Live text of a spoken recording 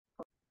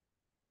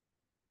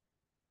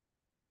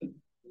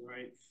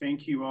right,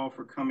 thank you all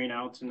for coming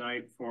out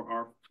tonight for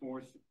our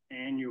 4th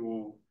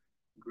annual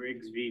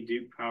Griggs v.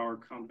 Duke Power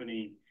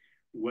Company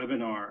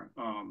webinar.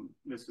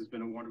 This has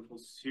been a wonderful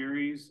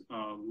series.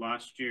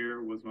 Last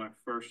year was my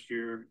first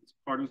year as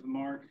part of the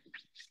MARC,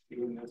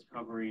 doing this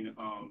covering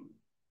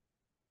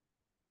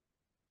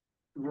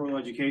rural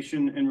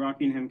education in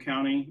Rockingham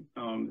County.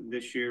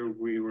 This year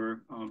we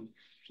were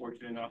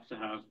fortunate enough to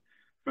have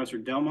Professor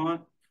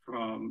Delmont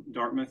from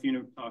Dartmouth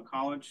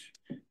College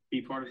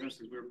be part of this,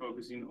 as we were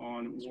focusing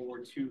on World War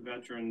II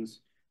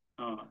veterans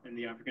and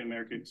the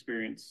African-American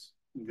experience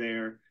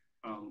there.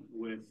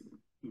 With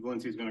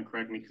Valencia's going to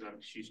correct me because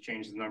she's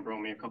changed the number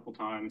on me a couple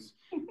times.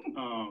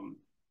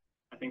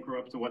 I think we're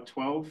up to what,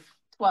 12?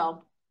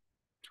 12.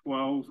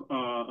 12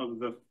 of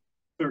the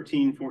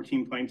 13,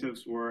 14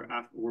 plaintiffs were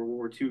World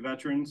War II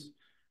veterans.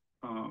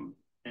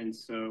 And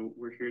so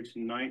we're here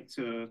tonight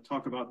to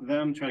talk about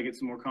them, try to get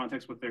some more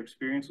context what their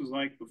experience was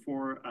like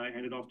before I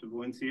hand it off to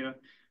Valencia.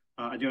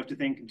 I do have to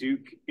thank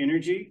Duke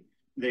Energy.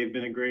 They've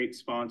been a great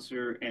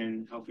sponsor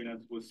and helping us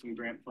with some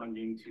grant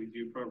funding to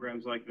do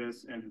programs like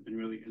this, and have been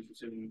really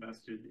interested and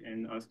invested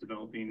in us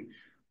developing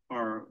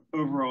our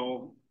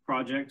overall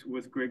project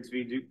with Griggs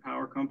v. Duke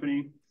Power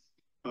Company.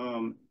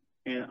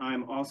 And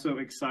I'm also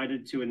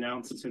excited to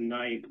announce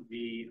tonight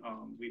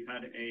we've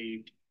had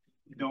a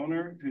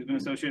donor who's been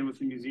associated with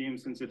the museum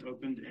since it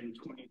opened in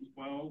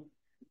 2012,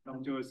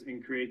 come to us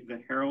and create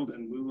the Harold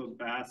and Lula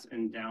Bass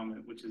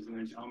Endowment, which is an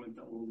endowment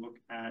that will look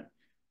at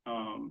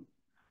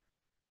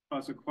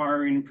us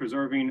acquiring,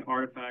 preserving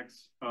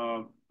artifacts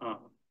of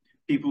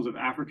peoples of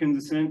African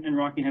descent in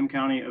Rockingham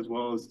County, as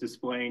well as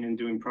displaying and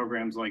doing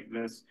programs like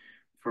this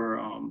for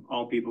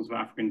all peoples of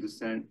African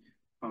descent.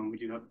 We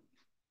do have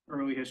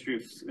early history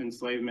of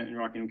enslavement, and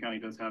Rockingham County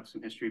does have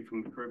some history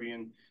from the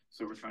Caribbean,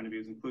 so we're trying to be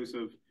as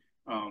inclusive.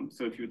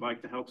 So if you'd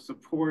like to help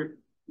support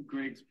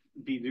Griggs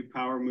v. Duke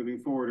Power moving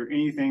forward, or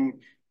anything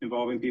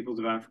involving peoples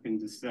of African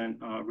descent,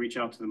 reach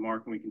out to the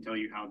MARC and we can tell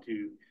you how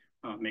to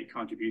make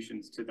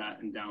contributions to that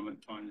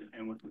endowment fund.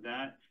 And with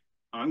that,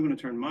 I'm going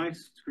to turn my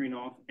screen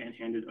off and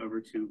hand it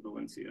over to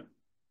Valencia.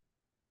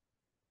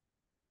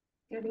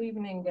 Good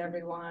evening,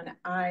 everyone.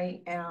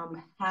 I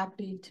am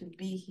happy to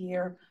be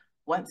here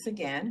once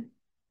again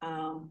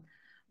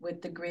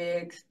with the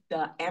Griggs,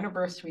 the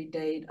anniversary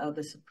date of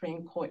the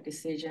Supreme Court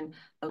decision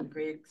of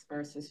Griggs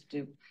versus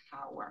Duke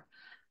Power,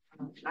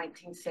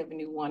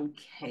 1971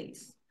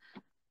 case.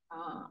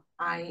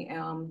 I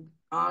am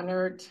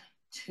honored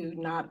to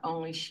not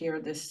only share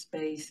this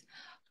space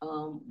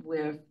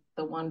with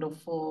the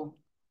wonderful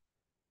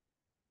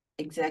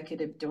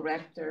executive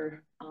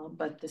director,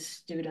 but the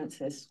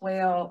students as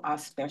well, our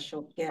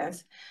special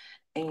guest,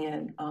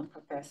 and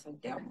Professor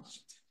Delmont.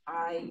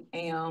 I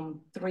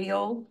am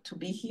thrilled to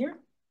be here,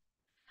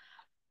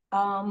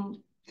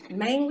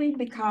 mainly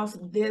because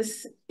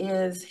this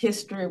is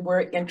history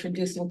we're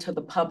introducing to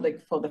the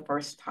public for the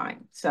first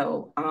time.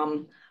 So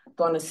I'm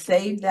going to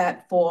save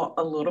that for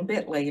a little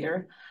bit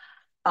later.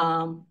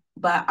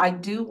 But I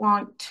do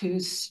want to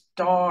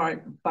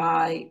start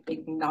by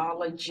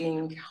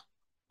acknowledging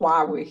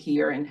why we're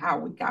here and how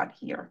we got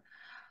here,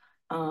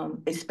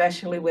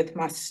 especially with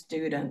my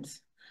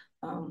students.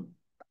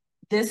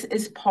 This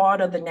is part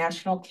of the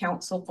National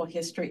Council for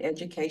History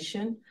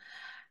Education.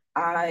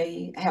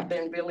 I have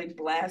been really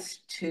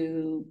blessed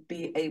to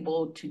be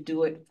able to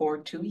do it for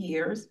 2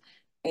 years,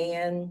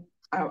 and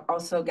I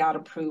also got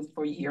approved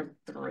for year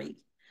 3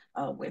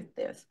 with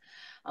this.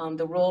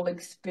 The rural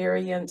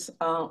experience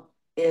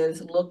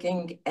is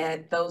looking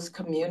at those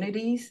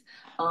communities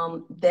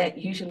that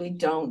usually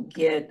don't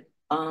get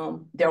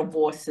their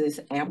voices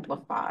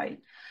amplified.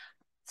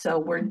 So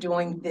we're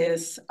doing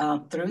this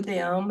through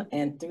them,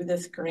 and through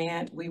this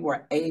grant, we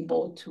were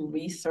able to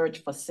research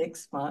for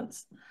 6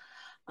 months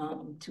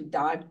to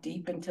dive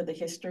deep into the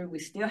history. We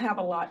still have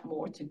a lot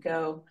more to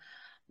go,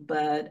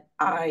 but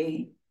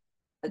I,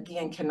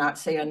 again, cannot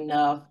say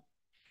enough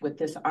with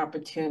this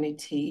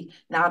opportunity,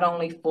 not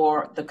only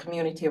for the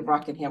community of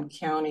Rockingham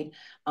County,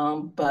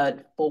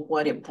 but for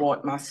what it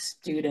brought my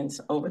students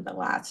over the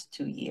last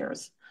 2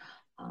 years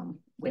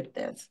with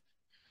this.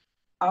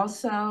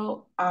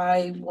 Also,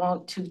 I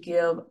want to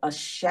give a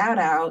shout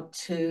out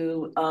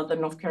to the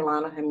North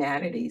Carolina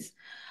Humanities,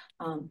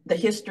 the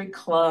history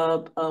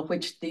club,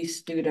 which these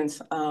students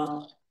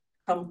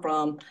come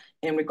from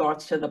in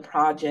regards to the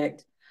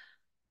project.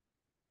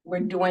 We're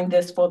doing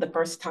this for the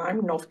first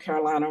time, North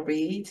Carolina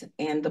Reads,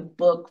 and the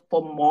book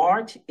for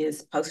March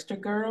is Poster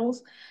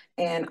Girls.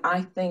 And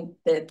I think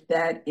that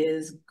that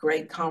is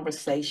great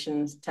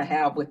conversations to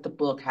have with the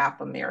book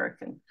Half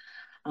American.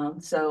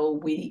 So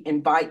we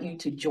invite you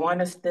to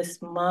join us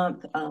this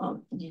month.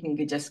 You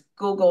can just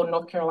Google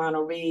North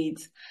Carolina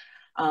Reads.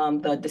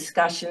 The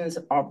discussions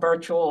are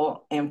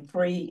virtual and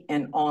free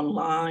and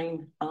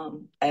online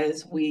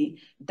as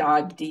we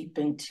dive deep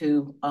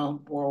into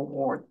World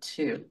War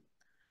II.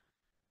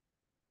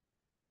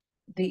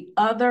 The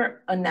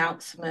other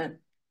announcement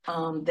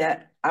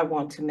that I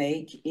want to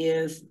make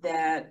is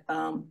that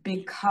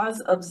because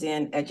of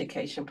Zen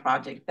Education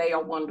Project, they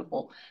are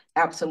wonderful,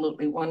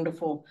 absolutely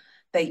wonderful.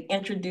 They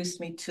introduced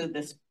me to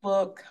this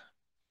book,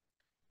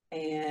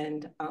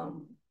 and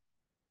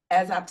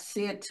as I've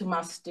said to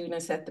my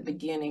students at the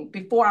beginning,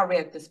 before I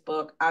read this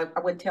book, I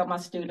would tell my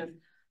students,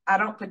 I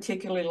don't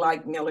particularly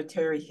like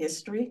military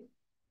history.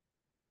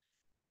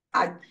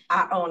 I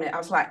own it. I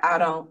was like, I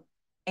don't.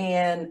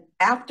 And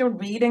after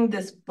reading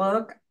this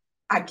book,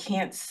 I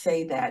can't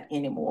say that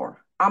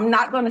anymore. I'm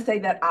not going to say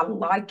that I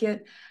like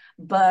it,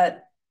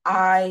 but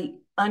I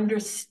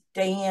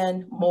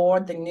understand more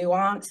the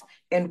nuance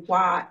and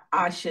why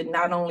I should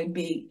not only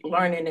be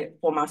learning it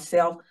for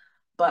myself,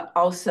 but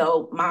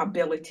also my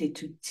ability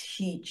to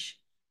teach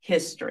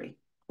history,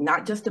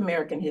 not just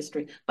American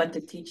history, but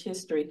to teach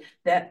history,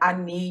 that I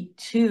need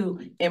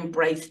to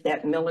embrace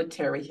that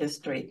military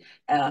history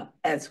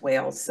as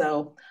well.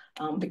 So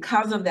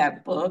because of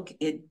that book,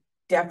 it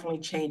definitely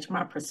changed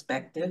my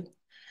perspective.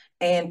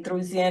 And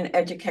through Zen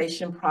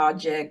Education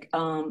Project,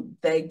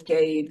 they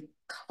gave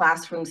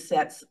classroom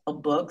sets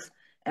of books,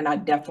 and I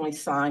definitely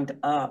signed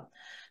up.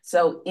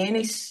 So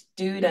any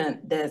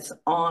student that's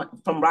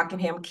from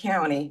Rockingham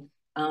County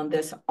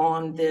that's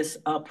on this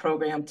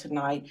program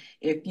tonight,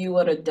 if you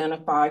would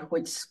identify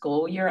which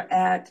school you're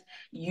at,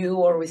 you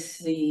will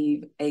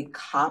receive a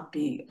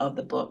copy of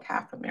the book,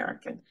 Half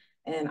American.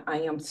 And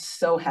I am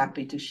so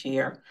happy to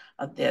share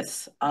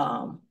this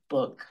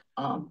book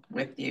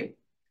with you.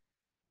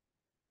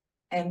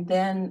 And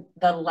then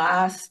the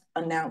last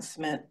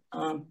announcement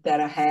that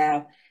I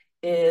have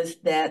is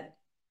that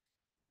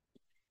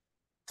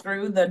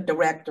through the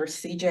director,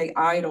 CJ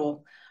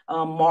Idle,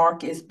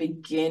 Mark is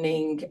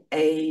beginning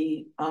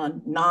a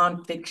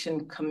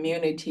nonfiction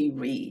community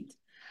read.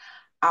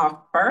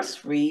 Our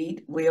first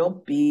read will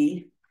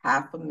be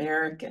Half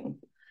American.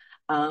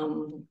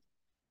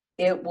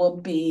 It will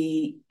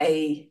be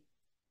a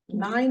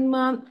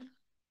 9-month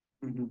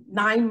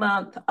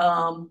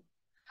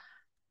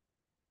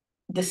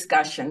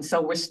discussion.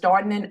 So we're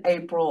starting in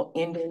April,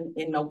 ending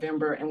in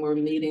November, and we're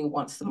meeting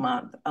once a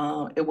month.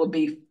 It will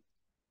be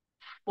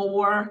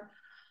 4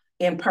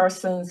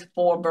 in-persons,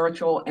 4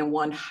 virtual, and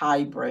 1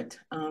 hybrid.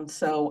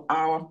 So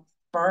our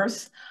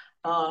first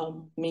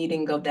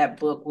meeting of that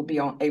book will be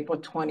on April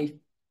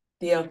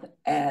 25th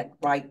at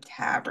Wright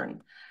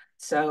Tavern.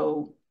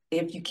 So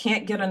if you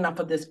can't get enough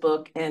of this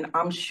book, and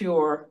I'm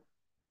sure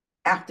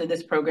after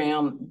this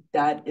program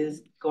that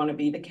is going to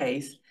be the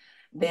case,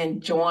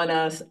 then join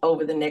us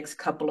over the next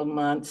couple of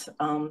months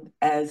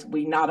as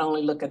we not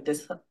only look at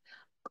this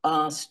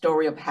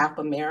story of Half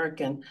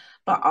American,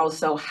 but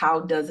also how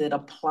does it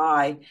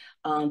apply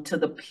to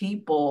the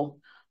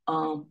people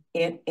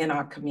in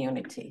our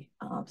community.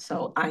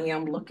 So I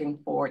am looking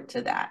forward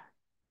to that.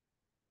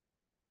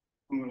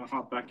 I'm going to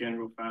hop back in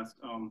real fast.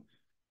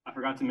 I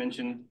forgot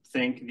to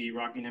thank the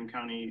Rockingham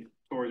County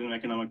Tourism and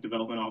Economic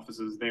Development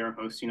offices. They are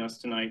hosting us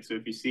tonight. So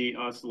if you see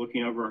us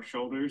looking over our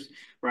shoulders,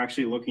 we're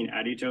actually looking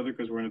at each other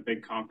because we're in a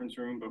big conference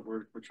room, but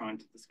we're trying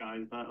to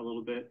disguise that a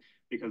little bit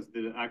because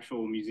the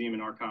actual museum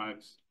and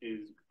archives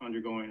is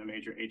undergoing a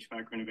major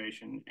HVAC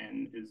renovation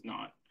and is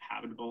not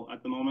habitable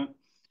at the moment.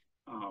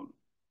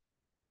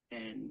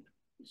 And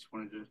I just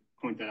wanted to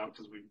point that out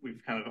because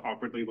we've kind of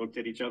awkwardly looked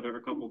at each other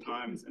a couple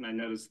times, and I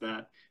noticed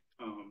that.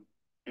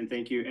 And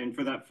thank you. And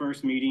for that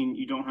first meeting,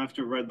 you don't have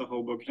to read the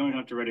whole book. You don't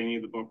have to read any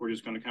of the book. We're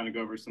just going to kind of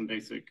go over some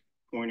basic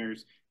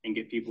pointers and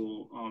get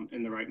people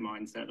in the right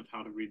mindset of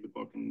how to read the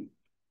book and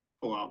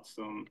pull out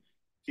some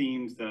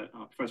themes that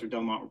Professor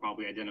Delmont will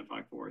probably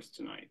identify for us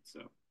tonight.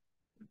 So.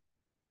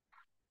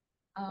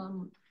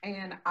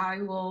 And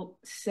I will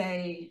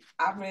say,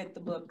 I read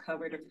the book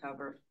cover to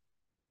cover,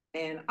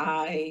 and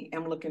I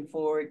am looking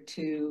forward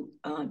to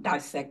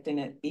dissecting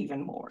it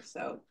even more.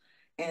 So,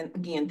 and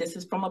again, this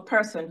is from a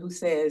person who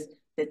says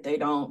that they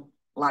don't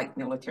like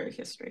military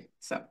history.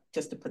 So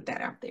just to put that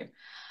out there.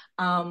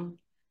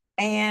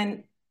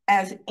 And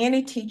as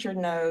any teacher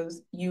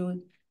knows,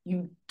 you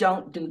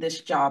don't do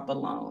this job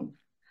alone.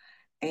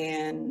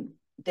 And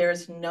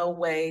there's no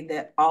way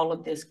that all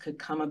of this could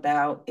come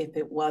about if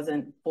it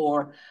wasn't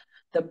for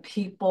the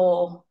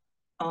people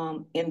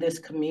in this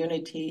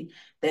community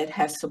that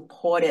has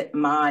supported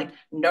my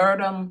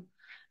nerdum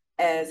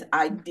as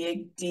I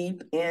dig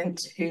deep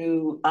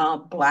into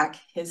Black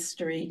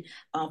history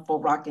for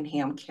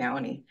Rockingham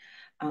County.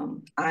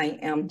 I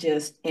am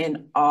just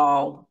in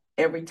awe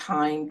every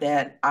time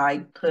that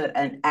I put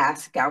an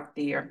ask out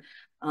there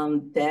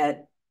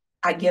that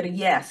I get a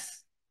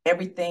yes.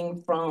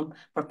 Everything from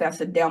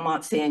Professor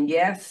Delmont saying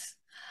yes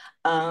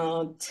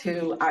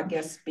to our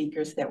guest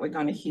speakers that we're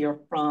going to hear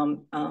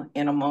from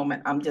in a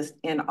moment. I'm just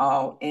in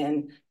awe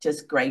and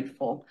just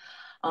grateful.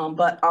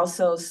 But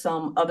also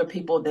some other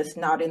people that's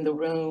not in the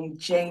room,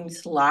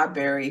 James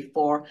Library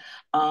for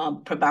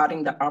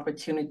providing the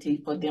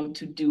opportunity for them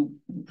to do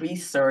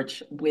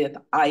research with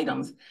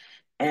items.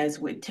 As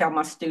we tell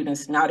my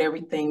students, not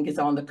everything is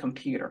on the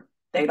computer.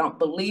 They don't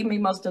believe me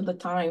most of the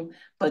time,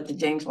 but the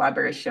James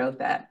Library showed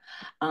that.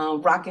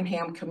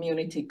 Rockingham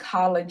Community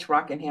College,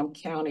 Rockingham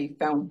County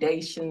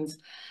Foundations,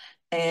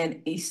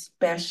 and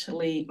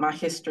especially my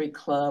history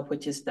club,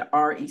 which is the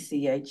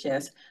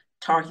RECHS,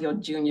 Tar Heel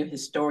Junior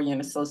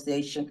Historian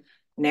Association.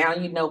 Now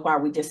you know why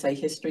we just say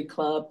history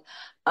club.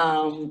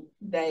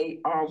 They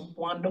are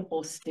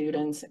wonderful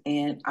students,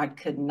 and I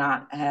could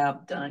not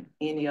have done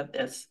any of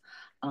this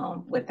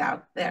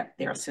without their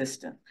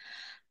assistance.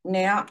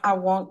 Now I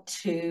want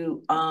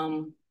to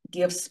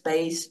give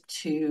space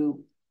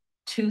to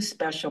two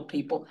special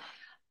people.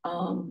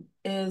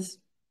 Is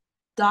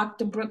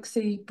Dr.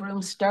 Brooksy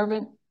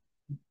Broom-Sturvant,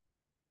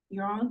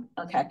 you're on?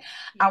 Okay.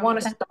 I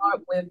want to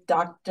start with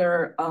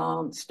Dr.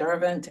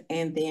 Sturvant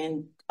and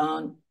then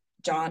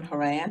John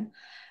Horan.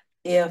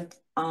 If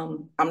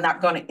I'm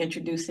not going to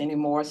introduce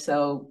anymore,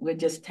 so we'll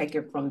just take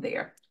it from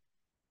there.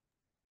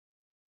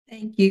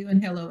 Thank you,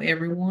 and hello,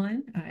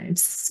 everyone. I'm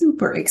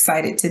super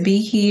excited to be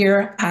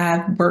here.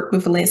 I've worked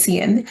with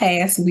Valencia in the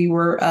past. We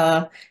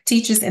were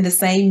teachers in the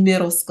same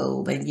middle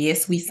school, and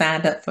yes, we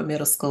signed up for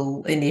middle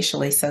school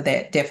initially, so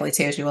that definitely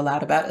tells you a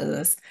lot about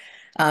us.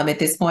 At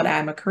this point,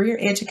 I'm a career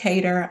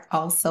educator,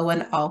 also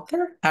an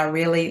author. I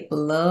really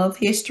love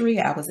history.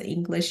 I was an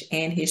English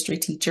and history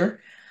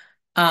teacher,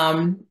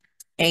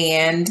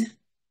 and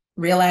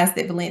realized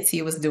that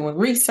Valencia was doing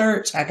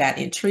research. I got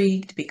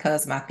intrigued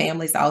because my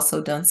family's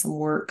also done some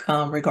work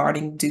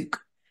regarding Duke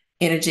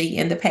Energy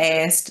in the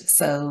past.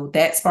 So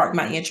that sparked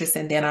my interest.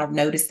 And then I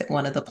noticed that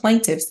one of the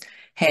plaintiffs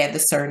had the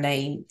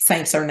same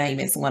surname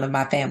as one of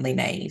my family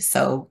names.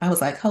 So I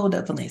was like, hold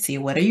up, Valencia,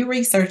 what are you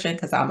researching?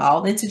 Because I'm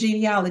all into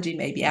genealogy.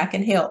 Maybe I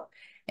can help.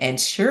 And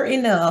sure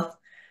enough,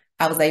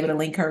 I was able to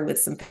link her with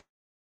some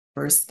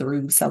papers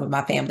through some of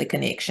my family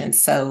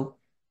connections. So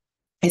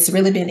it's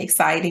really been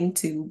exciting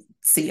to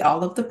see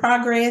all of the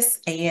progress.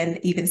 And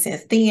even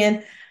since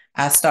then,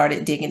 I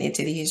started digging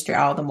into the history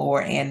all the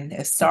more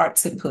and started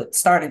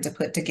to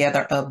put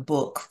together a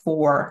book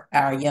for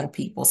our young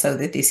people so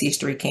that this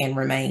history can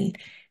remain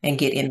and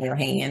get in their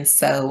hands.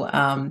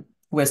 So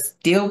we're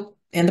still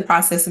in the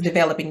process of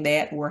developing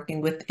that,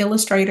 working with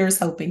illustrators,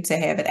 hoping to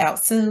have it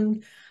out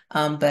soon.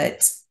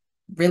 But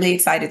really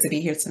excited to be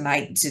here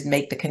tonight to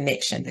make the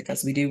connection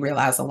because we do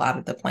realize a lot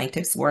of the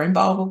plaintiffs were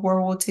involved with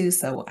World War II.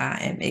 So I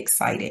am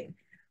excited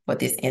for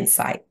this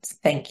insight.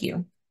 Thank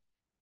you.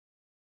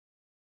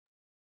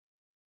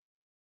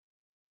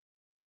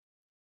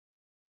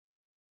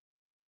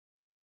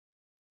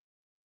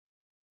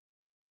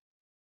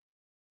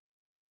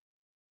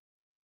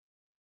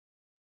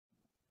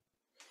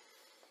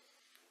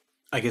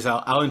 I guess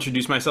I'll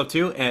introduce myself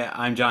too.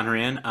 I'm John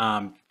Horan.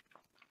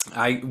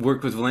 I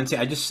worked with Valencia.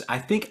 I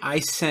think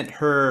I sent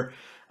her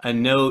a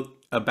note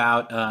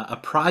about a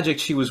project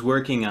she was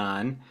working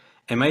on.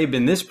 It may have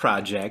been this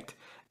project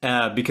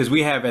because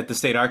we have at the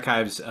State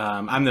Archives.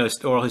 I'm the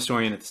oral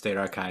historian at the State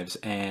Archives,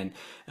 and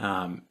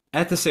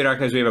at the State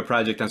Archives we have a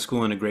project on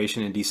school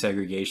integration and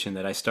desegregation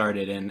that I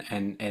started,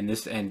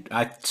 and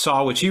I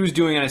saw what she was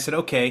doing, and I said,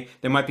 okay,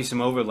 there might be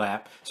some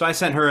overlap. So I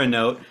sent her a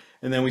note,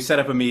 and then we set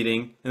up a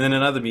meeting, and then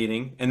another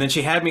meeting, and then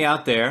she had me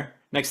out there.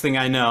 Next thing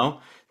I know,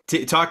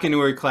 talking to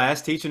her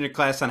class, teaching her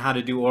class on how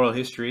to do oral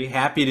history.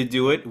 Happy to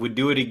do it. Would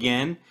do it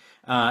again.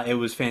 It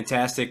was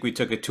fantastic. We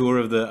took a tour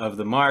of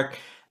the Mark,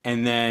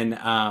 and then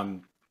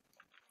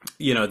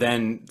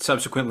then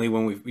subsequently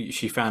when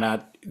she found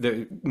out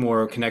the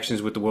more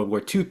connections with the World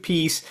War II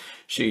piece,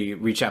 she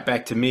reached out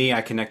back to me.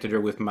 I connected her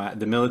with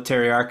the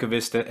military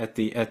archivist at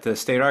the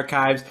State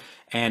Archives,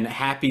 and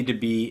happy to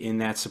be in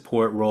that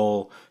support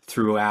role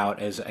throughout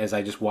as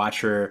I just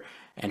watch her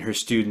and her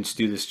students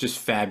do this just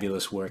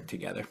fabulous work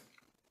together.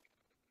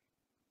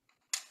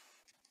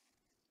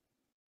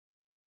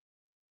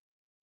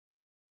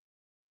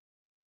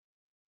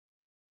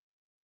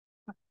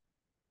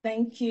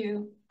 Thank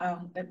you.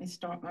 Let me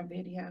start my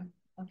video.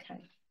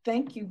 Okay.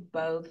 Thank you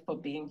both for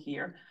being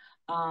here.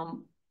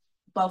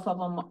 Both of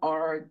them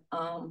are,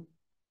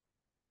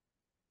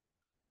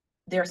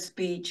 their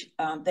speech,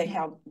 they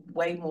have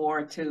way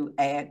more to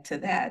add to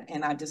that.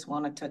 And I just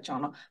want to touch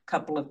on a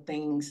couple of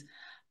things.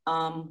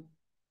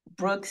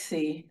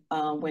 Brooksy,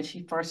 when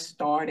she first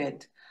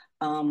started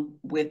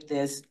with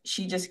this,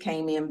 she just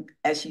came in,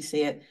 as she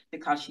said,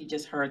 because she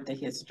just heard the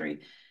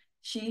history.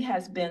 She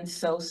has been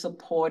so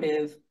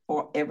supportive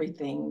for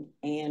everything.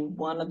 And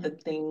one of the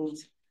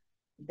things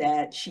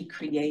that she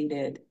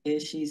created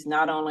is she's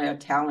not only a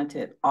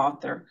talented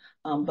author,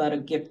 but a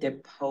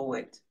gifted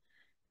poet.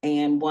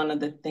 And one of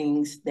the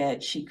things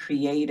that she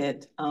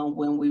created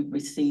when we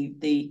received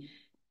the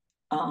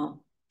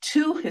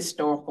 2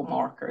 historical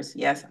markers,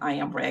 yes, I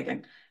am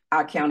bragging,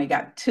 our county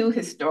got 2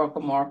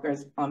 historical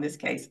markers on this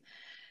case.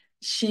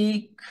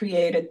 She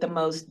created the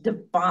most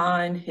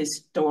divine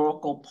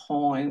historical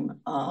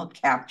poem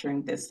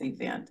capturing this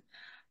event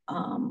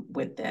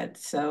with that.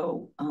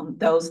 So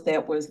those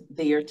that was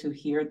there to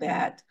hear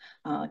that,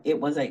 it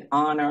was an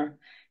honor.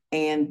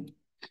 And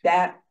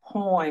that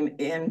poem,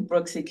 and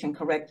Brooksy can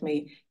correct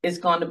me, is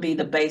going to be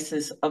the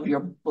basis of your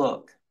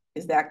book.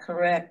 Is that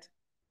correct?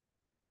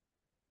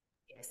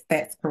 Yes,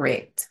 that's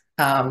correct.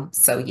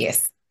 So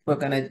yes, we're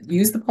going to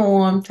use the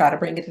poem, try to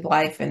bring it to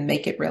life and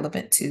make it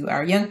relevant to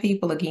our young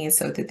people again,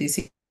 so that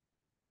this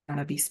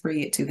to be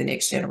spread to the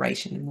next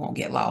generation and won't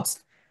get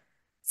lost.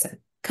 So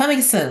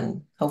coming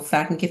soon.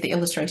 Hopefully I can get the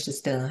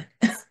illustrations done.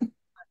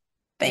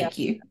 Thank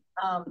you.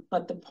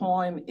 But the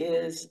poem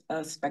is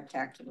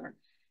spectacular.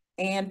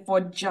 And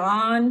for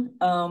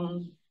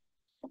John,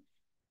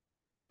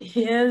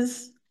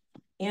 his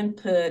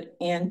input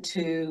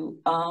into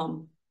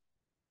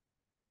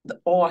the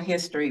oral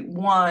history,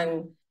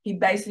 one, he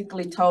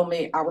basically told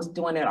me I was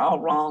doing it all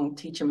wrong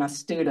teaching my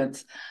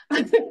students.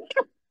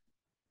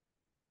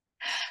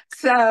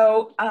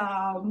 So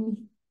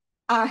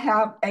I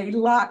have a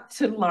lot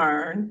to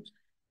learn.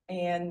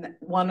 And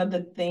one of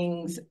the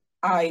things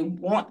I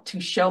want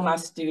to show my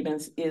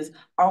students is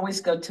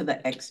always go to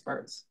the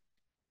experts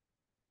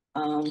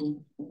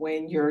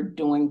when you're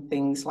doing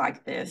things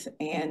like this.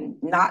 And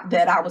not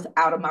that I was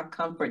out of my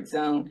comfort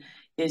zone,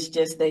 it's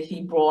just that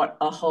he brought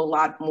a whole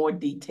lot more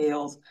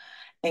details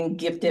and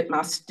gifted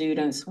my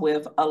students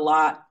with a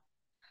lot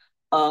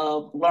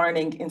of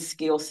learning and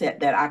skill set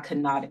that I could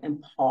not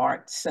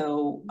impart.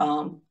 So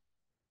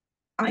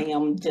I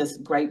am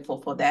just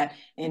grateful for that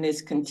and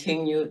his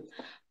continued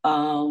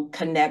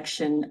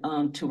connection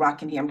to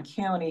Rockingham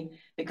County,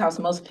 because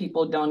most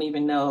people don't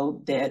even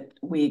know that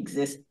we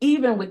exist,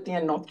 even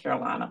within North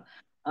Carolina.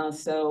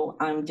 So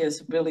I'm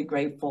just really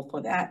grateful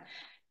for that.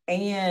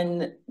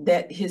 And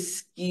that his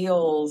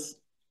skills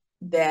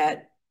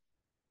that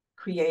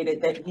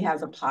created, that he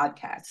has a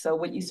podcast. So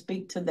would you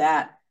speak to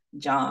that,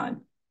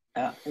 John?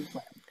 As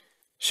well?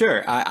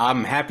 Sure,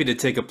 I'm happy to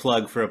take a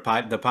plug for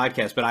the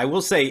podcast, but I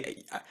will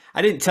say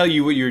I didn't tell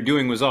you what you were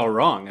doing was all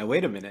wrong. Now,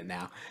 wait a minute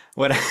now.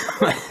 What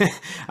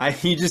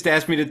you just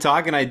asked me to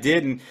talk, and I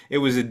did, and it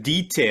was a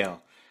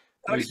detail.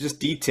 It was just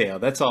detail.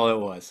 That's all it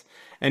was.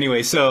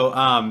 Anyway, so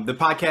the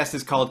podcast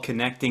is called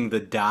Connecting the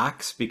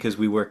Docs because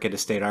we work at a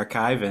state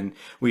archive and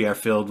we are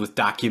filled with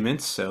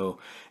documents. So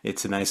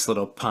it's a nice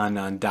little pun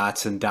on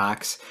dots and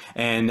docs.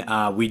 And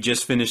we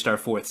just finished our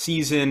 4th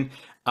season.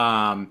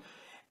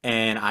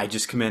 And I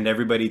just commend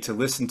everybody to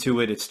listen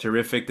to it. It's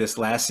terrific. This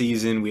last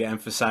season, we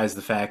emphasized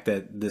the fact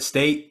that the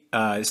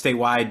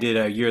statewide did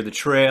a Year of the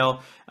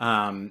Trail.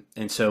 And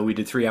so we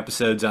did 3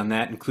 episodes on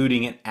that,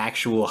 including an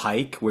actual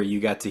hike where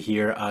you got to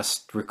hear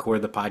us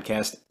record the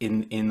podcast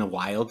in the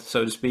wild,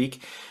 so to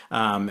speak.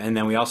 And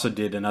then we also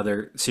did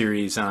another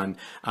series on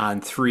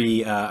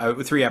 3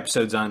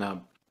 episodes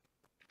on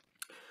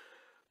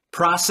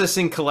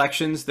processing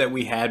collections that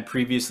we had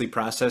previously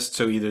processed.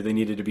 So either they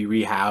needed to be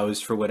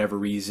rehoused for whatever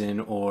reason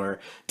or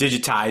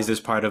digitized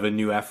as part of a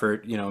new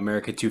effort. You know,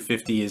 America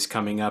 250 is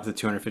coming up, the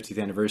 250th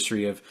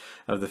anniversary of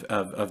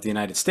the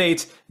United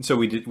States. And so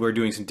we're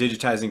doing some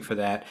digitizing for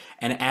that.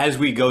 And as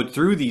we go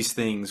through these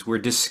things, we're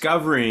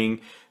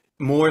discovering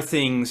more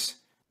things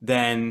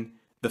than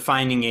the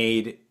finding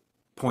aid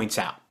points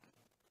out.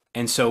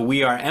 And so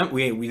we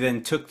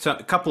then took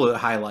a couple of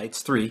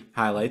highlights, 3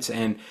 highlights,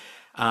 and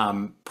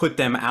put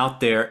them out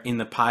there in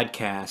the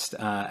podcast.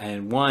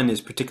 And one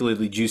is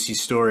particularly juicy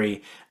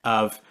story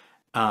of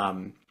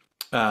John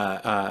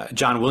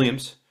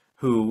Williams,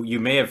 who you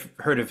may have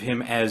heard of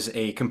him as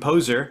a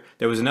composer.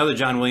 There was another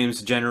John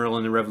Williams, general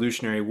in the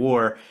Revolutionary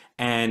War,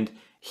 and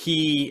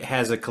he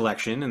has a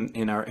collection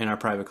in our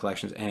private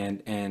collections.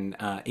 And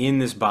in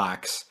this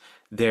box,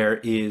 there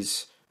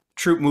is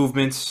troop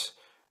movements,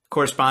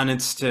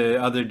 correspondence to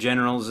other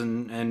generals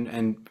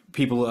and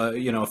people,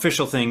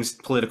 official things,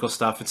 political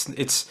stuff.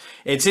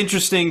 It's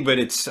interesting, but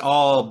it's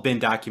all been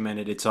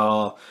documented. It's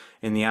all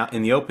in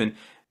the open.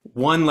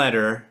 One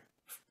letter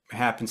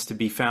happens to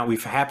be found.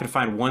 We've happened to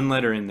find one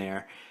letter in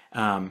there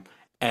from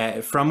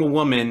a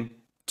woman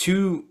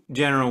to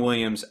General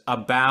Williams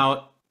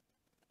about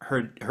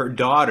her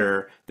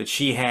daughter that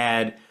she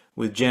had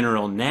with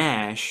General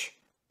Nash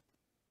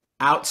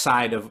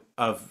outside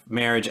of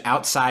marriage.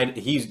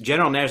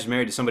 General Nash is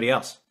married to somebody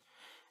else,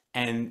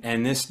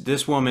 and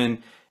this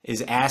woman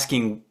is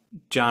asking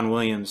John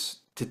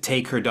Williams to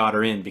take her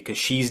daughter in because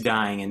she's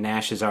dying and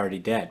Nash is already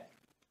dead.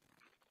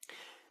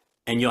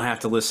 And you'll have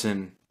to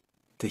listen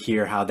to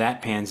hear how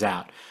that pans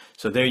out.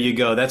 So there you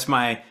go. That's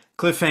my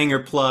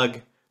cliffhanger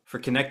plug for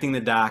Connecting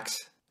the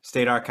Docs,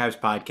 State Archives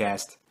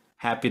podcast.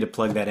 Happy to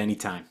plug that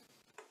anytime.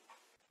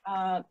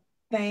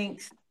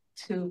 Thanks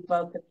to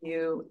both of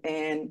you,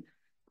 and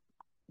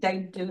they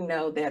do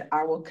know that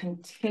I will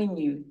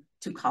continue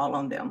to call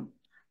on them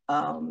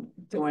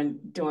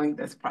during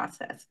this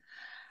process.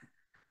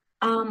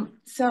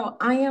 So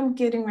I am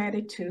getting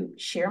ready to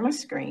share my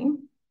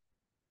screen.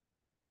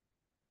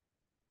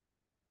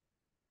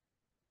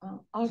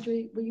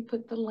 Audrey, will you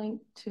put the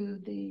link to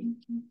the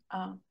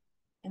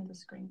in the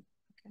screen?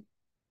 Okay,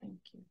 thank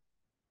you.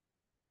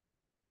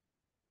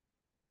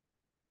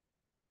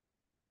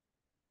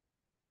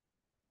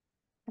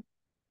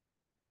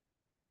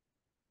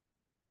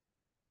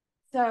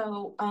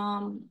 So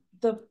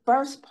the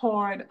first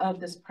part of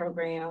this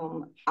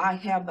program, I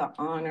have the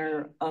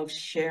honor of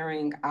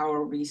sharing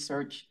our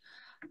research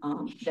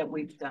that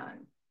we've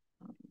done.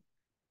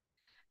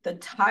 The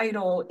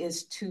title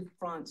is Two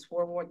Fronts,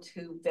 World War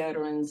II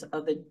Veterans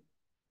of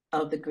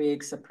the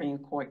Griggs Supreme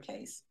Court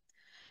Case.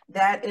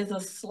 That is a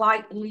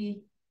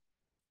slightly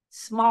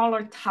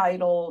smaller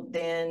title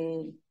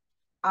than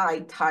I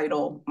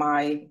title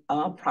my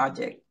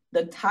project.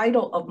 The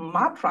title of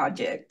my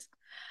project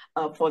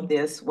for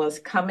this was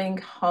Coming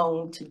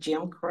Home to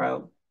Jim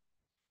Crow,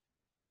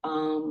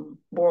 World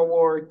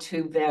War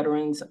II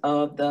veterans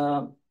of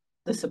the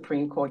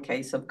Supreme Court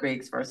case of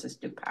Griggs versus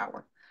Duke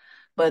Power.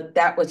 But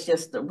that was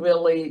just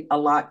really a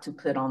lot to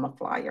put on the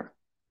flyer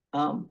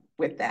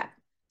with that.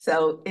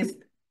 So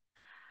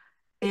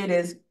it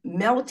is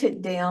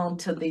melted down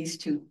to these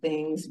two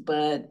things,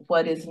 but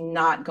what is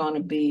not going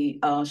to be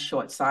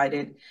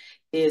short-sighted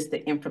is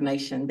the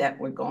information that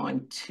we're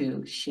going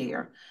to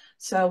share.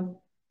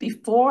 So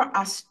before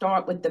I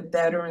start with the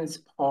veterans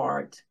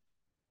part,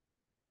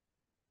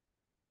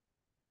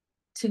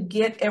 to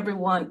get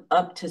everyone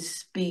up to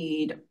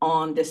speed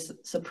on this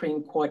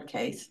Supreme Court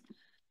case,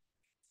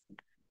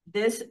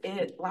 this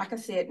is, like I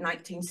said,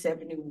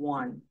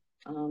 1971.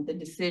 The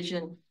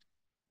decision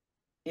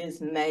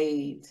is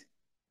made.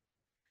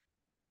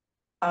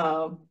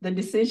 The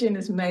decision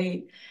is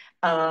made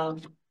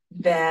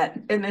that,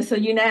 and it's a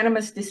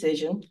unanimous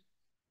decision.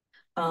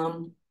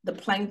 The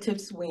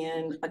plaintiffs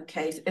win a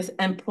case. It's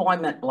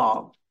employment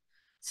law.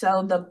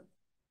 So the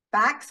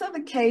facts of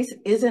the case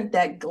isn't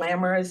that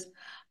glamorous.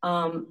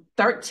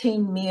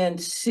 13 men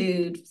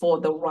sued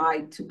for the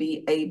right to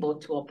be able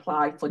to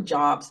apply for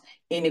jobs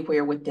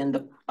anywhere within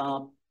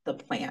the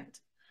plant.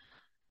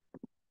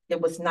 It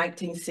was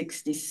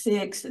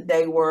 1966.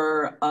 They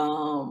were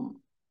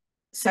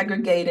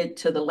segregated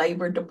to the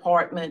labor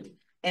department,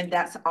 and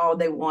that's all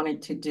they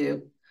wanted to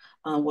do,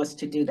 was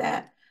to do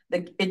that.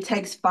 It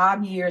takes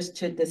 5 years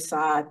to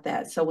decide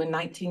that. So in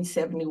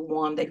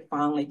 1971, they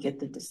finally get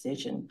the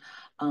decision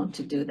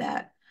to do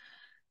that.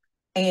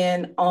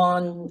 And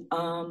on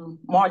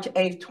March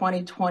 8th,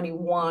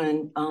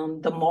 2021,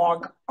 the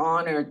MARC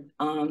honored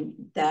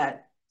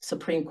that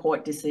Supreme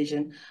Court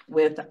decision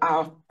with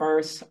our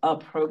first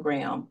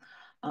program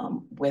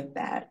with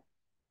that.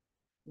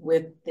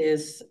 With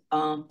this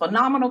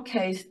phenomenal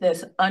case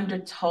that's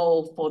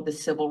undertold for the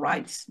civil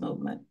rights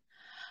movement.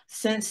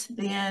 Since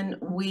then,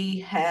 we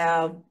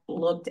have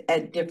looked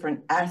at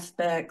different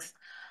aspects.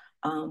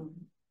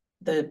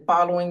 The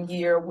following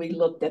year, we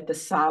looked at the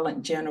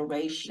silent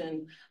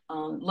generation,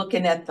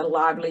 looking at the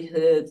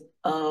livelihoods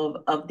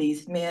of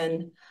these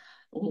men.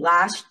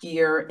 Last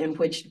year, in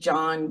which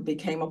John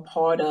became a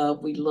part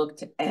of, we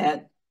looked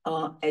at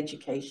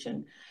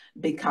education,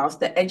 because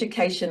the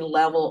education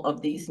level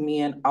of these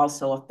men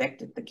also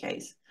affected the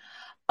case.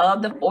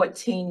 Of the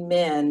 14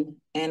 men,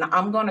 and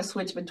I'm going to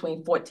switch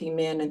between 14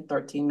 men and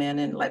 13 men,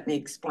 and let me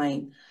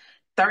explain.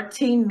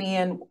 13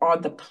 men are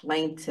the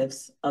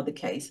plaintiffs of the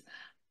case.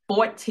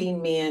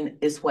 14 men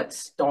is what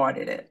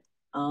started it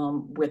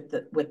with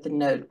the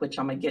note, which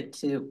I'm going to get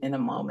to in a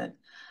moment.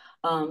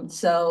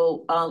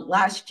 So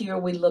last year,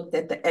 we looked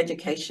at the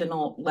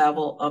educational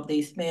level of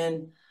these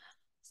men.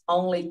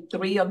 Only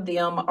 3 of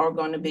them are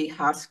going to be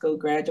high school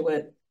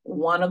graduate.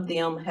 1 of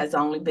them has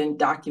only been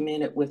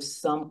documented with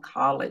some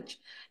college,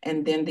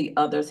 and then the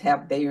others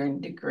have varying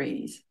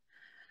degrees.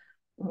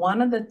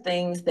 One of the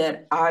things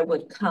that I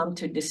would come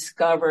to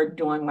discover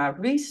during my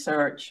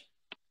research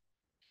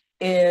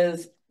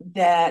is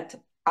that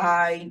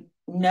I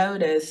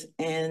noticed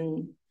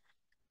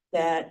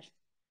that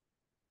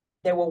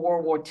there were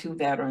World War II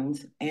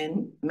veterans,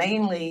 and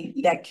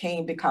mainly that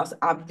came because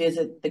I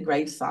visited the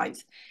grave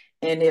sites,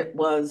 and it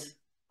was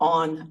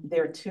on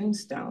their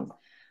tombstones.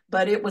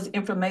 But it was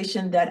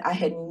information that I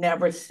had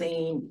never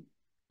seen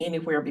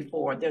anywhere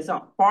before. As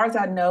far as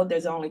I know,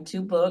 there's only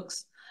 2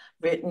 books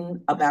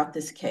written about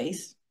this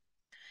case,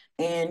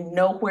 and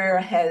nowhere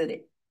had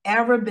it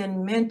ever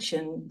been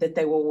mentioned that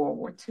they were World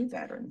War II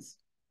veterans.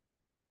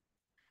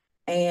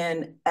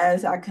 And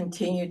as I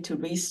continued to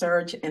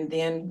research, and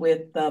then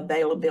with the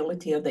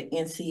availability of the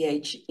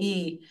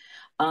NCHE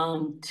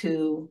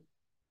to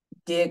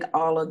dig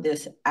all of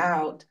this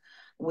out,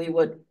 we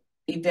would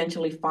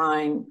eventually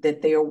find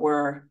that there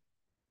were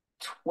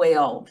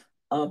 12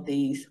 of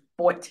these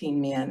 14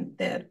 men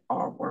that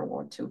are World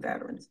War II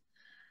veterans.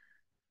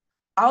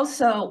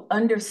 Also,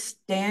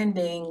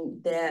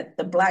 understanding that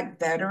the Black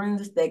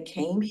veterans that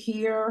came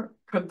here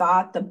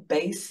provide the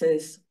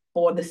basis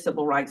for the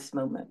civil rights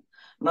movement.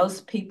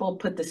 Most people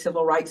put the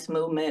civil rights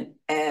movement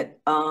at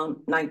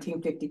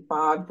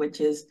 1955,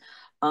 which is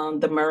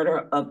the murder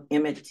of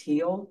Emmett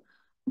Till.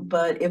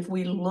 But if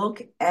we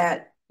look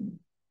at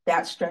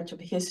that stretch of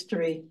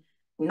history,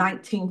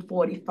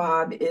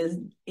 1945 is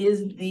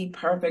the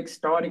perfect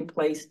starting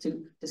place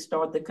to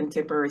start the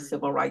contemporary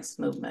civil rights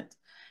movement.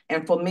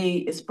 And for me,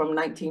 it's from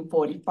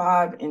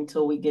 1945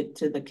 until we get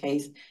to the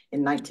case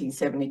in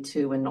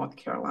 1972 in North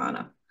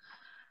Carolina.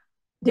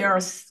 There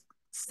are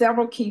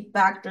several key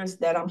factors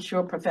that I'm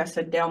sure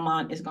Professor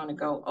Delmont is going to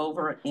go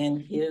over in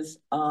his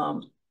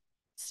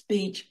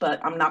speech,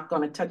 but I'm not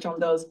going to touch on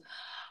those.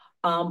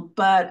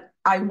 But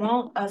I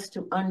want us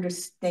to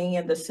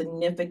understand the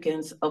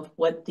significance of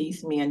what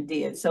these men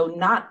did. So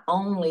not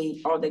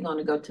only are they going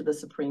to go to the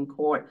Supreme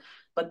Court,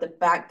 but the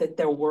fact that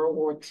they're World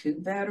War II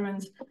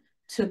veterans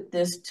took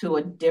this to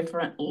a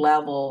different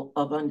level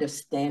of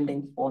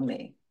understanding for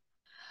me.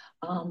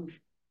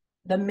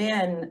 The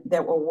men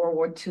that were World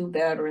War II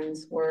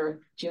veterans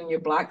were Junior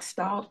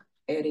Blackstock,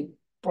 Eddie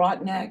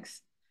Broadnax,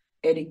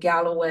 Eddie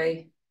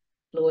Galloway,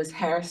 Lewis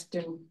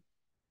Hairston,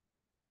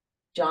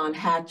 John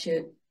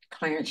Hatchett,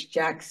 Clarence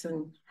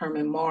Jackson,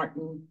 Herman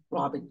Martin,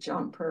 Robert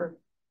Jumper,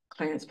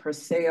 Clarence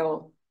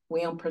Purcell,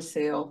 William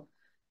Purcell,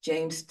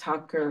 James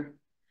Tucker,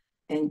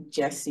 and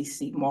Jesse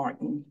C.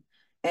 Martin.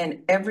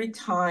 And every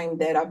time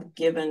that I've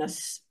given a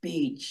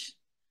speech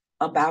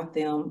about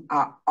them,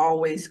 I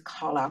always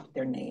call out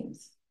their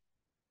names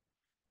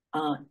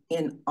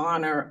in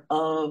honor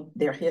of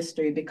their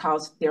history,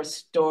 because their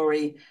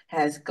story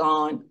has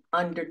gone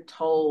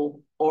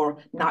undertold or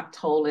not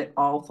told at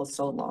all for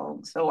so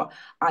long. So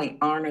I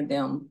honor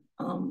them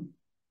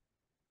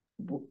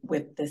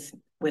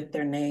with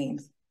their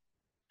names.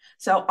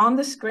 So on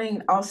the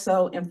screen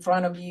also in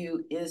front of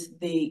you is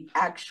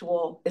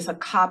is a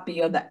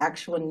copy of the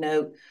actual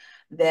note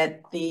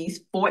that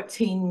these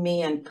 14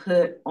 men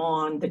put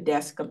on the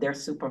desk of their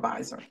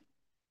supervisor.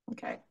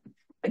 Okay.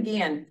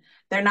 Again,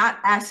 they're not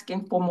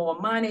asking for more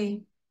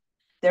money.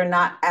 They're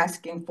not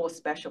asking for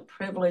special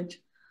privilege.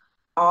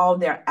 All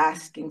they're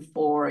asking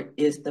for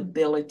is the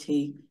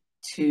ability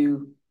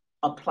to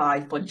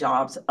apply for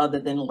jobs other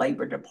than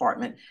labor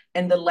department.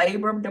 And the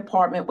labor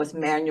department was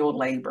manual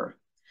labor.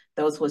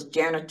 Those was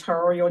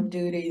janitorial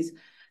duties.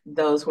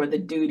 Those were the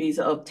duties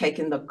of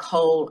taking the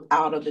coal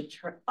out of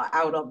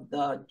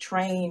the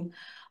train.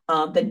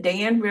 The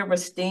Dan River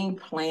Steam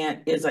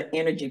Plant is an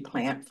energy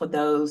plant for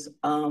those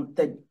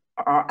that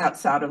are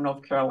outside of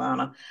North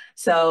Carolina.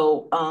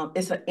 So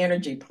it's an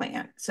energy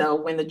plant. So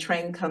when the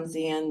train comes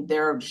in,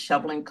 they're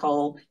shoveling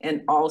coal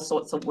in all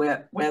sorts of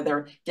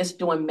weather, just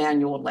doing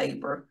manual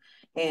labor.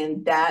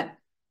 And that,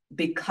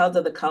 because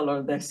of the color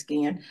of their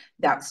skin,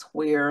 that's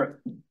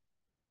where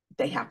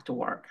they have to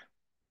work.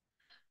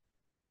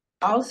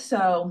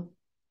 Also,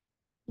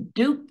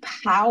 Duke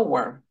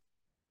Power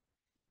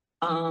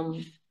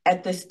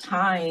at this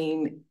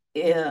time,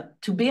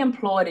 to be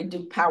employed at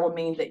Duke Power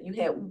means that you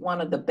had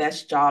one of the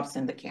best jobs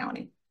in the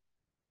county.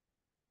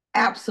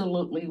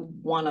 Absolutely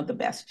one of the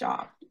best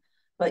jobs.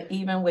 But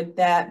even with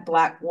that,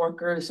 Black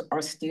workers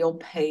are still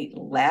paid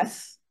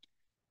less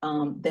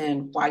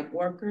than white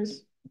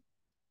workers.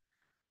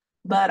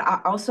 But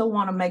I also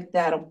want to make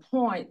that a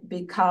point,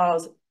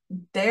 because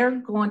they're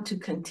going to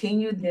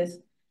continue this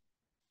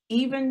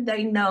even though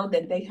they know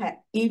that they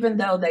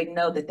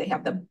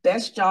have the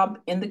best job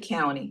in the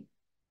county,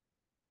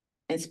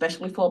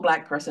 especially for a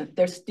Black person.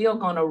 They're still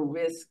going to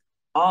risk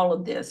all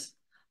of this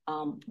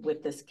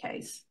with this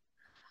case.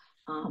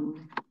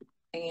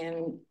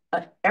 And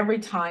every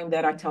time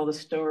that I tell the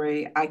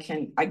story, I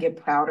get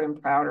prouder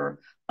and prouder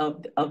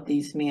of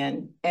these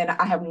men. And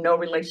I have no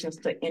relations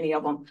to any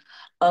of them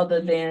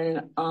other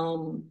than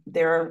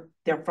they're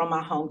from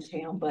my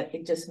hometown, but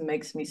it just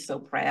makes me so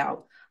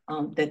proud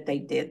that they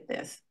did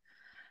this.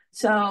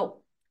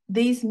 So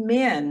these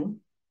men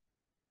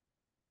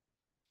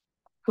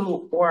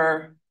who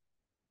were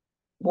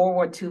World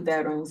War II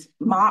veterans,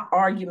 my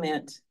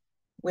argument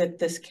with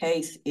this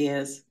case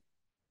is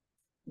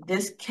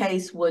this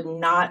case would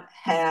not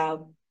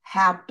have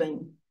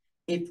happened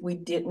if we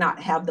did not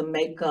have the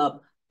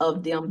makeup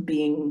of them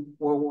being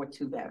World War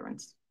II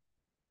veterans.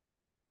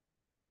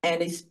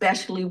 And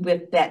especially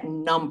with that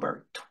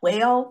number,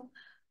 12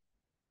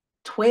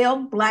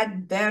 Black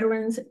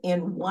veterans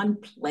in one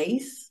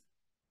place.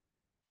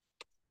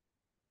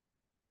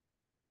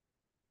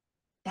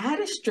 That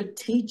is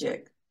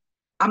strategic.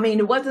 I mean,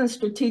 it wasn't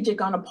strategic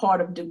on the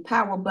part of Duke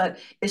Power, but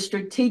it's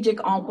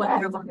strategic on what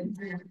they're going to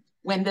do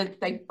when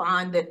they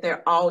find that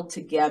they're all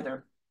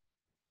together,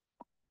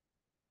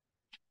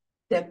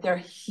 that they're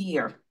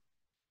here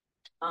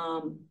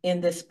in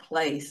this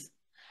place.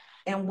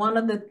 And one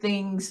of the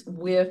things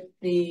with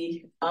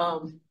the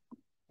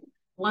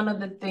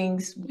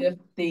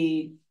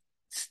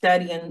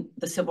studying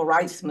the civil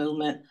rights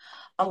movement,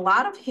 a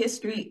lot of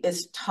history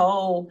is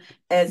told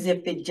as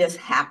if it just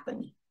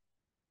happened,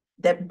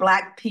 that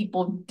Black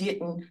people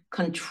didn't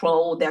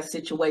control their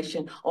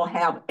situation or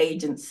have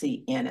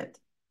agency in it.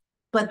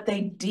 But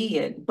they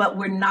did, but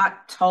we're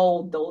not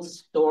told those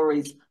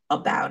stories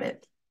about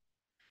it.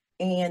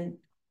 And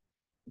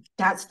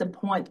that's the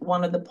point.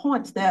 One of the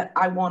points that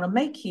I want to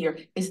make here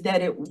is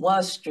that it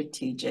was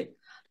strategic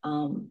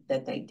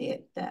that they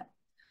did that.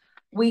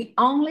 We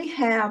only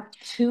have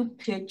 2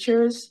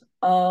 pictures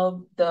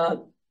of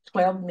the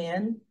 12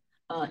 men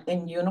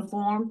in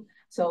uniform.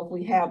 So if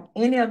we have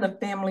any of the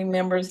family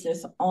members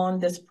that's on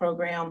this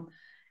program,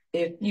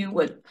 if you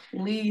would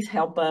please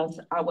help us,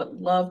 I would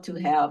love to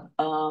have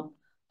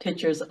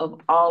pictures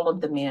of all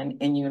of the men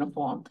in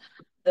uniform.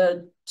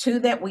 The 2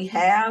 that we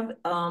have,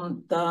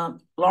 the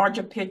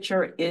larger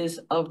picture is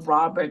of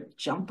Robert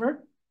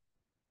Jumper.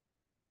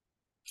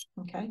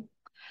 Okay.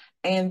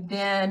 And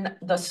then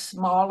the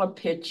smaller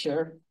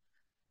picture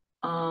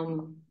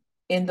in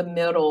the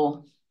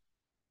middle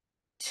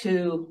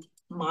to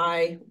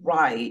my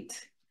right,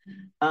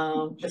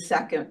 the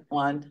second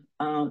one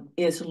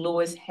is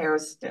Lewis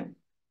Hairston.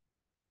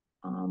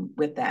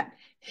 with that.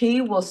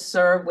 He will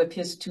serve with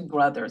his two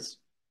brothers,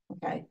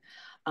 okay?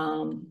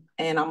 And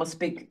I'm gonna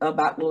speak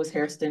about Lewis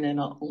Hairston in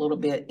a little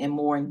bit and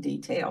more in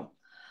detail.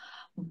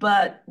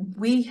 But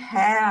we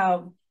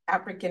have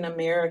African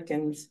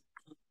Americans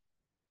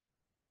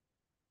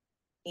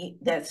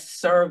that's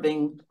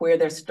serving where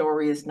their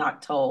story is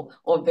not told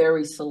or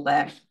very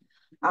select.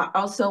 I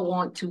also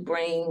want to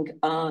bring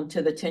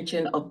to the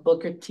attention of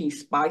Booker T.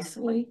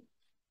 Spicely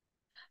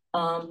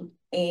and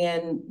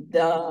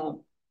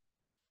the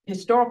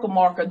historical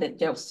marker that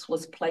just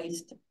was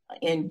placed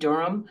in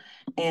Durham.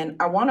 And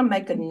I want to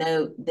make a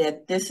note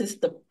that this is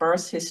the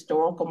first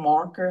historical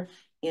marker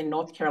in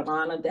North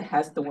Carolina that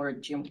has the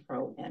word Jim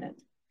Crow in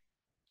it,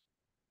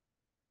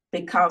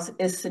 because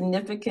it's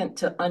significant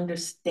to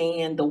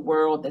understand the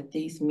world that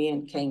these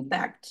men came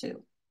back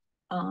to.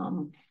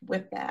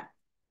 With that,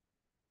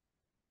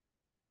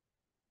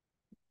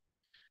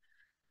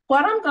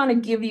 what I'm going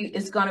to give you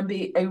is going to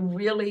be a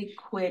really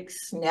quick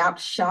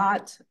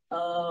snapshot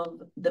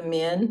of the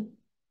men.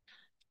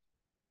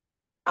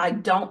 I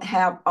don't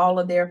have all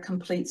of their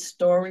complete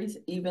stories,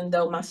 even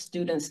though my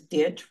students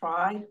did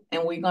try,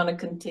 and we're going to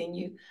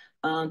continue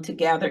to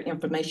gather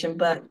information,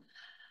 but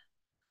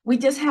we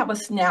just have a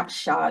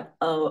snapshot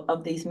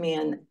of these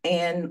men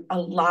and a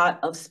lot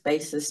of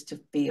spaces to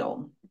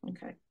fill.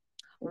 Okay.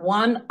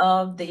 One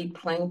of the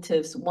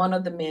plaintiffs, one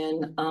of the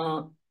men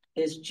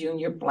is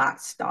Junior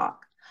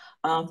Blackstock.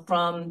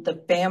 From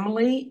the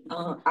family,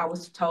 I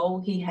was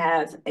told he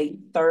has a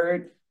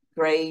 3rd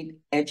grade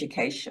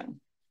education.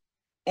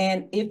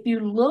 And if you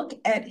look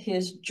at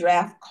his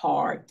draft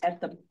card at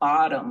the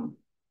bottom,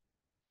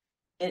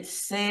 it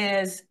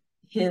says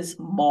his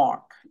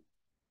mark.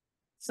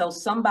 So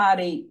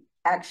somebody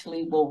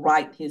actually will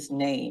write his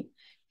name.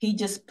 He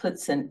just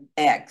puts an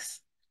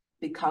X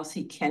because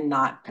he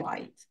cannot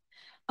write.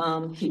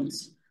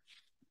 He's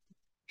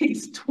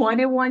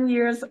 21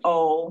 years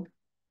old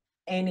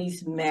and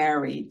he's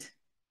married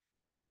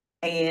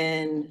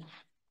and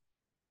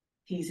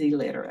he's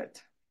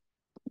illiterate.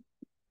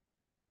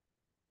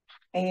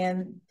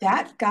 And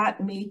that got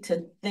me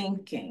to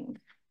thinking,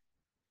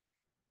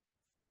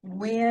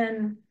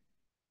 when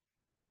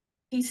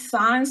he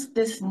signs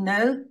this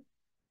note,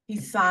 he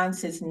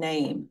signs his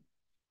name.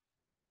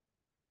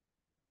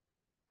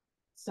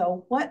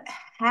 So what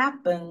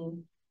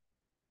happened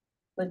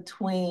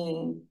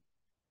between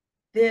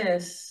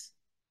this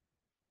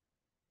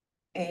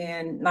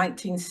and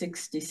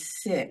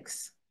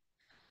 1966?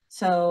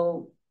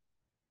 So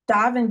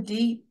diving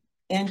deep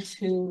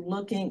into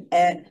looking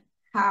at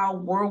how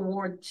World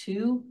War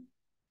II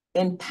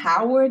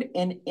empowered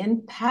and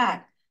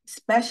impact,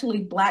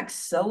 especially Black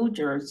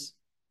soldiers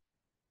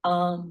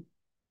in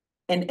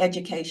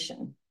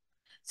education.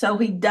 So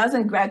he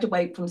doesn't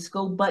graduate from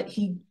school, but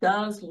he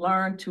does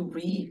learn to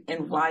read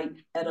and write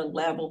at a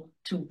level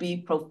to be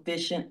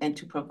proficient and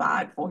to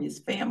provide for his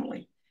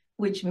family,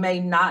 which may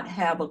not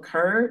have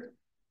occurred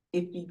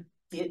if he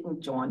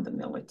didn't join the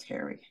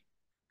military.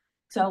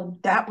 So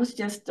that was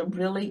just a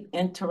really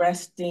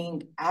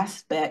interesting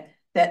aspect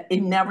that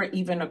it never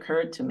even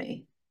occurred to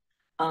me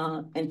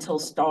until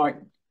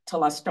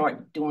I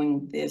start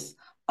doing this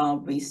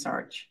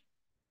research.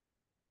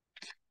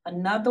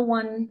 Another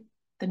one,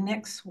 the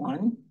next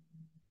one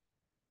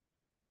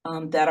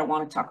that I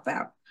want to talk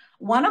about.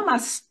 One of my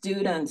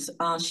students,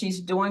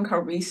 she's doing her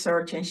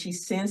research and she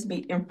sends me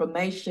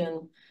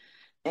information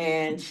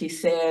and she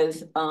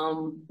says,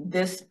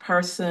 this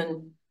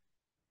person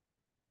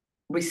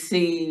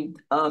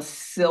received a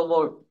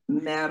silver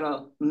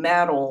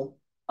medal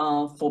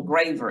for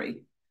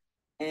bravery.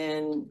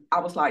 And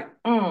I was like,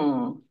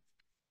 don't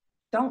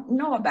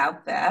know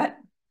about that.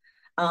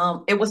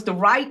 It was the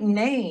right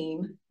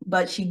name,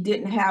 but she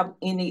didn't have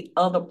any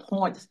other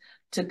points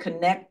to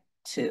connect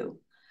to.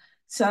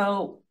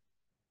 So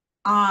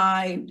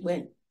I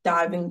went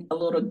diving a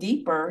little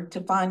deeper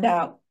to find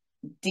out,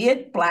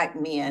 did Black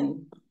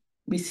men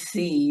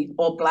receive,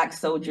 or Black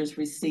soldiers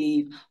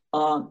receive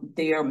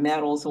their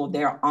medals or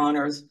their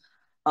honors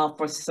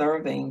for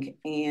serving?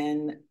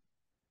 And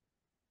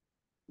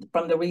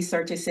from the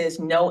research, it says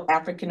no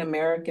African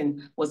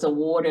American was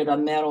awarded a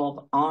Medal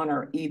of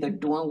Honor either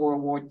during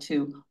World War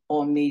II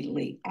or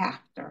immediately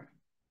after.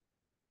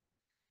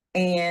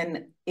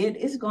 And it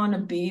is going to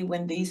be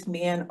when these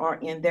men are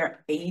in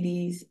their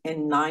 80s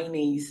and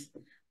 90s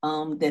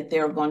that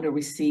they're going to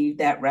receive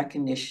that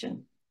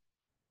recognition.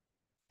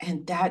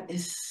 And that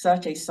is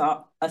such a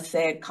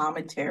sad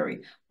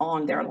commentary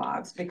on their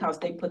lives, because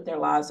they put their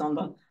lives on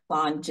the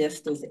line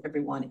just as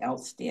everyone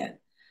else did.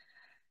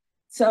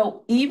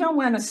 So even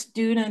when a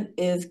student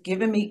is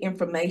giving me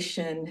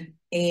information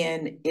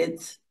and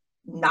it's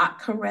not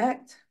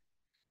correct,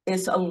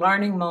 it's a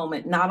learning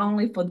moment, not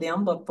only for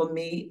them, but for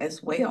me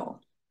as well.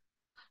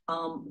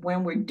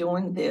 When we're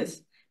doing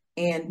this.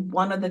 And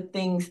one of the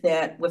things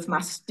that with my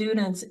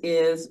students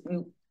is,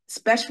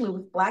 especially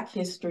with Black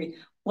history,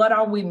 what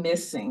are we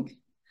missing?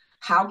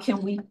 How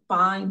can we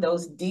find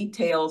those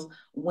details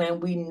when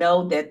we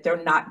know that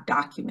they're not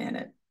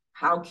documented?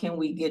 How can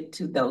we get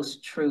to those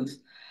truths?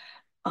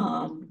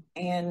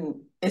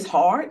 And it's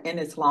hard and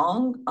it's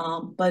long,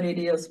 but it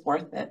is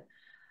worth it.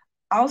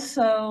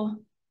 Also,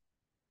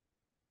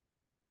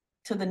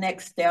 to the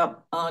next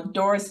step,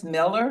 Doris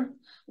Miller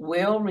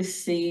will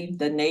receive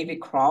the Navy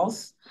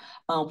Cross,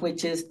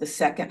 which is the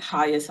second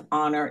highest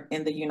honor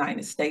in the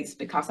United States,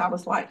 because I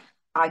was like,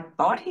 I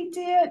thought he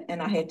did,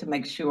 and I had to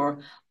make sure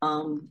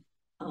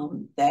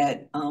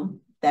that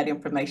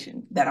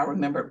information that I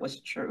remembered was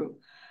true.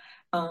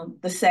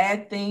 The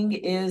sad thing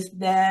is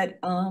that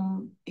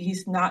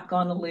he's not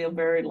going to live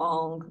very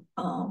long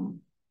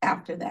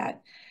after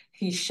that.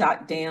 He's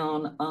shot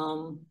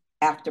down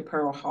after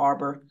Pearl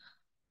Harbor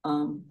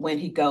when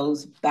he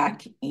goes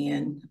back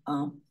in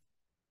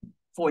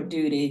for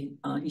duty.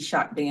 He's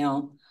shot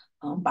down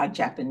by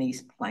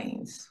Japanese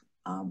planes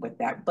with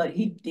that, but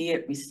he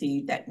did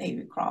receive that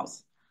Navy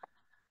Cross.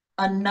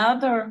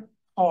 Another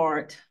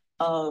part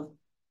of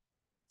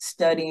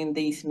studying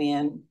these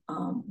men,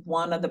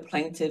 one of the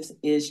plaintiffs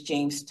is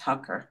James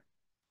Tucker.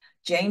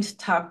 James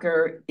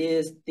Tucker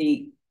is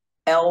the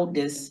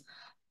eldest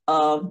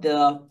of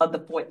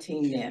the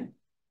 14 men.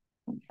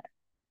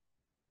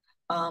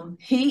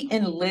 He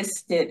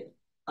enlisted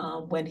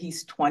when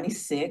he's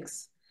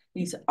 26.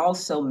 He's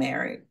also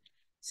married.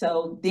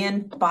 So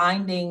then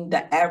finding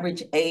the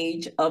average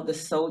age of the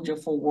soldier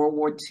for World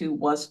War II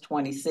was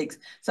 26.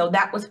 So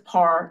that was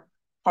par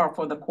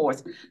for the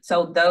course.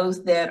 So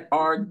those that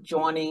are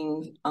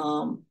joining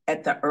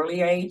at the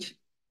early age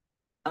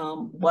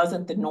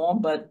wasn't the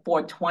norm, but for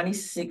a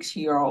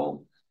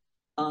 26-year-old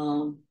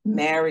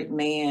married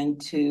man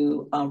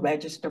to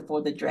register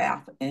for the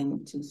draft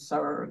and to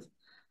serve,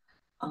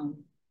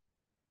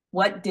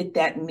 what did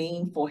that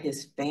mean for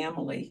his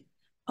family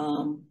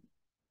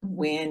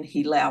when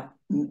he left?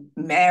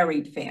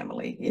 Married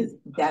family,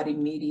 that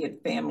immediate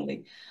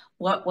family.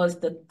 What was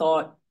the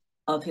thought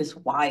of his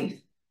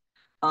wife?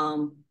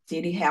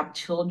 Did he have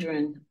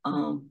children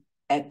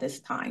at this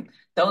time?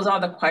 Those are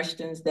the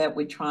questions that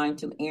we're trying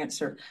to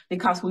answer,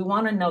 because we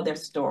want to know their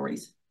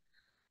stories.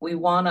 We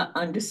want to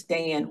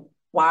understand,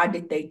 why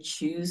did they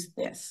choose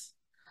this?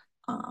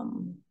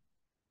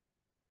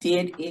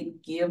 Did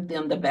it give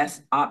them the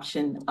best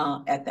option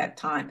at that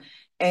time?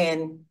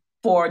 And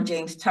for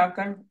James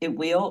Tucker, it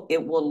will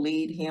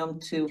lead him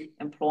to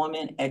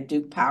employment at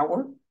Duke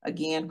Power,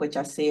 again, which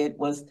I said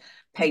was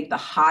paid the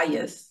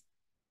highest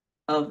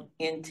of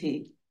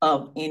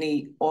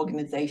any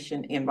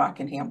organization in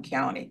Rockingham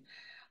County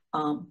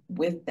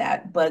with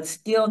that. But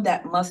still,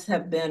 that must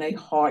have been a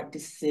hard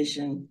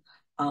decision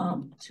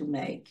to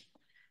make.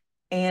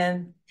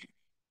 And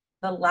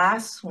the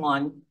last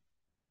one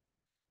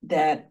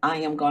that I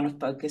am going to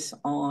focus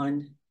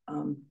on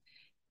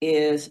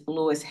is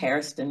Lewis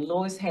Hairston.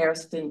 Lewis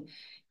Hairston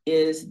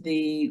is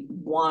the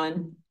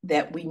one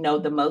that we know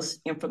the most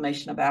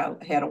information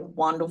about. Had a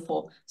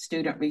wonderful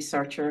student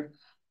researcher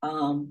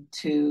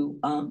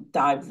to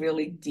dive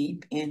really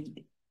deep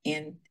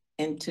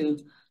into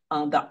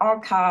the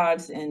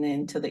archives and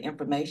into the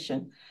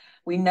information.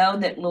 We know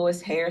that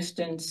Lewis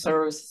Hairston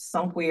serves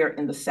somewhere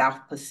in the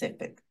South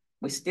Pacific.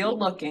 We're still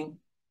looking.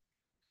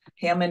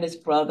 Him and his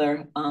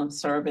brother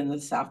serve in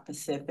the South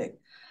Pacific.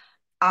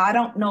 I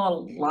don't know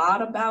a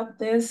lot about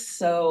this,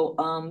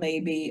 so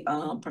maybe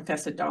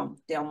Professor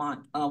Delmont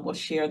will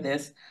share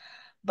this.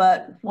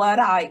 But what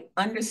I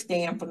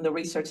understand from the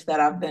research that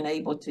I've been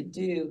able to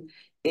do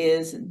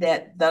is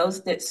that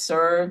those that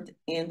served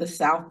in the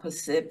South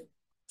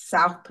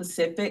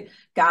Pacific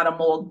got a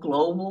more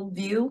global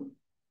view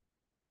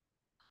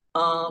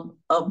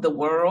of the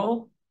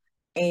world,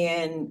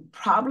 and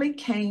probably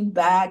came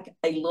back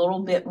a little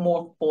bit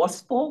more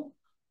forceful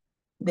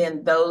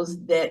than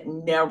those that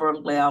never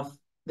left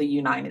the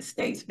United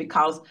States,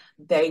 because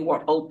they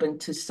were open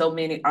to so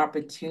many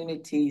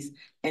opportunities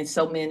and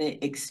so many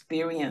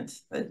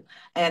experiences.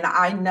 And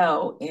I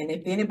know, and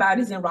if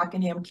anybody's in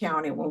Rockingham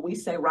County, when we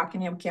say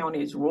Rockingham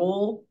County is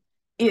rural,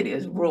 it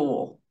is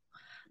rural.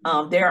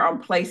 There are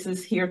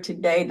places here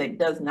today that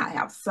does not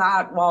have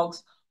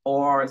sidewalks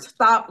or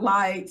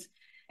stoplights,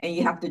 and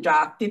you have to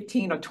drive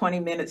 15 or 20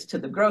 minutes to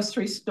the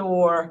grocery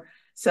store.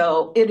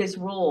 So it is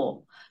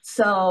rural.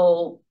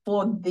 So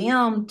for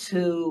them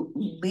to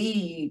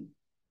leave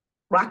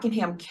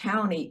Rockingham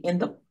County in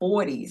the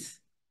 40s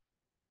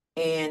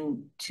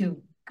and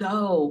to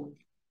go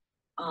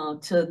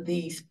to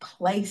these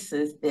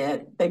places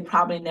that they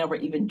probably never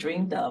even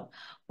dreamed of,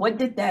 what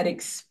did that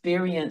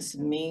experience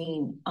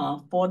mean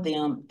for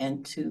them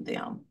and to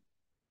them?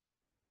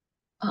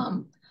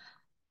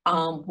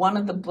 One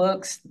of the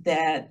books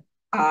that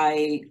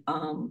I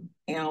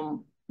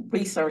am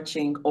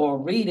researching or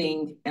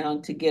reading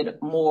to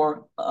get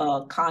more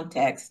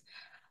context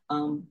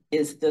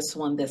is this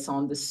one that's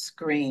on the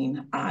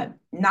screen. I'm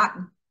not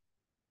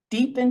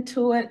deep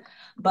into it,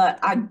 but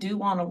I do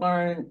want to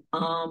learn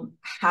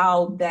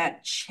how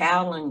that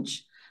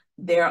challenged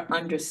their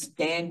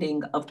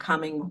understanding of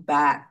coming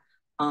back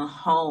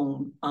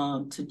home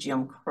to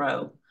Jim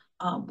Crow.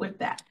 With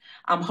that,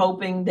 I'm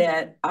hoping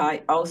that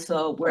I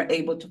also were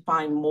able to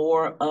find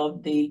more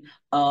of the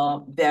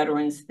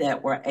veterans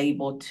that were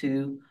able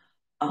to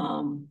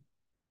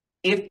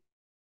if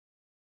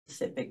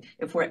specific,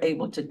 if we're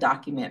able to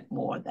document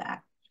more of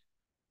that.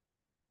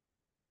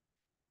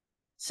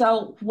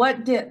 So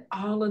what did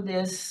all of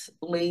this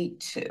lead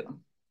to?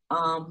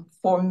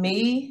 For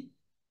me,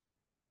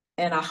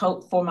 and I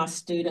hope for my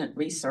student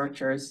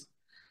researchers,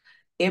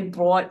 it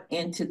brought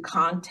into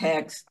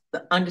context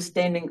the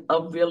understanding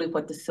of really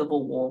what the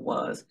Civil War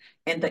was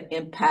and the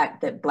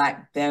impact that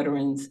Black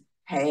veterans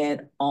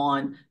had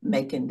on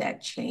making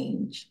that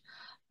change.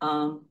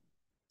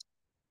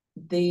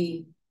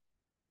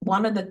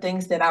 One of the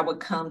things that I would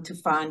come to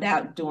find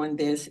out doing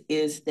this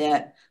is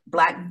that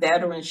Black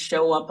veterans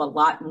show up a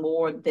lot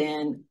more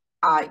than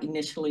I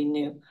initially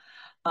knew.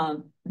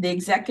 The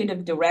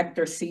executive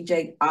director,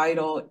 CJ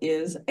Idle,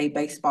 is a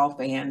baseball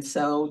fan.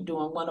 So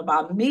during one of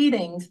our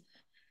meetings,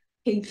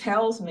 he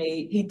tells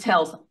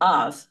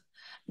us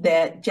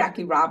that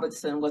Jackie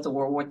Robinson was a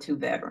World War II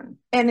veteran.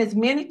 And as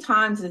many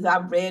times as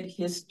I've read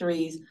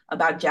histories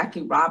about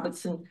Jackie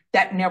Robinson,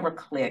 that never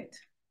clicked.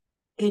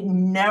 It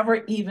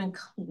never even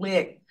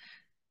clicked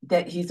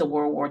that he's a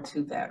World War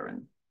II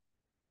veteran.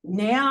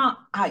 Now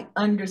I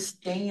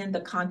understand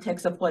the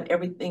context of what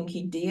everything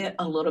he did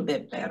a little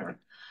bit better.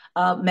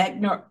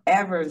 Medgar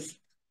Evers,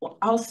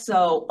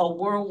 also a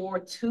World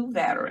War II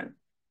veteran.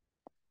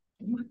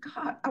 Oh my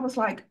God, I was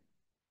like,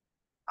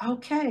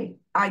 okay,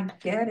 I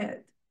get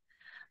it.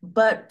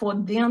 But for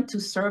them to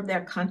serve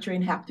their country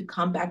and have to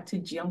come back to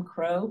Jim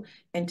Crow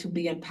and to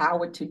be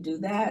empowered to do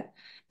that,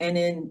 and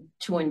then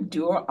to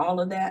endure all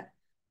of that,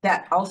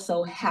 that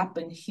also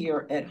happened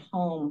here at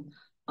home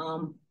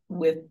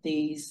with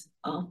these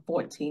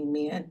 14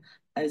 men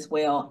as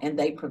well, and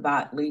they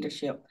provide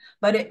leadership.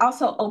 But it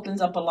also opens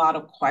up a lot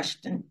of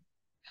questions.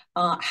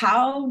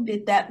 How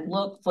did that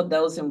look for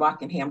those in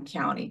Rockingham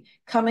County?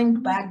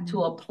 Coming back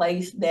to a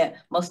place that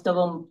most of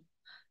them,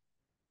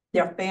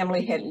 their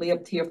family had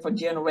lived here for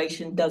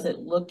generations, does it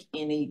look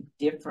any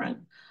different?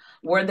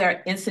 Were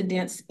there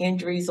incidents,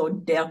 injuries, or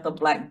death of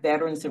Black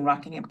veterans in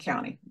Rockingham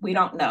County? We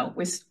don't know.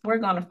 We're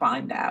going to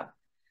find out.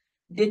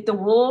 Did the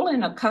rural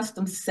and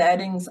accustomed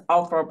settings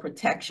offer a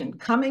protection?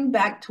 Coming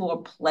back to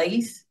a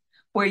place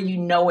where you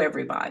know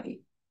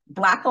everybody,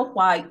 Black or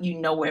white, you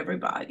know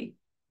everybody.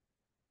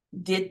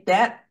 Did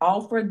that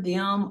offer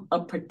them a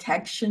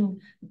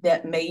protection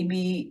that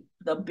maybe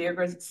the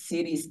bigger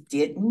cities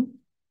didn't?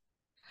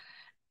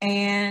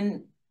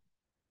 And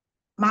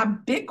my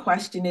big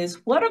question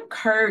is, what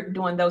occurred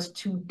during those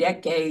 2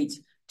 decades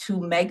to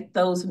make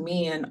those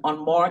men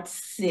on March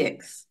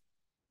 6th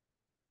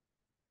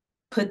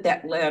put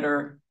that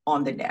letter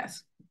on the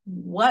desk?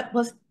 What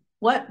was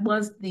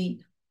the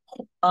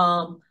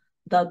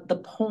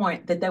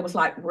point that they was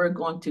like, we're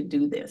going to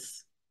do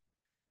this?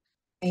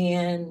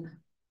 And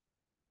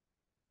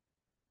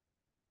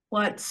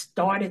what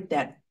started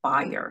that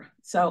fire?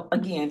 So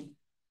again,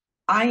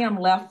 I am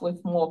left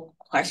with more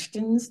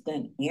questions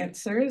than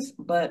answers,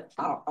 but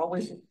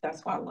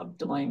that's why I love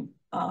doing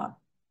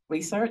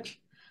research.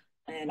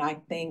 And I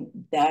think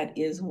that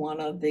is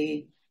one of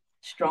the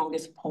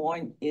strongest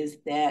points, is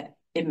that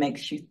it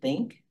makes you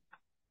think.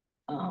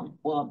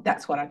 Well,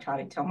 that's what I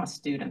try to tell my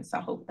students.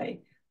 I hope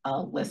they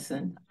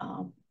listen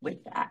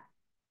with that.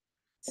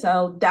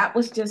 So that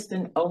was just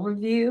an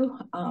overview.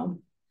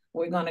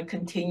 We're going to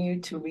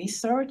continue to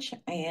research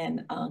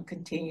and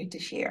continue to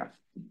share.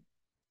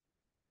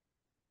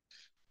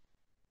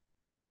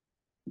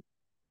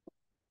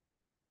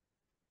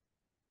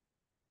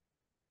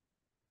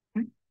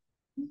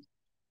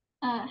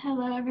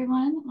 Hello,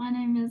 everyone. My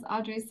name is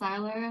Audrey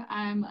Seiler.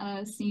 I'm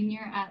a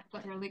senior at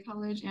WWII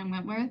College in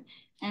Wentworth,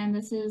 and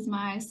this is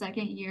my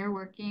 2nd year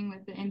working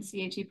with the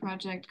NCHE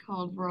project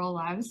called Rural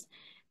Lives.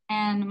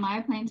 And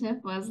my plaintiff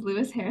was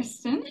Lewis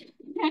Hairston.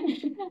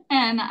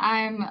 And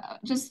I'm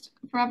just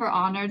forever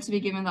honored to be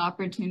given the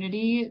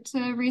opportunity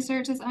to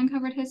research this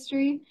uncovered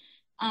history.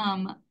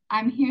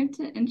 I'm here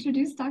to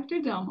introduce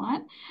Dr.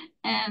 Delmont.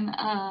 And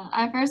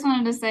I first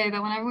wanted to say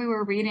that whenever we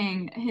were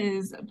reading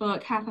his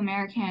book, Half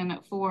American,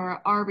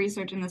 for our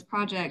research in this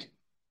project,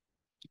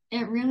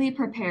 it really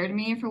prepared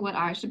me for what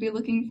I should be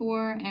looking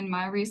for in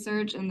my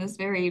research in this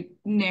very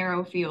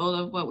narrow field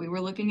of what we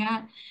were looking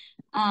at.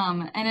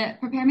 And it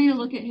prepared me to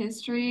look at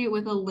history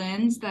with a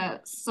lens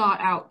that sought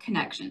out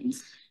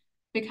connections.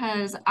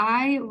 Because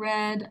I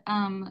read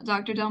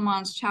Dr.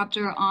 Delmont's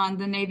chapter on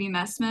the Navy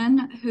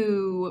messmen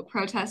who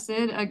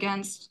protested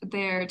against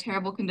their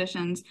terrible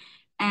conditions.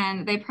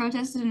 And they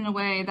protested in a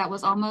way that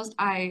was almost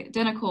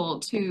identical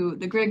to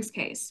the Griggs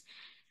case.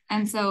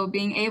 And so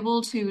being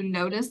able to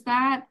notice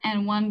that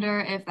and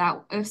wonder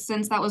if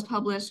since that was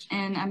published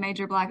in a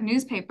major Black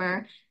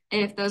newspaper,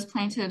 if those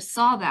plaintiffs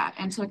saw that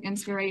and took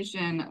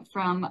inspiration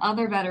from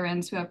other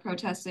veterans who have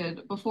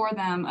protested before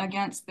them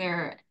against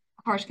their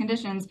harsh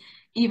conditions,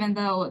 even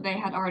though they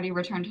had already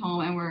returned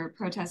home and were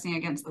protesting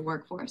against the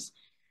workforce.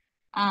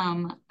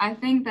 I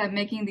think that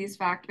making these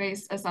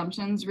fact-based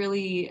assumptions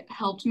really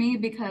helped me,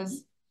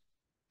 because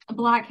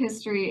Black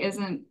history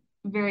isn't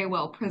very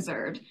well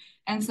preserved.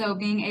 And so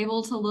being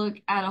able to look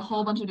at a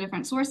whole bunch of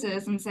different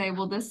sources and say,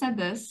 well, this said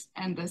this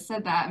and this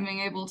said that, and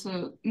being able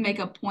to make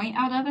a point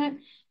out of it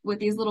with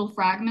these little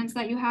fragments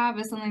that you have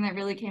is something that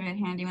really came in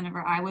handy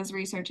whenever I was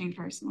researching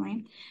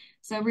personally.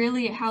 So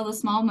really how the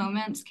small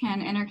moments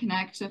can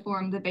interconnect to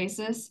form the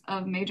basis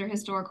of major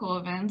historical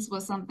events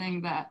was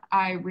something that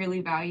I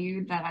really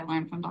valued that I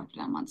learned from Dr.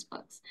 Delmont's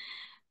books.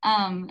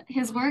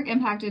 His work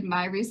impacted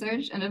my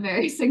research in a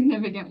very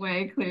significant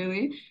way,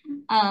 clearly,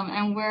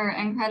 and we're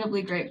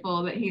incredibly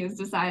grateful that he has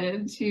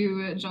decided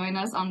to join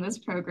us on this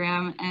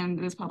program and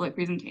this public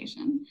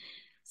presentation.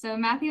 So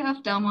Matthew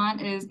F.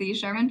 Delmont is the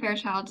Sherman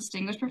Fairchild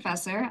Distinguished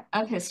Professor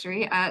of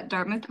History at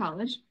Dartmouth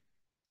College,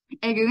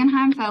 a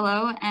Guggenheim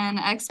Fellow and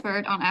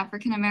expert on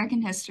African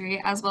American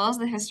history, as well as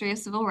the history of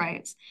civil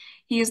rights.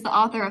 He is the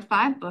author of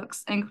 5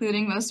 books,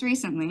 including most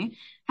recently,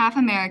 Half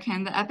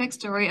American, the epic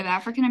story of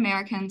African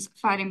Americans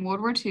fighting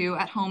World War II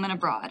at home and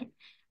abroad,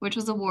 which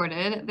was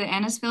awarded the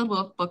Anisfield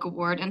Wolf Book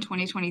Award in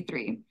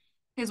 2023.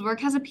 His work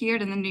has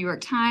appeared in the New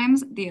York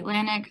Times, The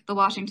Atlantic, The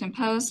Washington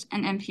Post,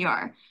 and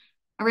NPR.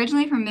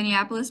 Originally from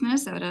Minneapolis,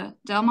 Minnesota,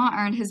 Delmont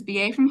earned his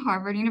BA from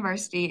Harvard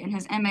University and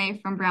his MA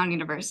from Brown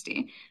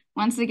University.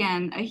 Once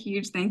again, a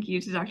huge thank you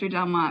to Dr.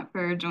 Delmont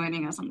for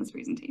joining us on this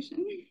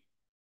presentation.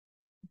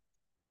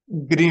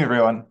 Good evening,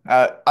 everyone.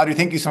 Audrey,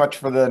 thank you so much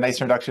for the nice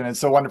introduction. It's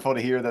so wonderful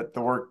to hear that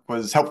the work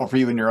was helpful for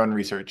you in your own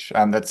research.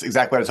 That's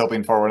exactly what I was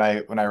hoping for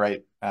when I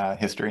write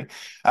history.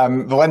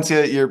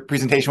 Valencia, your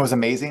presentation was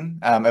amazing.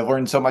 I've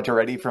learned so much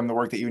already from the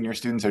work that you and your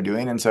students are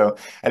doing, and so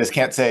I just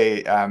can't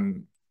say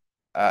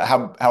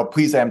how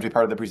pleased I am to be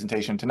part of the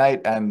presentation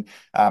tonight, and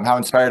how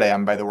inspired I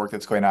am by the work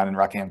that's going on in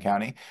Rockingham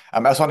County.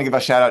 I also want to give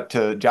a shout out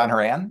to John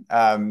Horan,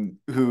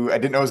 who I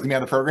didn't know was going to be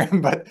on the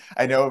program, but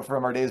I know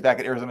from our days back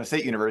at Arizona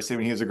State University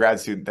when he was a grad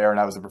student there and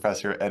I was a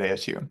professor at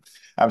ASU.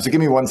 So give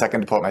me 1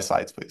 second to pull up my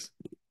slides, please.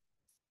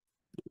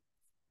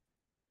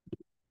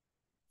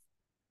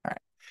 All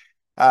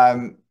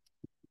right.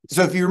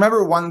 So if you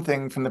remember one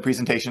thing from the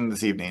presentation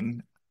this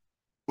evening,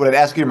 what I'd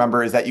ask you to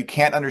remember is that you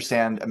can't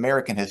understand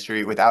American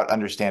history without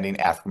understanding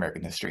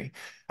African-American history.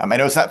 I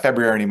know it's not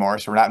February anymore,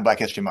 so we're not in Black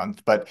History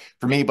Month, but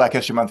for me, Black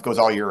History Month goes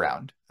all year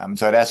round.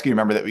 So I'd ask you to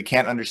remember that we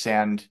can't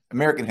understand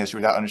American history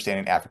without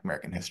understanding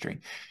African-American history.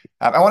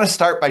 I want to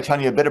start by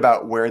telling you a bit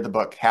about where the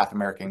book Half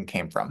American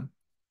came from.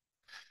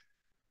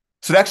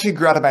 So it actually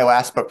grew out of my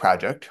last book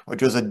project,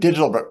 which was a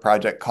digital book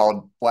project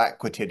called Black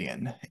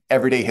Quotidian,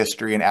 Everyday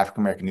History in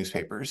African-American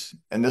Newspapers.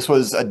 And this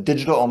was a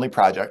digital-only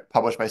project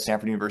published by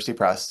Stanford University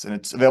Press, and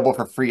it's available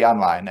for free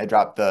online. I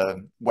dropped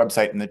the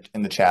website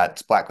in the chat,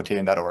 it's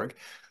blackquotidian.org.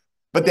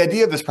 But the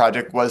idea of this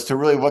project was to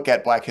really look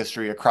at Black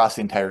history across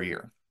the entire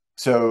year.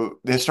 So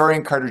the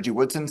historian Carter G.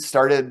 Woodson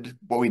started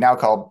what we now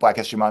call Black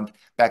History Month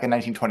back in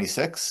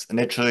 1926.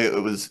 Initially,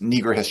 it was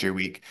Negro History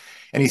Week.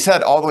 And he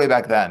said all the way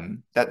back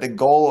then that the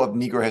goal of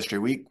Negro History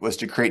Week was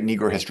to create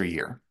Negro History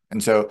Year.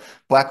 And so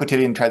Black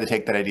Quotidian tried to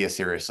take that idea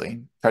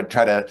seriously,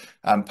 try to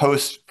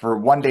post for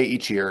one day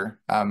each year,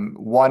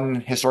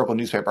 one historical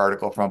newspaper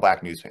article from a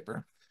Black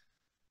newspaper.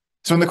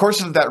 So in the course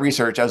of that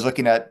research, I was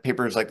looking at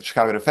papers like the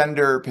Chicago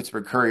Defender,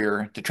 Pittsburgh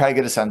Courier, to try to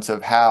get a sense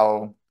of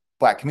how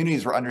Black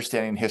communities were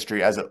understanding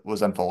history as it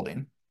was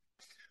unfolding.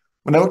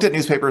 When I looked at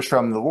newspapers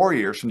from the war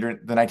years, from the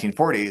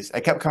 1940s, I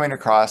kept coming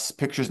across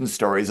pictures and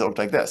stories that looked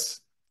like this.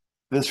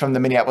 This is from the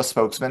Minneapolis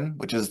Spokesman,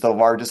 which is the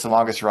largest and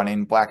longest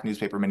running Black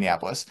newspaper in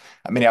Minneapolis.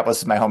 Minneapolis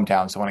is my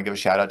hometown, so I want to give a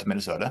shout out to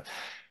Minnesota.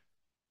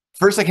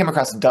 First, I came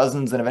across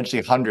dozens and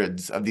eventually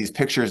hundreds of these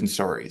pictures and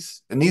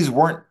stories. And these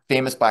weren't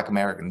famous Black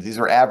Americans. These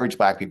were average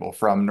Black people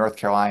from North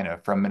Carolina,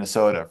 from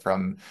Minnesota,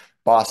 from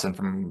Boston,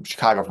 from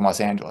Chicago, from Los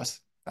Angeles.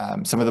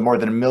 Some of the more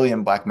than 1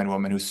 million Black men and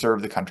women who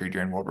served the country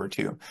during World War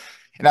II.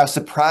 And I was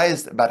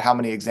surprised about how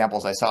many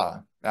examples I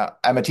saw.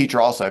 I'm a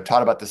teacher also. I've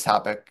taught about this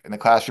topic in the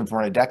classroom for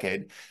more than a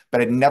decade,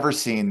 but I'd never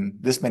seen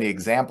this many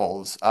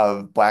examples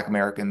of Black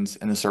Americans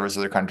in the service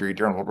of their country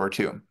during World War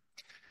II.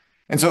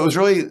 And so it was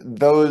really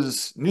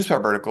those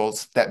newspaper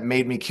articles that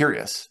made me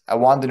curious. I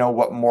wanted to know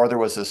what more there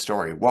was to the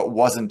story, what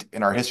wasn't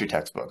in our history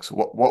textbooks,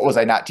 what was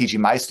I not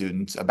teaching my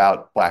students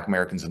about Black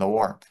Americans in the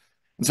war.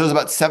 And so it was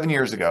about 7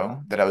 years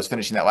ago that I was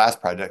finishing that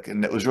last project,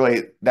 and it was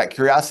really that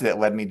curiosity that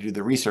led me to do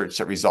the research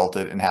that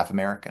resulted in Half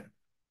American.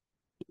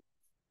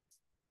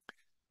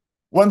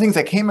 One of the things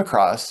I came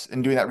across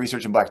in doing that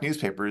research in Black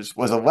newspapers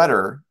was a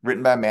letter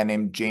written by a man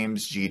named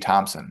James G.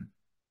 Thompson.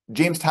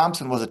 James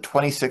Thompson was a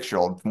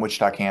 26-year-old from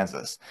Wichita,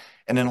 Kansas.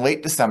 And in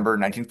late December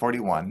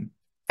 1941,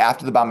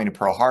 after the bombing of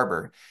Pearl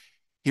Harbor,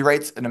 he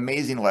writes an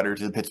amazing letter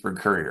to the Pittsburgh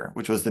Courier,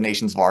 which was the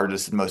nation's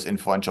largest and most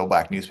influential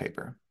Black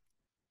newspaper.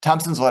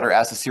 Thompson's letter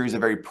asked a series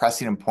of very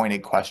pressing and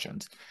pointed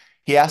questions.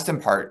 He asked in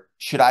part,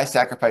 should I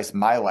sacrifice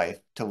my life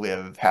to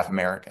live half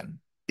American?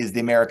 Is the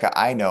America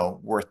I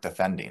know worth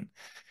defending?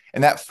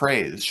 And that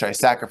phrase, should I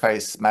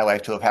sacrifice my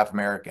life to live half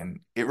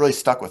American, it really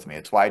stuck with me.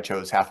 It's why I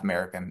chose Half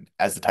American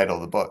as the title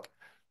of the book.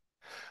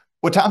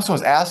 What Thompson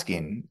was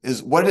asking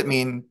is, what did it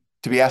mean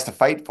to be asked to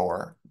fight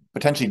for,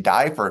 potentially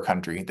die for a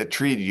country that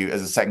treated you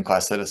as a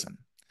second-class citizen?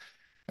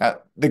 Now,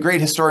 the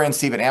great historian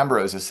Stephen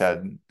Ambrose has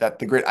said that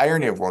the great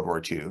irony of World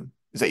War II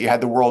is that you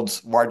had the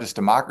world's largest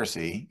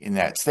democracy in the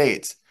United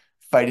States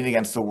fighting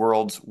against the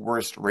world's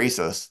worst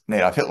racist,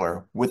 Adolf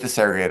Hitler, with the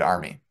segregated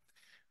army.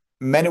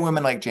 Men and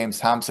women like James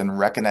Thompson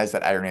recognized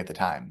that irony at the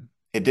time.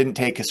 It didn't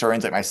take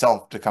historians like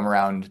myself to come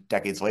around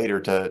decades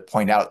later to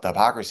point out the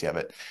hypocrisy of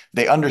it.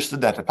 They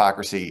understood that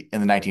hypocrisy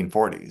in the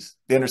 1940s.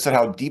 They understood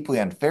how deeply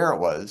unfair it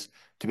was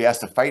to be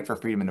asked to fight for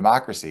freedom and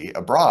democracy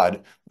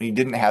abroad when you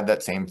didn't have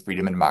that same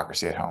freedom and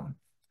democracy at home.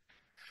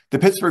 The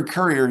Pittsburgh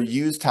Courier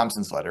used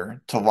Thompson's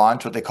letter to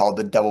launch what they called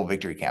the Double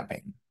Victory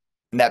Campaign,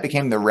 and that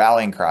became the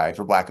rallying cry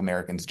for Black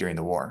Americans during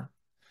the war.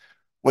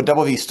 What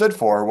WV stood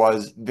for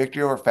was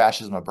victory over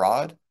fascism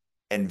abroad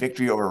and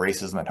victory over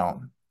racism at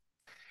home.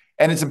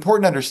 And it's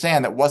important to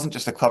understand that wasn't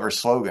just a clever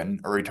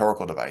slogan or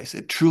rhetorical device.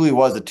 It truly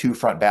was a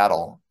two-front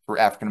battle for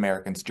African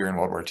Americans during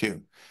World War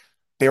II.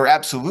 They were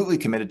absolutely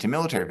committed to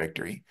military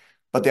victory,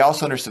 but they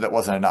also understood that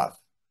wasn't enough.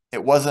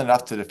 It wasn't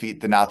enough to defeat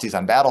the Nazis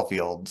on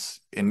battlefields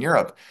in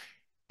Europe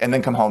and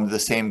then come home to the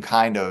same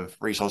kind of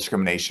racial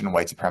discrimination and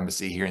white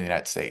supremacy here in the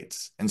United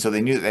States. And so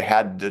they knew that they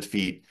had to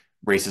defeat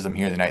racism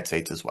here in the United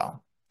States as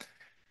well.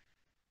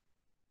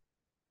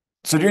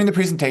 So during the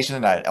presentation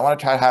tonight, I want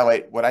to try to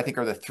highlight what I think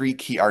are the three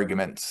key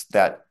arguments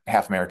that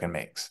Half American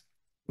makes.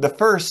 The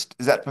first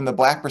is that from the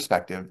Black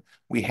perspective,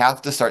 we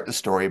have to start the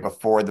story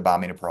before the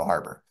bombing of Pearl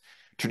Harbor.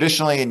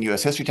 Traditionally, in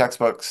U.S. history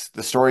textbooks,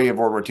 the story of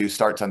World War II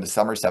starts on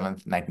December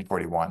 7th,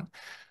 1941.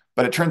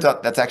 But it turns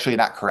out that's actually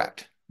not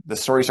correct. The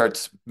story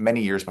starts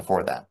many years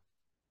before that.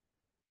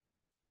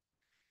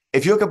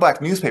 If you look at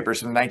Black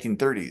newspapers from the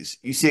 1930s,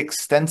 you see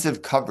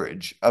extensive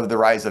coverage of the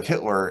rise of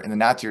Hitler and the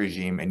Nazi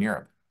regime in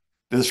Europe.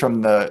 This is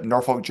from the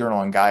Norfolk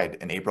Journal and Guide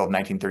in April of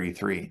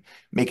 1933,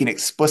 making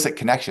explicit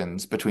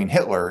connections between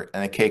Hitler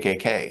and the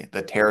KKK,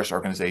 the terrorist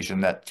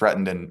organization that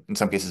threatened and in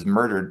some cases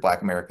murdered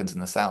Black Americans in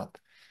the South.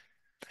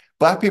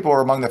 Black people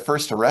were among the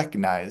first to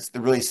recognize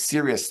the really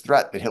serious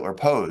threat that Hitler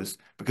posed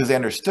because they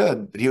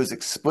understood that he was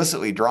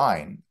explicitly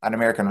drawing on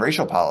American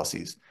racial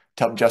policies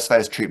to help justify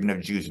his treatment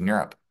of Jews in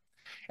Europe.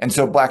 And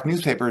so Black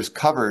newspapers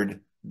covered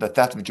the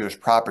theft of Jewish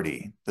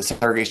property, the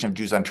segregation of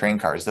Jews on train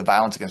cars, the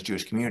violence against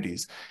Jewish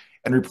communities,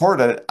 and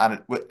reported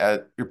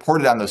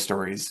on those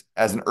stories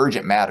as an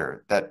urgent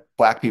matter that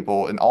Black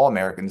people and all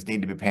Americans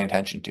need to be paying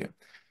attention to.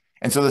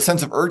 And so the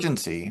sense of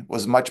urgency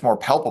was much more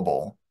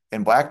palpable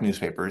in Black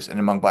newspapers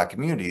and among Black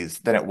communities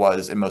than it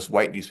was in most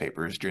white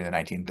newspapers during the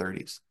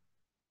 1930s.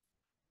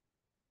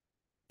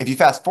 If you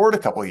fast forward a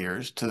couple of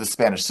years to the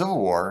Spanish Civil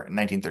War in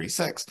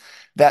 1936,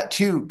 that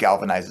too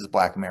galvanizes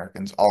Black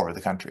Americans all over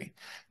the country.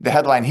 The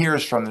headline here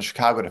is from the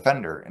Chicago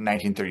Defender in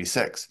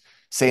 1936,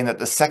 saying that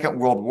the Second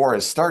World War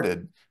has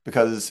started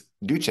because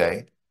Duce,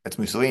 that's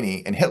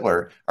Mussolini, and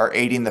Hitler are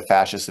aiding the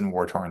fascists in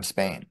war-torn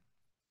Spain.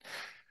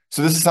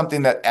 So this is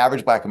something that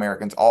average Black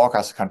Americans all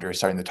across the country are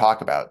starting to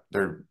talk about.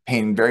 They're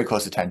paying very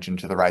close attention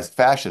to the rise of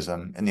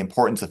fascism and the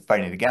importance of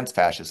fighting against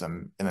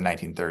fascism in the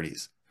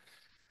 1930s.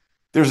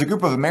 There's a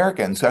group of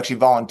Americans who actually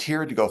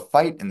volunteered to go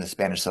fight in the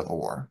Spanish Civil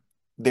War.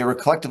 They were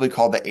collectively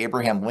called the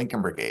Abraham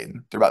Lincoln Brigade.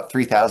 There are about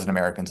 3,000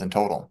 Americans in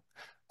total.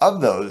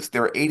 Of those,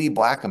 there were 80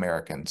 Black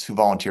Americans who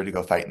volunteered to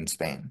go fight in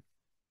Spain.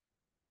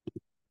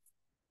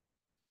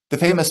 The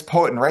famous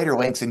poet and writer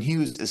Langston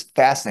Hughes is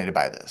fascinated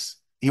by this.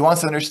 He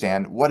wants to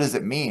understand, what does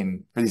it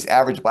mean for these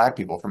average Black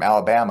people from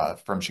Alabama,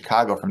 from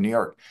Chicago, from New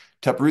York,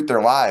 to uproot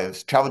their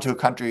lives, travel to a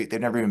country they've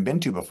never even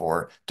been to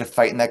before, to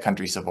fight in that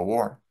country's civil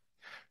war?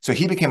 So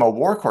he became a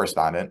war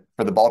correspondent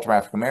for the Baltimore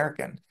African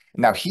American.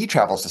 And now he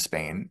travels to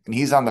Spain, and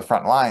he's on the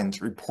front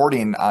lines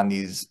reporting on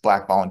these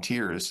Black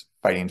volunteers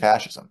fighting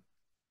fascism.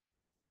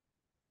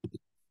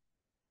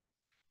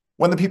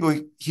 One of the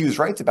people Hughes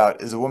writes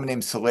about is a woman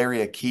named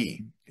Celeria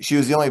Key. She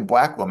was the only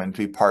Black woman to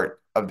be part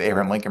of the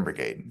Abraham Lincoln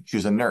Brigade. She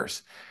was a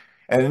nurse.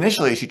 And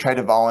initially, she tried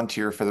to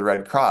volunteer for the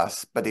Red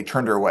Cross, but they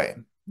turned her away.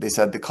 They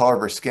said the color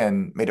of her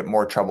skin made it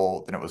more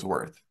trouble than it was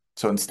worth.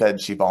 So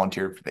instead, she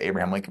volunteered for the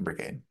Abraham Lincoln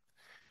Brigade.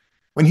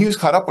 When Hughes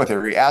caught up with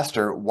her, he asked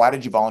her, why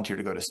did you volunteer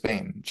to go to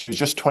Spain? She was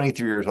just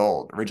 23 years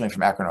old, originally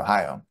from Akron,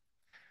 Ohio.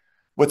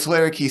 What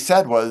Celeria Key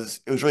said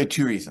was, it was really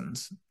two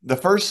reasons. The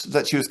first is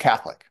that she was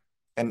Catholic.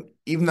 And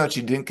even though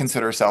she didn't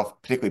consider herself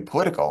particularly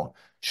political,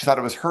 she thought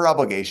it was her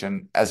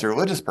obligation as a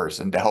religious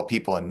person to help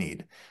people in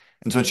need.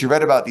 And so when she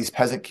read about these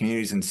peasant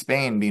communities in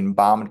Spain being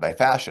bombed by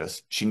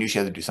fascists, she knew she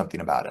had to do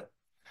something about it.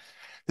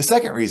 The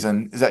second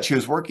reason is that she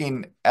was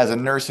working as a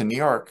nurse in New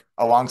York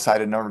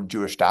alongside a number of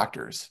Jewish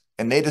doctors,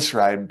 and they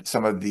described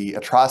some of the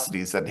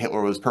atrocities that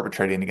Hitler was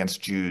perpetrating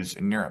against Jews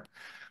in Europe.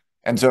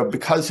 And so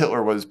because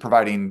Hitler was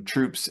providing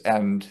troops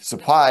and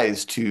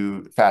supplies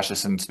to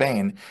fascists in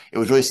Spain, it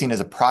was really seen as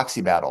a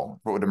proxy battle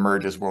for what would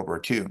emerge as World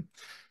War II.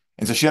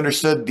 And so she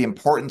understood the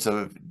importance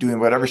of doing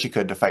whatever she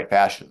could to fight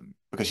fascism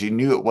because she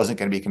knew it wasn't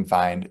going to be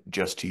confined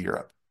just to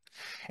Europe.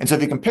 And so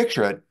if you can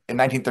picture it, in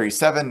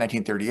 1937,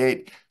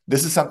 1938,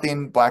 this is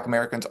something Black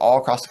Americans all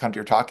across the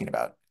country are talking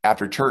about.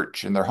 After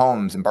church, in their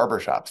homes, in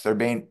barbershops, they're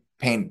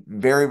paying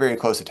very, very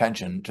close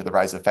attention to the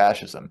rise of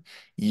fascism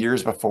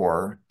years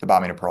before the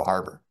bombing of Pearl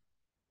Harbor.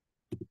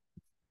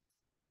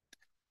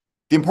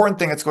 The important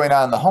thing that's going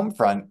on in the home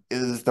front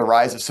is the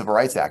rise of civil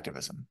rights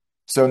activism.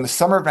 So in the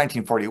summer of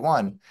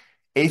 1941,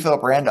 A.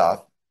 Philip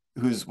Randolph,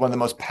 who's one of the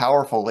most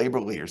powerful labor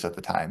leaders at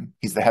the time,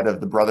 he's the head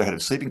of the Brotherhood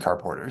of Sleeping Car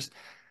Porters,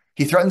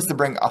 he threatens to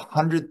bring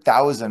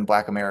 100,000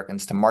 Black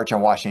Americans to march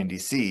on Washington,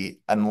 D.C.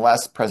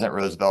 unless President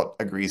Roosevelt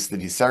agrees to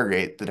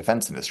desegregate the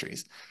defense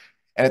industries.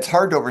 And it's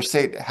hard to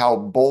overstate how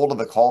bold of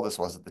a call this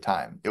was at the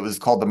time. It was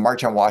called the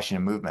March on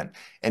Washington movement,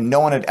 and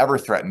no one had ever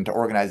threatened to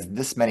organize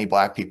this many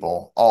Black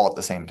people all at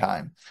the same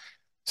time.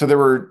 So there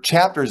were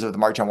chapters of the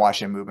March on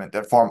Washington movement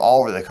that form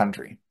all over the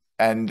country.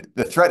 And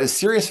the threat is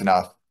serious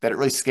enough that it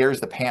really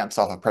scares the pants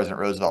off of President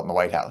Roosevelt in the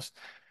White House.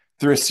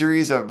 Through a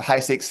series of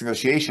high-stakes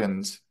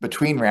negotiations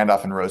between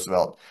Randolph and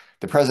Roosevelt,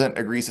 the president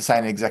agrees to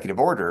sign an executive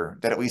order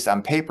that, at least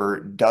on paper,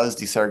 does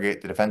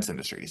desegregate the defense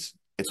industries.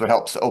 It's what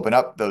helps open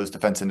up those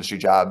defense industry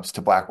jobs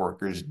to Black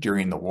workers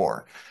during the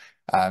war.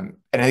 And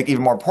I think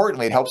even more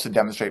importantly, it helps to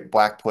demonstrate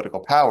Black political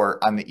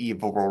power on the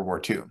eve of World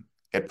War II.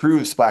 It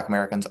proves Black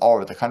Americans all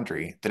over the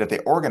country that if they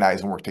organize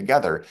and work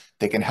together,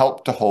 they can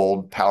help to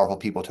hold powerful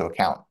people to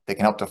account. They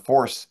can help to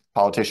force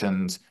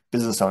politicians,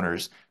 business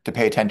owners to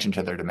pay attention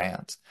to their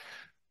demands.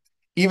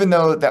 Even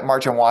though that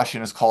March on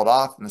Washington is called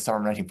off in the summer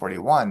of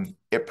 1941,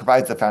 it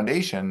provides the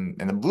foundation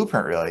and the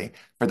blueprint, really,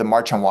 for the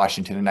March on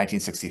Washington in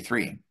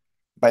 1963.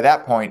 By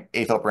that point,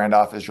 A. Philip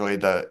Randolph is really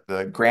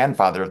the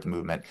grandfather of the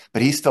movement,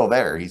 but he's still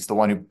there. He's the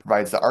one who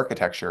provides the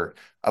architecture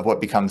of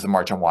what becomes the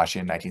March on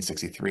Washington in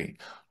 1963.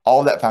 All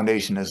of that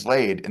foundation is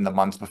laid in the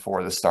months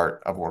before the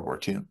start of World War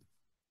II.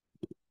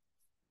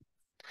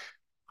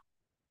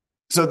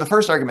 So the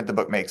first argument the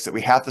book makes is that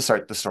we have to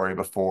start the story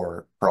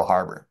before Pearl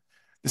Harbor.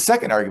 The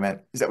second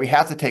argument is that we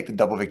have to take the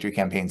double victory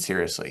campaign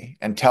seriously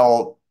and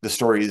tell the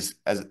stories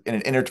in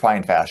an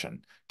intertwined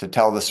fashion, to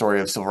tell the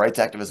story of civil rights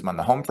activism on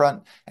the home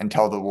front and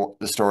tell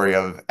the story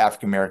of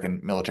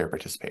African-American military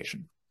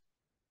participation.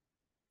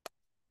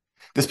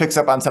 This picks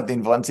up on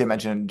something Valencia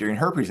mentioned during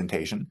her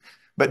presentation,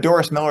 but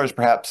Doris Miller is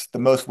perhaps the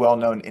most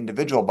well-known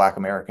individual Black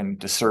American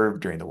to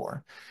serve during the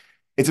war.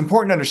 It's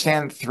important to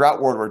understand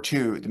throughout World War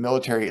II, the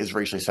military is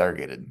racially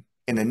segregated.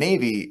 In the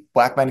Navy,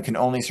 Black men can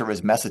only serve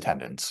as mess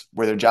attendants,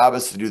 where their job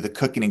is to do the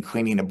cooking and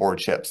cleaning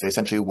aboard ships. They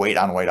essentially wait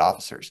on white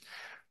officers.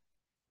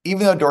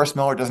 Even though Doris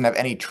Miller doesn't have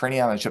any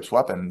training on the ship's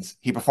weapons,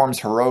 he performs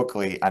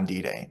heroically on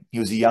D-Day. He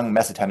was a young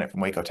mess attendant from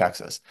Waco,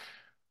 Texas.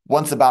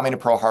 Once the bombing of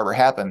Pearl Harbor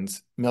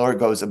happens, Miller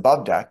goes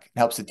above deck and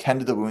helps to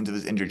tend to the wounds of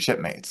his injured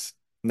shipmates.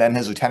 And then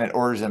his lieutenant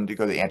orders him to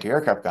go to the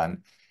anti-aircraft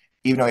gun.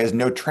 Even though he has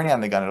no training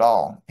on the gun at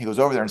all, he goes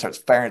over there and starts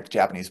firing at the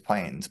Japanese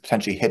planes,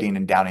 potentially hitting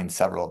and downing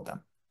several of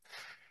them.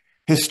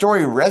 His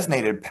story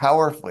resonated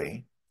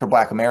powerfully for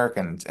Black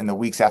Americans in the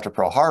weeks after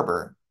Pearl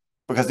Harbor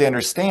because they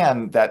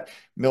understand that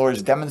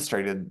Miller's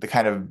demonstrated the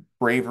kind of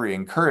bravery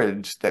and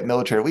courage that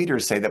military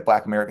leaders say that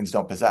Black Americans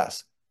don't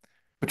possess.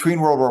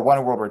 Between World War I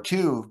and World War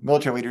II,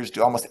 military leaders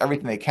do almost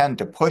everything they can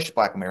to push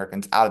Black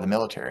Americans out of the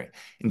military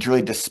and to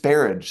really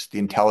disparage the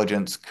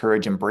intelligence,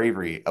 courage, and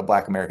bravery of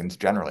Black Americans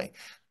generally.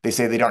 They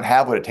say they don't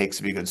have what it takes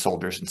to be good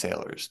soldiers and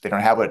sailors. They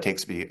don't have what it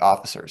takes to be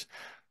officers.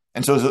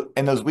 And so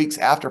in those weeks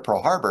after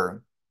Pearl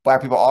Harbor,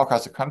 Black people all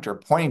across the country are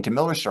pointing to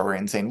Miller's story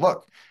and saying,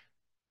 look,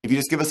 if you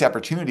just give us the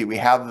opportunity, we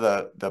have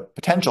the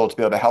potential to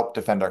be able to help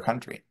defend our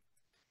country.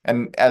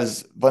 And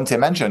as Valencia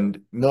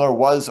mentioned, Miller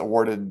was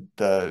awarded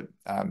the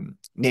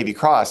Navy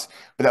Cross,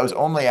 but that was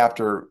only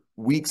after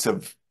weeks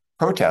of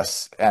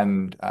protests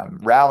and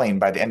rallying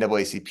by the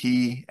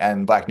NAACP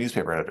and Black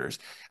newspaper editors.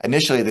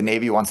 Initially, the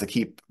Navy wants to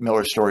keep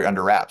Miller's story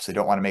under wraps. They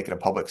don't want to make it a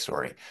public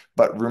story.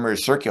 But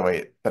rumors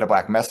circulate that a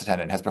Black mess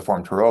attendant has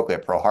performed heroically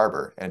at Pearl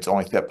Harbor, and it's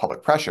only through that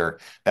public pressure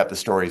that the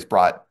story is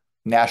brought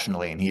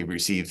nationally and he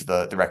receives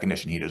the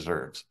recognition he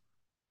deserves.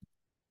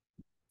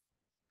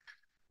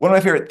 One of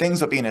my favorite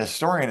things about being a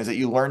historian is that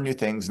you learn new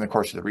things in the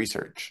course of the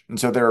research. And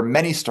so there are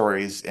many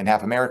stories in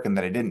Half American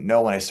that I didn't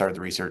know when I started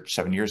the research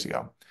 7 years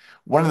ago.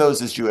 One of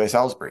those is Julius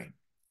Ellsbury.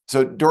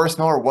 So Doris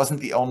Miller wasn't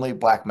the only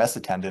Black mess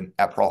attendant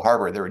at Pearl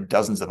Harbor. There were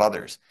dozens of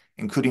others,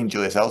 including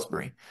Julius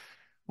Ellsbury.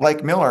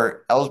 Like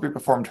Miller, Ellsbury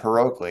performed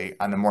heroically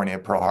on the morning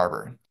of Pearl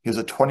Harbor. He was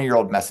a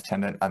 20-year-old mess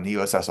attendant on the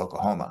USS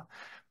Oklahoma.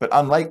 But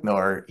unlike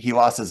Miller, he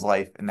lost his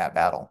life in that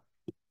battle.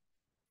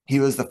 He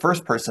was the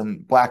first person,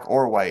 Black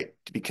or white,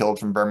 to be killed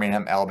from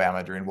Birmingham,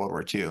 Alabama during World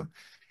War II.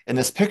 In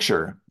this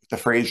picture, the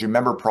phrase,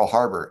 "Remember Pearl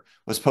Harbor,"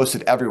 was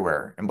posted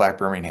everywhere in Black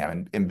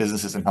Birmingham, in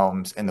businesses and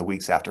homes in the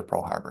weeks after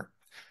Pearl Harbor.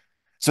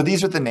 So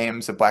these are the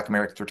names that Black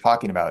Americans were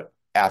talking about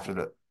after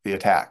the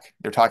attack.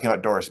 They're talking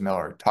about Doris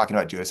Miller, talking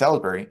about Julius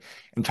Ellsbury,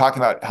 and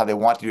talking about how they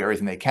want to do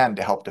everything they can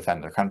to help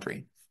defend their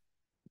country.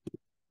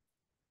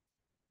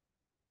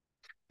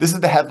 This is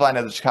the headline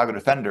of the Chicago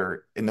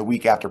Defender in the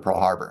week after Pearl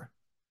Harbor.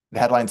 The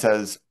headline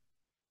says,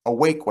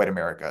 "Awake, white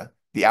America,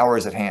 the hour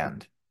is at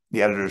hand."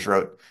 The editors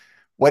wrote,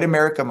 "White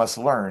America must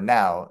learn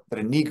now that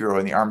a Negro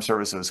in the armed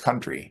service of his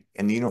country,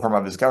 in the uniform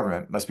of his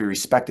government, must be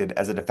respected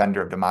as a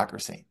defender of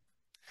democracy."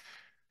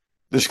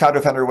 The Chicago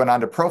Defender went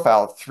on to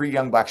profile 3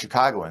 young Black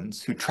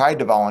Chicagoans who tried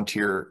to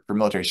volunteer for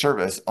military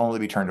service only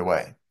to be turned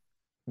away.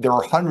 There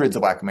were hundreds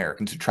of Black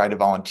Americans who tried to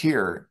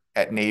volunteer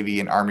at Navy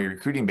and Army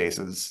recruiting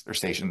bases or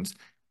stations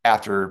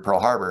after Pearl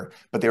Harbor,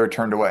 but they were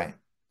turned away.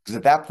 Because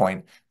at that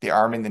point, the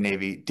Army and the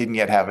Navy didn't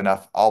yet have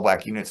enough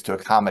all-Black units to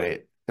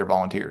accommodate their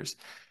volunteers.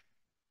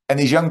 And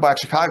these young Black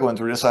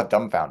Chicagoans were just left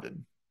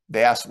dumbfounded.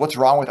 They asked, what's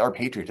wrong with our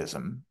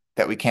patriotism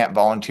that we can't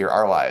volunteer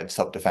our lives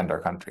to help defend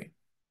our country?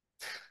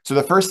 So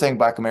the first thing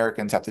Black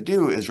Americans have to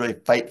do is really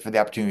fight for the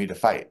opportunity to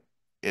fight.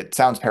 It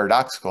sounds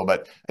paradoxical,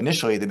 but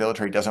initially the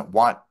military doesn't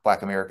want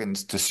Black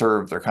Americans to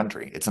serve their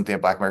country. It's something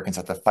that Black Americans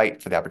have to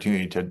fight for the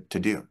opportunity to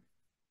do.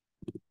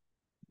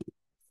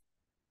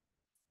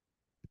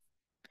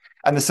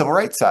 On the civil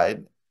rights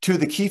side, two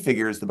of the key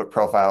figures the book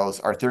profiles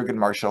are Thurgood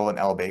Marshall and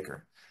L.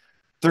 Baker.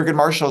 Thurgood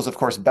Marshall is, of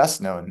course,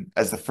 best known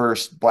as the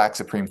first Black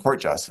Supreme Court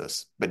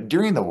justice, but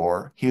during the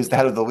war, he was the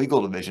head of the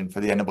legal division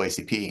for the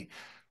NAACP,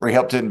 where he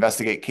helped to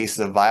investigate cases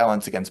of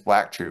violence against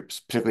Black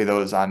troops, particularly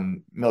those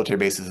on military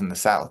bases in the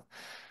South.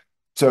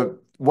 So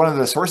one of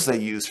the sources I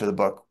used for the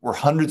book were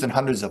hundreds and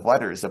hundreds of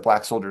letters that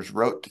Black soldiers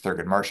wrote to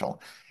Thurgood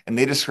Marshall, and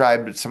they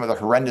described some of the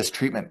horrendous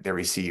treatment they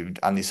received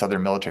on these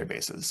Southern military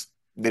bases.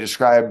 They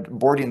described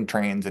boarding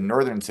trains in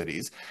northern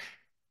cities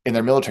in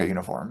their military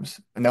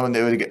uniforms. And then when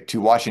they would get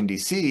to Washington,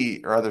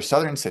 D.C. or other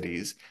southern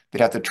cities,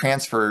 they'd have to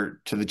transfer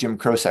to the Jim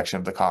Crow section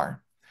of the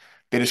car.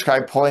 They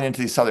described pulling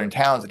into these southern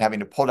towns and having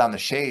to pull down the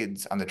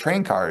shades on the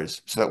train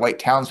cars so that white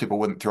townspeople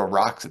wouldn't throw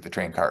rocks at the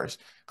train cars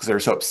because they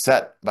were so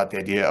upset about the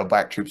idea of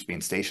Black troops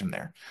being stationed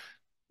there.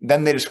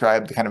 Then they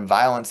described the kind of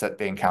violence that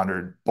they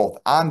encountered both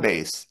on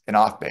base and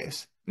off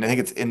base. And I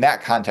think it's in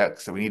that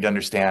context that we need to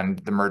understand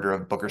the murder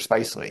of Booker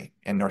Spicely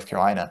in North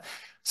Carolina.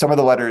 Some of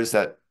the letters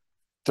that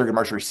Thurgood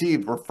Marshall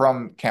received were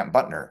from Camp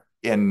Butner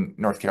in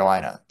North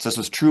Carolina. So this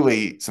was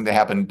truly something that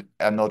happened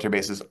at military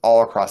bases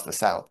all across the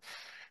South.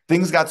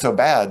 Things got so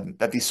bad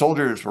that these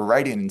soldiers were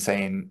writing and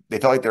saying they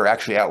felt like they were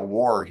actually at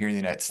war here in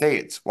the United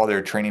States while they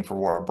were training for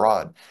war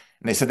abroad.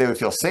 And they said they would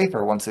feel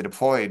safer once they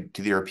deployed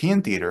to the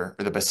European theater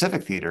or the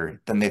Pacific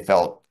theater than they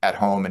felt at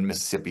home in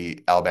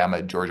Mississippi,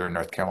 Alabama, Georgia, or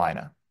North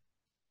Carolina.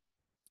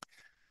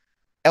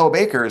 Ella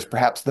Baker is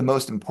perhaps the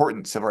most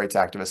important civil rights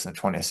activist in the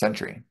 20th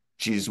century.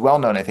 She's well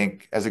known, I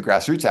think, as a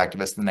grassroots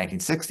activist in the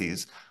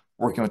 1960s,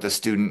 working with the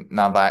Student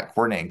Nonviolent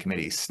Coordinating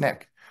Committee,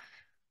 SNCC.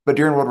 But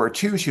during World War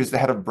II, she was the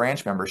head of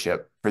branch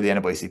membership for the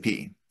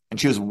NAACP, and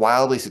she was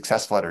wildly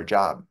successful at her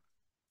job.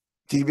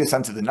 To give you a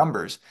sense of the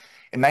numbers,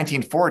 in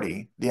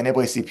 1940, the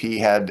NAACP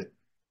had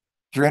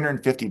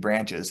 350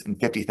 branches and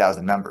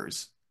 50,000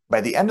 members.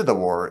 By the end of the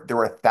war, there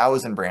were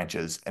 1,000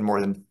 branches and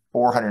more than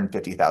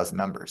 450,000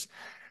 members.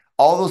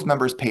 All those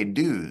members paid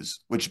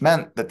dues, which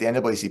meant that the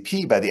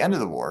NAACP, by the end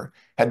of the war,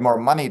 had more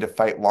money to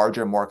fight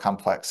larger, more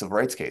complex civil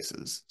rights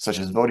cases, such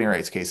as voting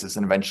rights cases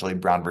and eventually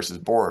Brown versus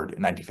Board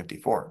in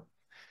 1954.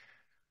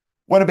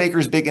 One of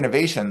Baker's big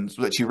innovations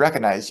was that she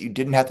recognized you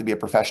didn't have to be a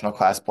professional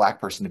class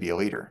Black person to be a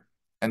leader.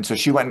 And so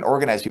she went and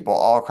organized people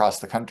all across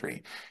the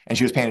country. And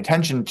she was paying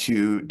attention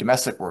to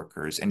domestic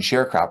workers and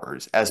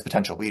sharecroppers as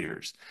potential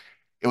leaders.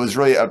 It was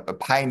really a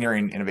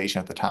pioneering innovation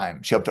at the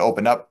time. She helped to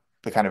open up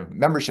the kind of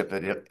membership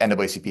that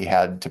NAACP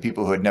had to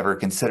people who had never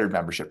considered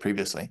membership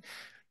previously.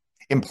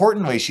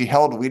 Importantly, she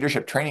held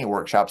leadership training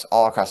workshops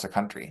all across the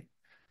country.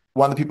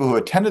 One of the people who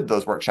attended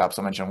those workshops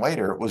I'll mention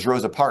later was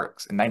Rosa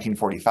Parks in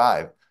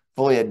 1945,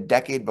 fully a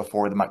decade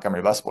before the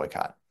Montgomery bus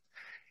boycott.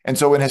 And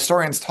so when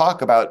historians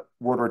talk about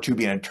World War II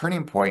being a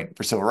turning point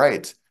for civil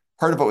rights,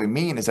 part of what we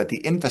mean is that the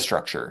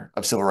infrastructure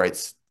of civil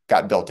rights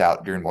got built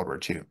out during World War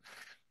II.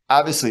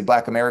 Obviously,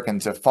 Black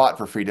Americans have fought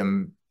for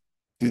freedom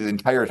through the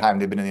entire time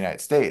they've been in the United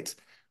States.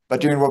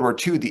 But during World War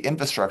II, the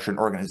infrastructure and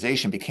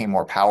organization became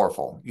more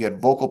powerful. You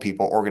had local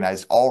people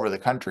organized all over the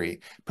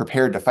country,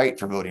 prepared to fight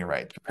for voting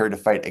rights, prepared to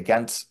fight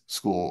against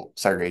school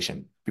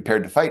segregation,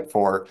 prepared to fight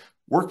for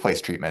workplace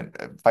treatment,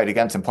 fight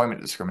against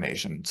employment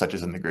discrimination, such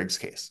as in the Griggs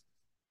case.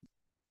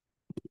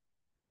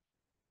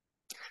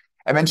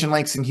 I mentioned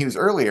Langston Hughes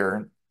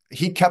earlier.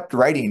 He kept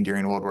writing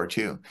during World War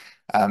II.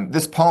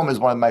 This poem is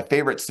one of my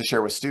favorites to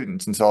share with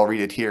students, and so I'll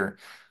read it here.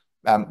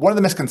 One of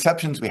the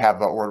misconceptions we have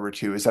about World War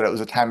II is that it was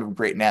a time of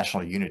great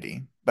national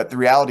unity, but the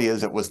reality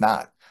is it was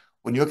not.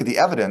 When you look at the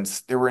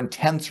evidence, there were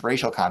intense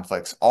racial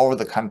conflicts all over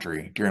the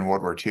country during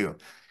World War II.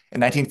 In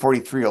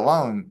 1943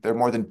 alone, there were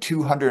more than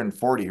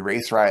 240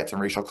 race riots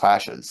and racial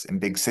clashes in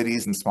big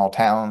cities and small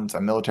towns,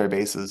 on military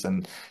bases,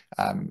 and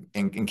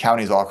in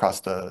counties all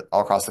across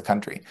the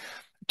country.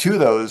 Two of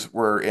those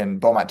were in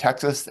Beaumont,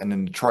 Texas, and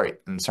in Detroit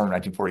in the summer of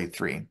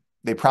 1943.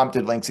 They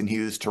prompted Langston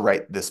Hughes to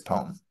write this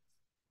poem.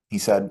 He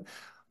said,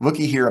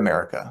 "Looky here,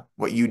 America,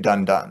 what you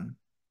done.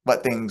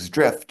 Let things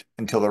drift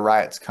until the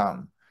riots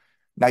come.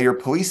 Now your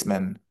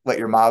policemen let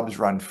your mobs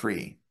run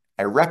free.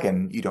 I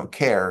reckon you don't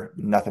care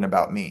nothing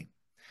about me.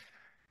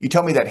 You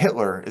tell me that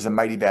Hitler is a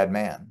mighty bad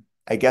man.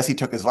 I guess he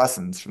took his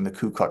lessons from the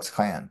Ku Klux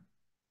Klan.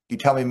 You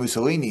tell me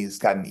Mussolini's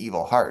got an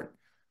evil heart.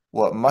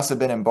 Well, it must have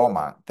been in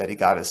Beaumont that he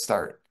got his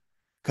start.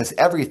 'Cause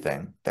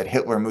everything that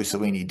Hitler and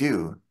Mussolini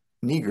do,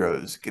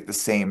 Negroes get the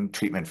same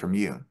treatment from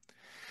you.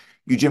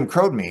 You Jim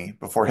Crowed me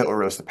before Hitler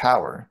rose to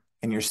power,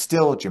 and you're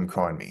still Jim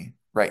Crowing me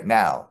right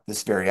now,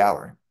 this very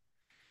hour.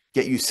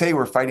 Yet you say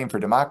we're fighting for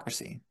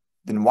democracy.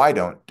 then why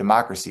don't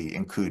democracy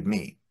include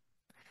me?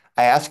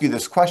 I ask you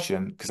this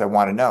question because I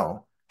want to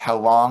know how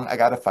long I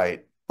got to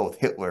fight both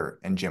Hitler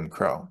and Jim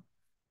Crow.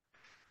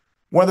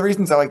 One of the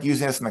reasons I like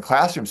using this in the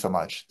classroom so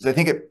much is I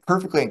think it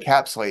perfectly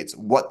encapsulates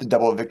what the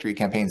double victory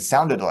campaign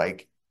sounded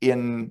like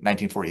in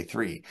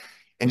 1943.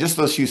 In just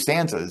those few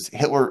stanzas,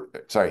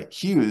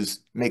 Hughes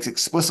makes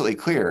explicitly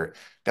clear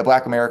that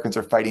Black Americans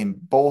are fighting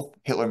both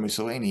Hitler and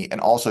Mussolini and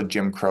also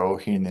Jim Crow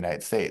here in the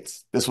United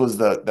States. This was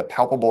the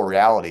palpable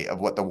reality of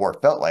what the war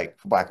felt like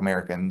for Black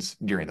Americans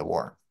during the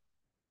war.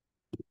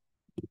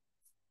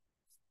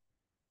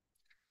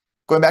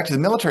 Going back to the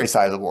military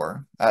side of the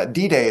war,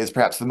 D-Day is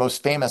perhaps the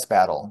most famous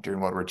battle during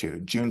World War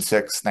II, June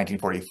 6,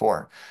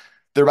 1944.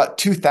 There were about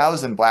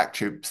 2,000 Black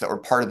troops that were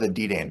part of the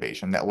D-Day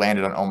invasion that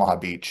landed on Omaha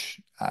Beach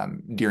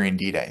during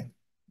D-Day.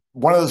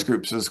 One of those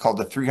groups was called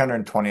the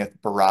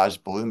 320th Barrage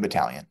Balloon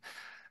Battalion.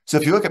 So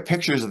if you look at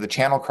pictures of the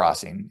Channel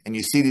crossing and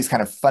you see these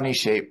kind of funny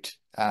shaped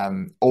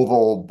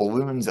oval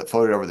balloons that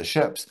floated over the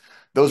ships,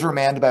 those were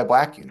manned by a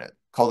Black unit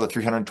called the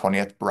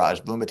 320th Barrage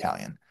Balloon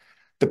Battalion.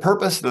 The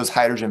purpose of those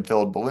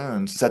hydrogen-filled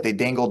balloons is that they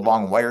dangled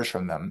long wires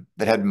from them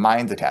that had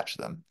mines attached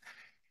to them.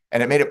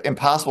 And it made it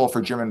impossible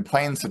for German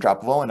planes to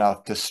drop low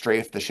enough to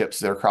strafe the ships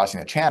that are crossing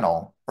the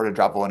channel or to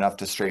drop low enough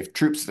to strafe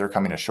troops that are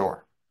coming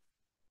ashore.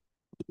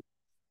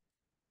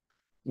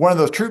 One of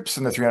those troops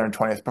in the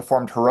 320th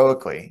performed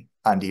heroically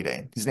on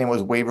D-Day. His name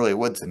was Waverly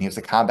Woodson. He was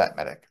a combat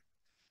medic.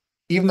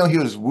 Even though he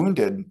was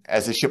wounded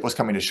as his ship was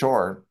coming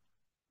ashore,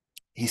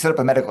 he set up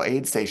a medical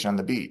aid station on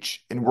the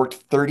beach and worked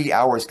 30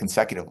 hours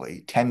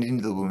consecutively, tending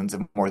to the wounds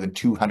of more than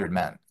 200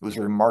 men. It was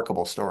a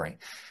remarkable story.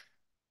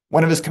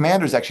 One of his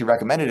commanders actually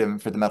recommended him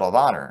for the Medal of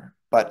Honor,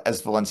 but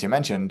as Valencia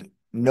mentioned,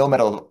 no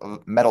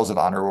medals of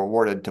honor were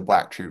awarded to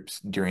Black troops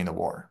during the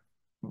war.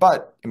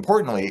 But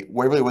importantly,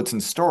 Waverly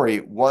Woodson's story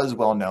was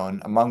well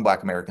known among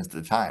Black Americans at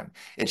the time.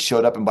 It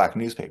showed up in Black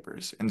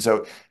newspapers. And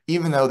so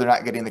even though they're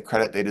not getting the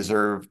credit they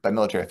deserve by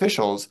military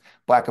officials,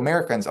 Black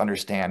Americans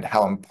understand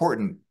how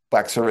important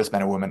Black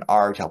servicemen and women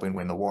are to helping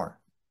win the war.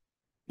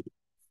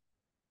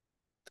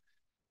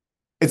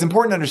 It's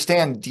important to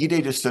understand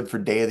D-Day just stood for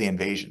Day of the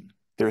Invasion.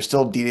 There was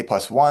still D-Day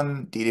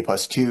 +1, D-Day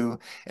 +2,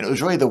 and it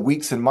was really the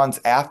weeks and months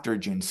after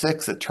June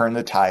 6 that turned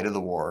the tide of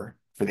the war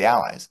for the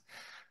Allies.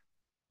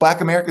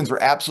 Black Americans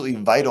were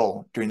absolutely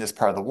vital during this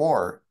part of the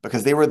war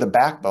because they were the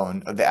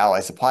backbone of the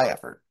Allied supply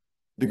effort.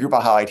 The group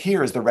I'll highlight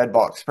here is the Red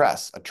Ball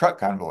Express, a truck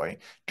convoy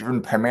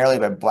driven primarily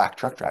by Black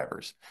truck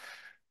drivers.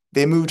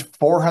 They moved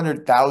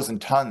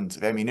 400,000 tons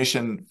of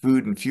ammunition,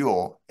 food, and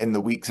fuel in the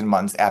weeks and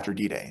months after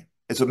D-Day.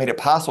 It's what made it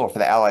possible for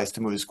the Allies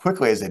to move as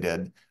quickly as they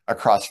did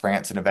across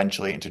France and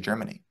eventually into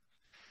Germany.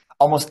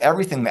 Almost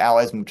everything the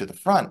Allies moved to the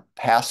front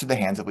passed through the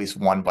hands of at least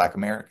one Black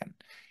American.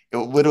 It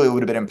literally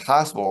would have been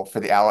impossible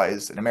for the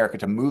Allies in America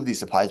to move these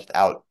supplies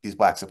without these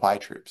Black supply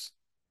troops.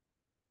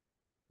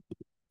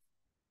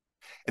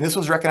 And this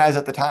was recognized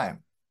at the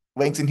time.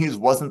 Langston Hughes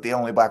wasn't the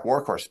only Black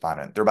war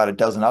correspondent. There were about a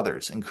dozen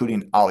others,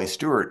 including Ollie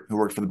Stewart, who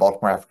worked for the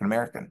Baltimore African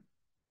American.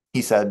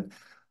 He said,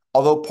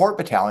 although port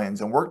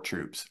battalions and work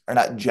troops are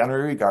not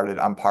generally regarded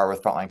on par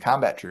with frontline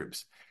combat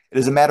troops, it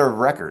is a matter of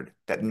record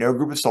that no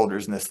group of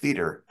soldiers in this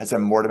theater has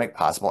done more to make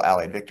possible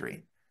Allied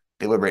victory.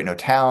 They liberate no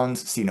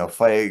towns, see no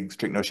flags,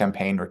 drink no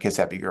champagne, or kiss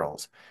happy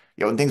girls.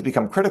 Yet when things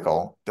become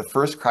critical, the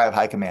first cry of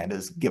high command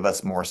is, give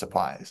us more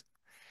supplies.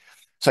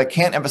 So I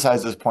can't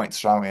emphasize this point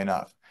strongly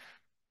enough.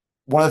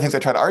 One of the things I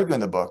try to argue in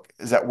the book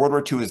is that World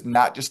War II is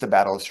not just a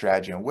battle of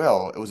strategy and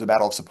will, it was a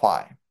battle of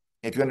supply.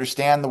 If you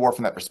understand the war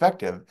from that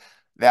perspective,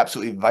 the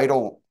absolutely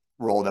vital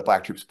role that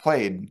Black troops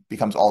played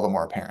becomes all the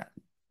more apparent.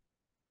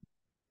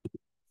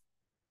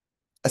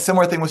 A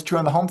similar thing was true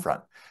on the home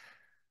front.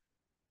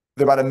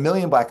 There are about 1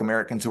 million Black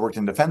Americans who worked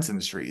in defense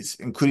industries,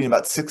 including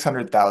about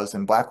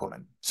 600,000 Black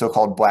women,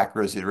 so-called Black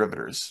Rosie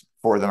Riveters.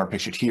 4 of them are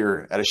pictured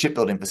here at a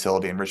shipbuilding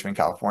facility in Richmond,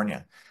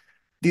 California.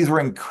 These were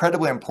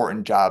incredibly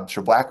important jobs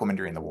for Black women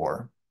during the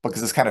war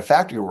because this kind of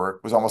factory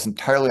work was almost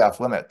entirely off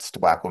limits to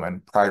Black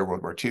women prior to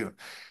World War II.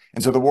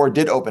 And so the war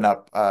did open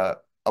up a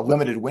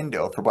limited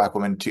window for Black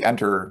women to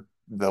enter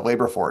the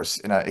labor force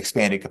in an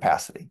expanded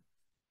capacity.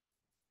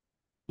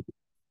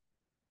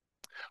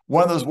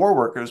 One of those war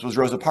workers was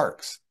Rosa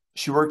Parks.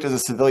 She worked as a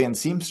civilian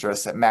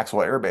seamstress at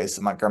Maxwell Air Base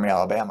in Montgomery,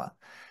 Alabama.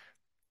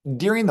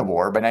 During the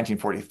war, by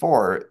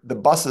 1944, the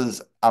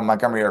buses on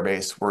Montgomery Air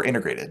Base were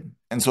integrated.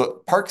 And so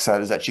what Parks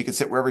said is that she could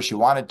sit wherever she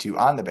wanted to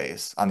on the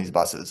base on these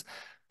buses.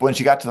 But when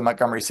she got to the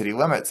Montgomery city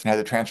limits and had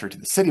to transfer to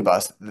the city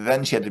bus,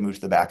 then she had to move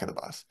to the back of the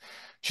bus.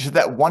 She said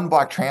that one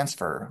block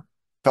transfer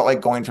felt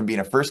like going from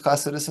being a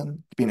first-class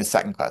citizen to being a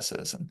second-class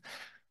citizen.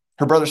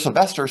 Her brother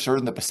Sylvester served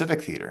in the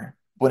Pacific Theater.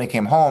 When he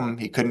came home,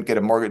 he couldn't get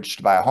a mortgage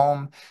to buy a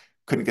home,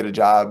 couldn't get a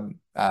job,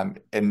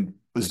 and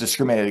was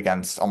discriminated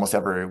against almost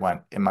everywhere he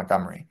went in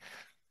Montgomery.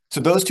 So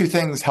those two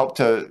things helped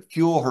to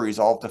fuel her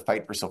resolve to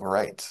fight for civil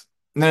rights.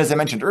 And then, as I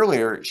mentioned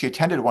earlier, she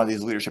attended one of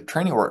these leadership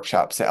training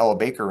workshops that Ella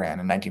Baker ran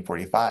in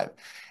 1945.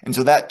 And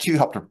so that too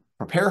helped to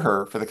prepare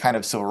her for the kind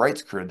of civil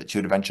rights career that she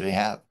would eventually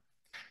have.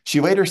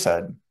 She later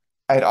said,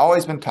 I had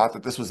always been taught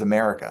that this was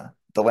America,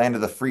 the land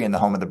of the free and the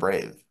home of the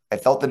brave. I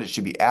felt that it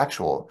should be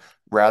actual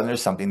rather than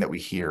just something that we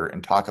hear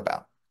and talk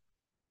about.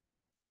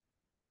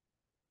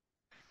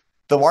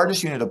 The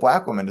largest unit of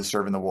Black women to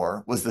serve in the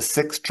war was the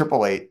 6th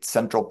 888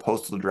 Central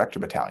Postal Director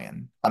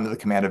Battalion under the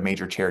command of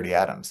Major Charity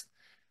Adams.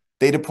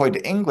 They deployed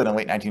to England in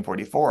late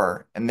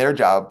 1944, and their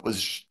job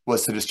was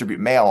to distribute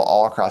mail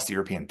all across the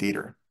European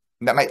theater.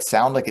 And that might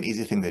sound like an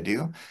easy thing to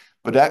do,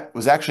 but that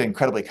was actually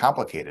incredibly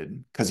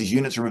complicated because these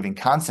units were moving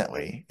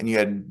constantly, and you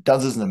had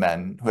dozens of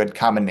men who had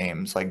common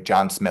names like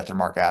John Smith or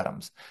Mark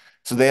Adams.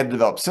 So they had to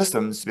develop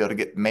systems to be able to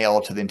get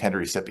mail to the intended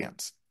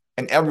recipients.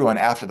 And everyone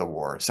after the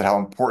war said how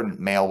important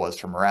mail was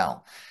for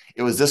morale.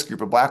 It was this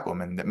group of Black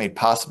women that made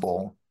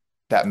possible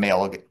that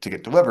mail to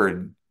get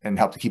delivered and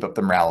helped to keep up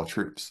the morale of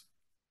troops.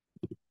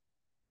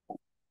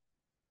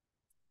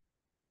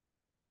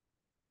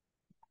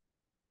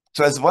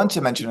 So as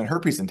Valencia mentioned in her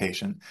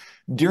presentation,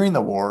 during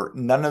the war,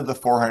 none of the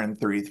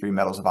 433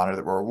 Medals of Honor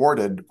that were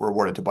awarded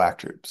to Black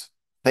troops.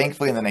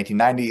 Thankfully, in the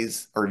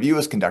 1990s, a review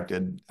was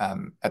conducted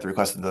at the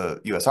request of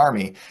the U.S.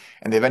 Army,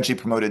 and they eventually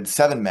promoted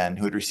 7 men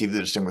who had received the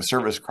Distinguished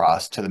Service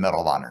Cross to the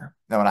Medal of Honor.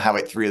 I want to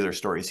highlight 3 of their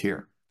stories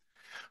here.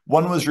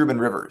 One was Reuben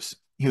Rivers.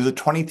 He was a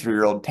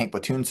 23-year-old tank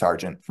platoon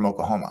sergeant from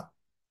Oklahoma.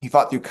 He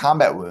fought through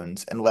combat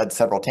wounds and led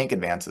several tank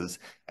advances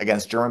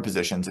against German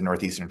positions in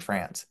northeastern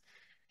France.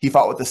 He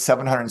fought with the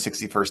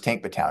 761st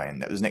Tank Battalion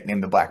that was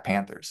nicknamed the Black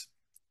Panthers.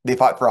 They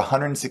fought for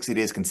 160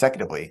 days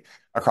consecutively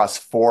across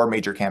 4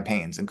 major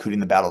campaigns, including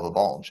the Battle of the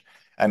Bulge.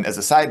 And as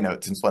a side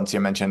note, since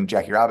Valencia mentioned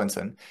Jackie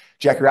Robinson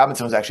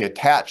was actually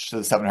attached to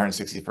the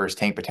 761st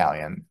Tank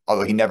Battalion,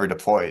 although he never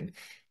deployed.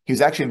 He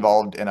was actually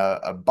involved in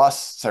a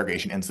bus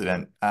segregation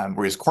incident where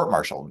he was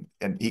court-martialed,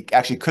 and he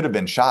actually could have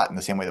been shot in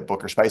the same way that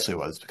Booker Spicely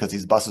was, because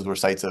these buses were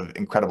sites of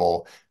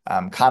incredible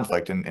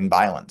conflict and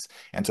violence.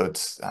 And so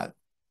it's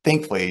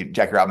thankfully,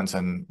 Jackie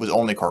Robinson was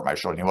only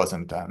court-martialed, and he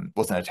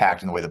wasn't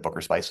attacked in the way that Booker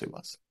Spicely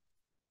was.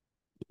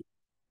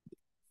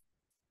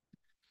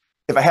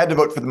 If I had to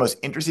vote for the most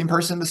interesting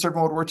person to serve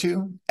in World War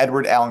II,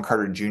 Edward Allen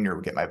Carter Jr.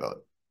 would get my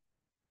vote.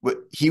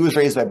 He was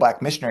raised by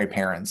Black missionary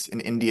parents in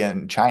India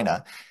and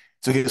China,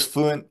 so he was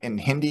fluent in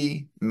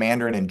Hindi,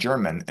 Mandarin, and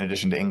German in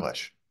addition to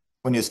English.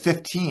 When he was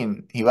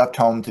 15, he left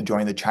home to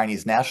join the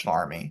Chinese National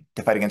Army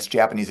to fight against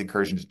Japanese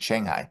incursions in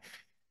Shanghai.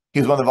 He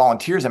was one of the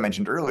volunteers I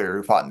mentioned earlier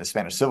who fought in the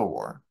Spanish Civil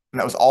War, and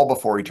that was all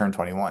before he turned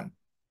 21.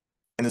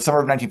 In the summer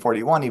of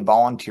 1941, he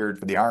volunteered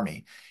for the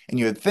Army, and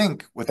you would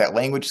think with that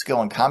language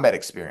skill and combat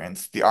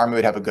experience, the Army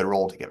would have a good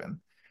role to give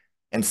him.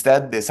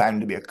 Instead, they assigned him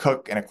to be a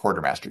cook in a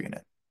quartermaster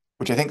unit,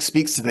 which I think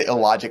speaks to the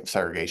illogic of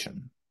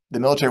segregation. The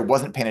military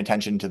wasn't paying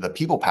attention to the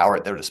people power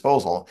at their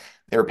disposal.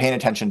 They were paying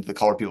attention to the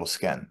color of people's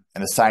skin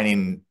and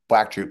assigning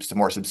Black troops to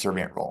more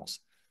subservient roles.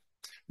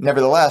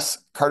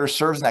 Nevertheless, Carter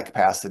serves in that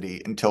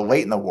capacity until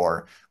late in the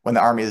war when the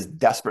Army is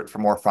desperate for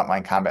more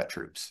frontline combat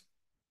troops.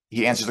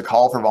 He answers a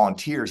call for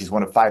volunteers. He's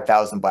one of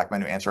 5,000 Black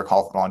men who answer a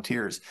call for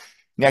volunteers.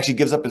 And he actually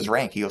gives up his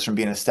rank. He goes from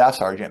being a staff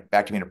sergeant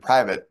back to being a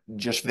private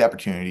just for the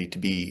opportunity to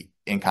be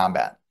in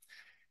combat.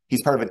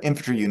 He's part of an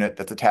infantry unit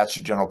that's attached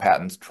to General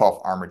Patton's 12th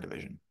Armored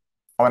Division.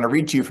 I want to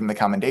read to you from the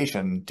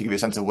commendation to give you a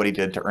sense of what he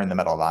did to earn the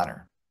Medal of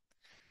Honor.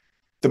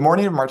 The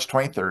morning of March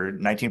 23rd,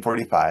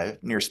 1945,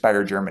 near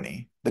Speyer,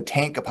 Germany, the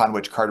tank upon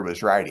which Carter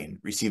was riding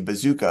received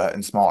bazooka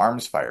and small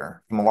arms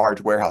fire from a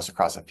large warehouse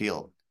across a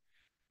field.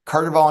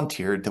 Carter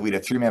volunteered to lead a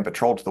 3-man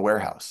patrol to the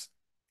warehouse.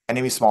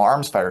 Enemy small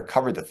arms fire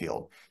covered the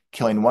field,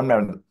 killing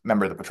one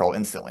member of the patrol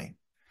instantly.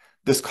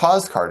 This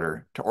caused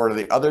Carter to order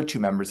the other 2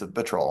 members of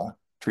the patrol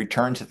to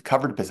return to the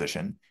covered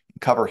position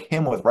and cover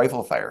him with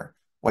rifle fire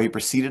while he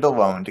proceeded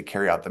alone to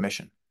carry out the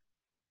mission.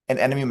 An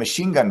enemy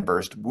machine gun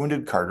burst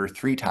wounded Carter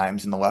 3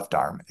 times in the left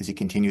arm as he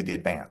continued the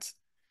advance.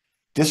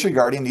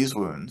 Disregarding these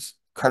wounds,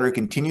 Carter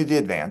continued the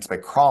advance by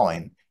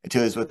crawling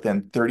until he was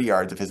within 30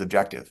 yards of his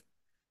objective.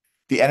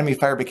 The enemy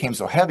fire became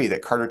so heavy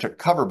that Carter took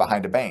cover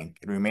behind a bank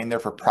and remained there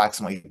for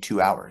approximately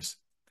 2 hours.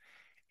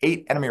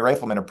 8 enemy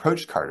riflemen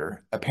approached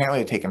Carter, apparently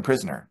to take him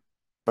prisoner,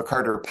 but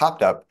Carter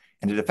popped up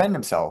and, to defend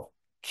himself,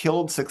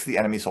 killed 6 of the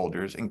enemy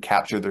soldiers and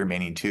captured the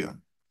remaining 2.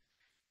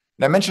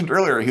 Now, I mentioned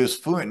earlier he was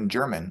fluent in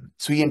German,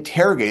 so he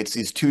interrogates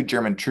these 2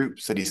 German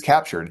troops that he's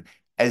captured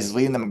as he's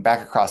leading them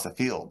back across the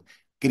field,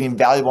 getting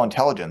valuable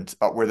intelligence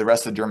about where the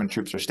rest of the German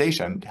troops are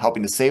stationed,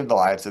 helping to save the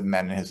lives of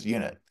men in his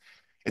unit.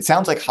 It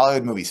sounds like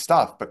Hollywood movie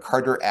stuff, but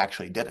Carter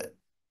actually did it.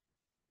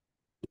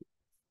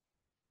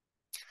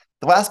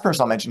 The last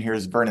person I'll mention here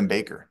is Vernon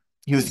Baker.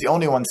 He was the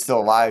only one still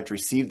alive to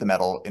receive the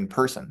medal in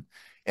person.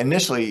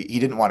 Initially, he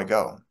didn't want to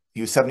go.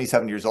 He was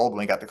 77 years old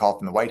when he got the call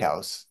from the White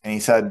House, and he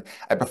said,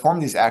 "I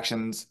performed these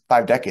actions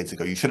 5 decades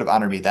ago. You should have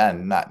honored me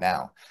then, not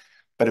now."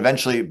 But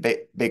eventually,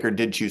 Baker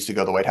did choose to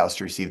go to the White House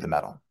to receive the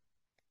medal.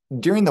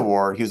 During the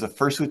war, he was a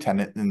first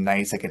lieutenant in the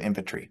 92nd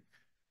Infantry.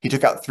 He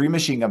took out 3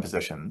 machine gun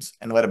positions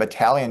and led a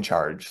battalion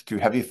charge through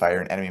heavy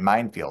fire in enemy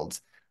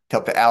minefields to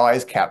help the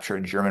Allies capture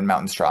a German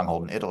mountain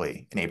stronghold in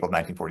Italy in April of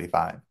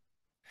 1945.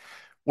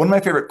 One of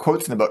my favorite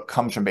quotes in the book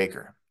comes from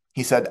Baker.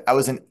 He said, "I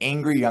was an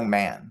angry young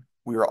man.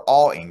 We were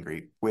all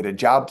angry. We had a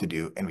job to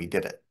do, and we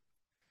did it."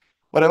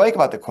 What I like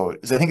about the quote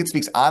is I think it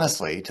speaks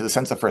honestly to the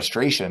sense of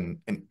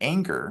frustration and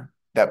anger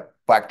that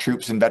Black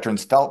troops and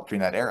veterans felt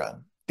during that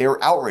era. They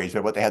were outraged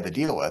by what they had to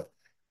deal with,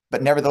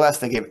 but nevertheless,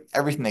 they gave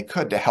everything they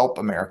could to help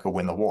America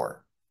win the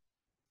war.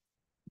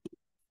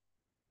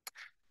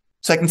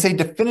 So I can say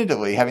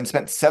definitively, having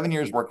spent 7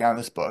 years working on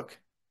this book,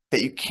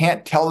 that you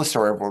can't tell the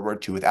story of World War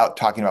II without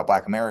talking about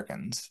Black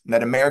Americans, and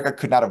that America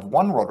could not have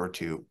won World War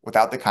II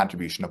without the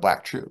contribution of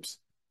Black troops.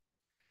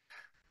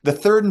 The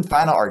third and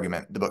final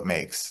argument the book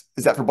makes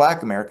is that for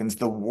Black Americans,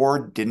 the war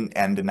didn't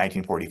end in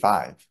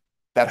 1945.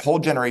 That whole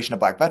generation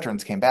of Black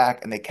veterans came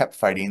back and they kept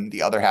fighting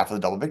the other half of the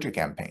Double Victory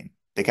Campaign.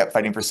 They kept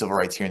fighting for civil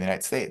rights here in the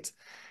United States.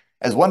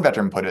 As one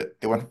veteran put it,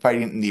 they went from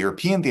fighting in the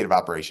European theater of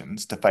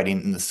operations to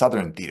fighting in the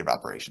Southern theater of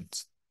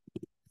operations.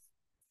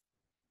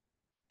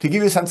 To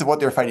give you a sense of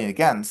what they were fighting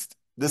against,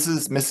 this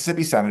is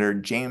Mississippi Senator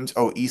James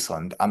O.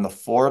 Eastland on the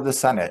floor of the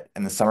Senate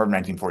in the summer of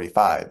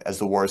 1945 as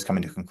the war is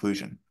coming to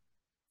conclusion.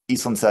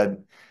 Eastland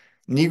said,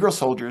 "Negro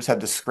soldiers have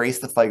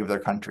disgraced the flag of their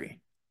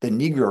country. The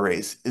Negro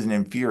race is an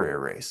inferior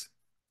race.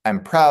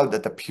 I'm proud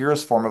that the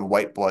purest form of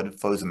white blood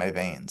flows in my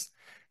veins.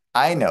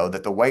 I know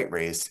that the white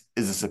race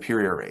is a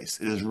superior race.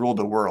 It has ruled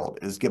the world.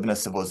 It has given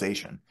us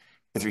civilization.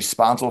 It's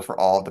responsible for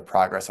all of the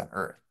progress on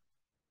earth."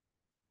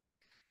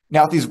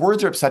 Now, if these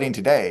words are upsetting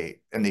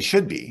today, and they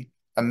should be,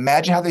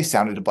 imagine how they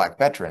sounded to Black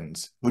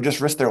veterans who just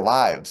risked their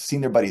lives,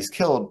 seeing their buddies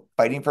killed,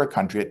 fighting for a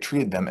country that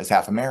treated them as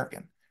half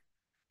American.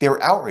 They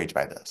were outraged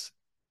by this.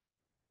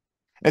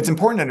 And it's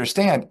important to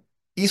understand,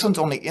 Eastland's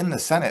only in the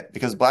Senate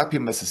because Black people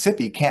in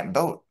Mississippi can't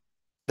vote.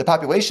 The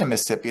population of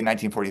Mississippi in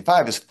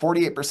 1945 is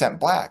 48%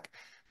 Black,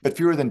 but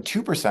fewer than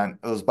 2%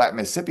 of those Black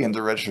Mississippians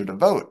are registered to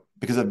vote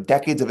because of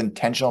decades of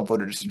intentional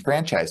voter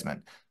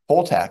disenfranchisement,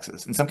 poll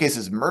taxes, in some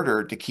cases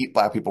murder to keep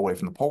Black people away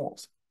from the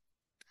polls.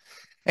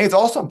 And it's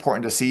also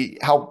important to see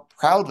how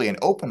proudly and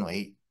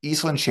openly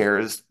Eastland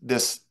shares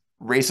this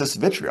racist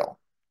vitriol.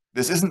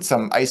 This isn't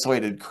some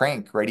isolated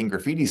crank writing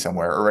graffiti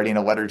somewhere or writing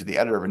a letter to the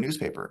editor of a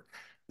newspaper.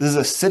 This is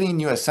a sitting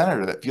U.S.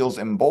 senator that feels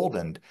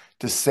emboldened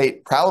to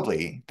state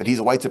proudly that he's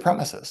a white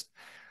supremacist.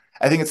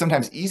 I think it's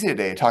sometimes easy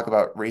today to talk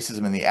about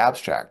racism in the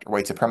abstract or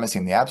white supremacy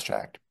in the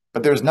abstract,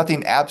 but there's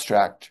nothing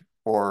abstract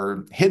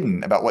or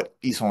hidden about what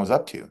Eastland was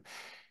up to.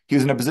 He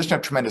was in a position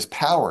of tremendous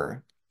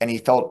power, and he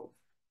felt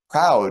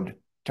proud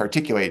to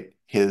articulate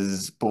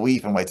his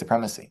belief in white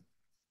supremacy.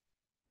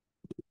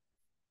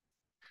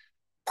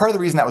 Part of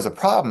the reason that was a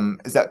problem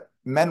is that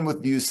men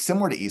with views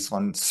similar to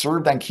Eastland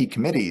served on key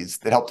committees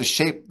that helped to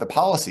shape the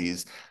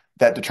policies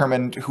that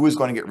determined who was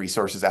going to get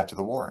resources after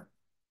the war.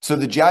 So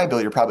the GI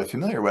Bill you're probably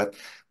familiar with,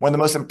 one of the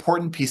most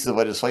important pieces of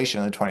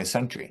legislation in the 20th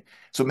century.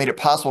 So it made it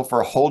possible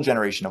for a whole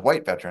generation of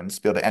white veterans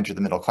to be able to enter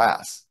the middle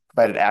class,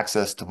 provided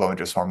access to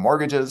low-interest home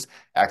mortgages,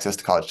 access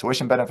to college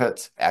tuition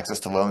benefits, access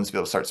to loans to be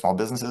able to start small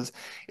businesses.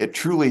 It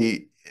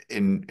truly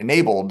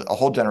enabled a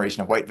whole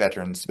generation of white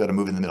veterans to be able to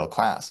move in the middle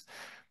class.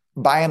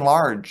 By and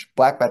large,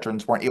 Black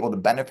veterans weren't able to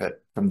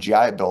benefit from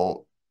GI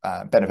Bill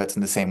benefits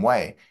in the same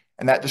way,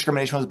 and that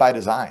discrimination was by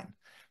design.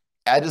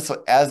 As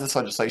this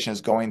legislation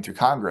is going through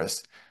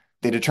Congress,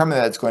 they determine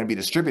that it's going to be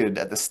distributed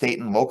at the state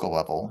and local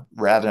level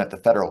rather than at the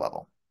federal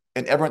level.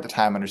 And everyone at the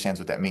time understands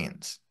what that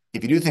means.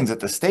 If you do things at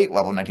the state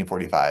level in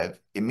 1945,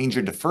 it means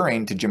you're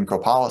deferring to Jim Crow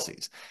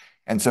policies.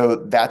 And so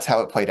that's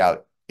how it played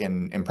out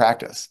in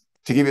practice.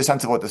 To give you a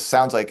sense of what this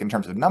sounds like in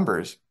terms of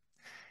numbers,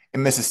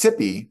 in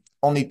Mississippi,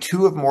 only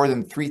 2 of more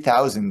than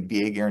 3,000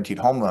 VA guaranteed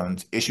home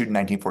loans issued in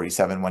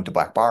 1947 went to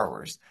Black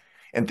borrowers.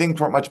 And things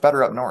weren't much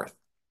better up north.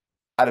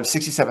 Out of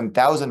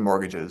 67,000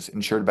 mortgages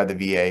insured by the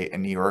VA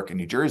in New York and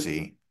New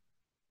Jersey,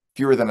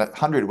 fewer than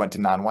 100 went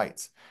to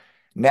non-whites.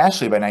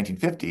 Nationally, by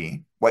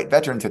 1950, white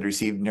veterans had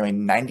received nearly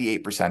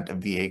 98% of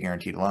VA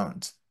guaranteed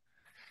loans.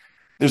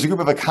 There's a group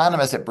of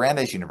economists at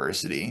Brandeis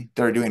University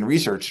that are doing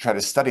research to try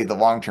to study the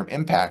long-term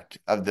impact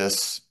of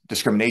this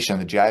discrimination in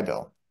the GI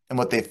Bill. And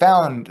what they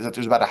found is that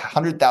there's about a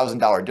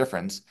 $100,000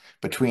 difference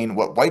between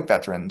what white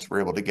veterans were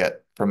able to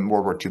get from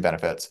World War II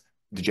benefits,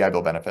 the GI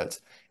Bill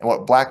benefits, and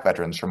what Black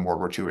veterans from World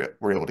War II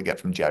were able to get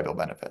from GI Bill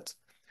benefits.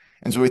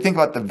 And so when we think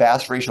about the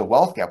vast racial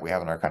wealth gap we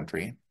have in our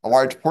country, a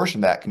large portion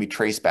of that can be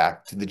traced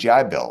back to the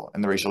GI Bill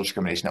and the racial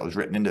discrimination that was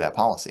written into that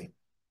policy.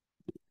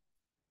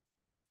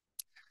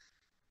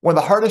 One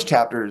of the hardest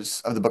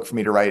chapters of the book for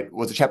me to write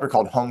was a chapter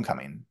called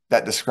Homecoming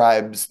that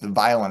describes the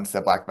violence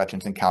that Black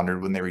veterans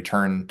encountered when they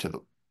returned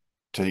to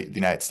the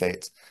United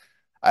States.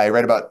 I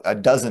read about a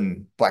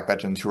dozen Black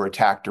veterans who were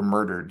attacked or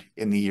murdered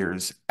in the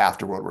years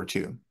after World War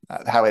II.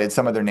 I highlighted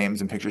some of their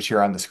names and pictures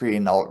here on the screen,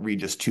 and I'll read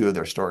just 2 of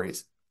their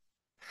stories.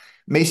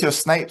 Maceo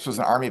Snipes was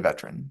an Army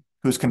veteran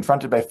who was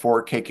confronted by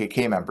 4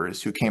 KKK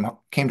members who came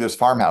to his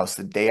farmhouse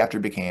the day after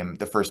he became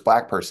the first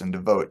Black person to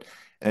vote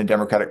in a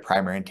Democratic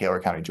primary in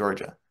Taylor County,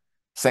 Georgia.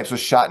 Snipes was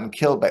shot and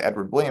killed by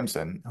Edward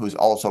Williamson, who was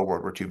also a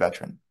World War II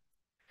veteran.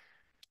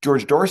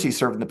 George Dorsey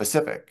served in the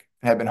Pacific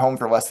and had been home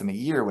for less than a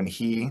year when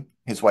he,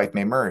 his wife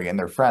Mae Murray, and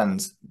their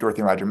friends,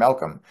 Dorothy and Roger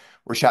Malcolm,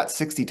 were shot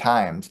 60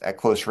 times at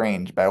close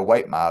range by a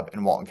white mob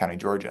in Walton County,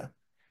 Georgia.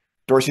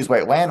 Dorsey's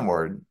white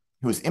landlord,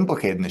 who was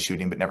implicated in the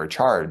shooting but never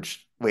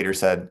charged, later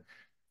said,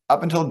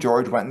 Up until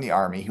George went in the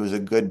army, he was a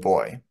good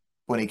boy.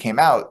 When he came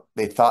out,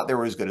 they thought they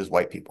were as good as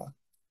white people.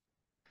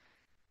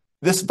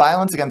 This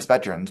violence against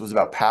veterans was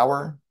about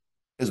power,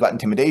 it was about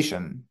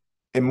intimidation,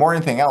 and more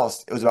than anything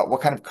else, it was about what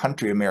kind of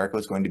country America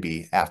was going to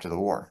be after the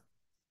war.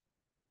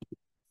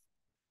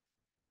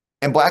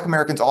 And Black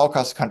Americans all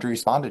across the country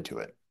responded to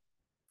it.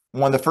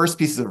 One of the first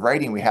pieces of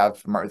writing we have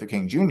from Martin Luther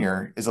King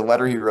Jr. is a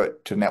letter he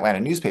wrote to an Atlanta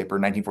newspaper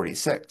in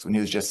 1946 when he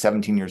was just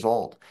 17 years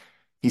old.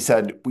 He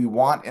said, "We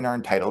want and are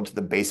entitled to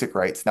the basic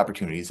rights and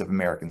opportunities of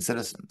American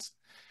citizens."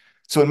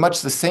 So in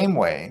much the same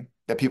way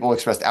that people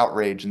expressed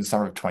outrage in the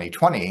summer of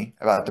 2020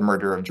 about the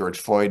murder of George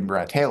Floyd and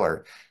Breonna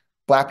Taylor,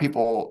 Black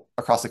people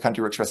across the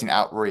country were expressing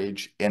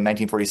outrage in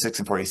 1946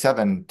 and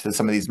 47 to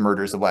some of these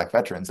murders of Black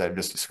veterans that I've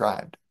just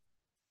described.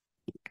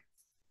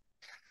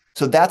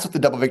 So that's what the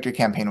Double Victory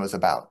campaign was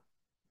about.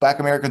 Black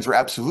Americans were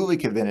absolutely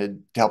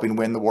committed to helping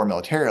win the war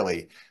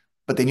militarily,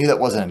 but they knew that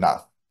wasn't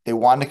enough. They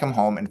wanted to come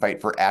home and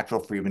fight for actual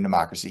freedom and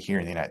democracy here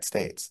in the United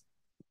States.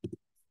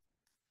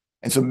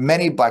 And so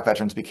many Black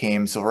veterans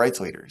became civil rights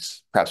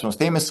leaders, perhaps most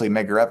famously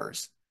Medgar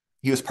Evers.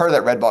 He was part of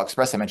that Red Ball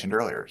Express I mentioned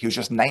earlier. He was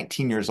just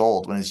 19 years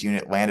old when his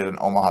unit landed on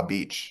Omaha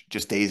Beach,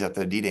 just days after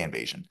the D-Day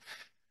invasion.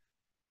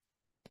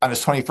 On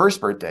his 21st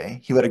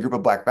birthday, he led a group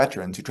of Black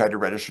veterans who tried to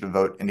register to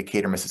vote in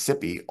Decatur,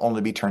 Mississippi, only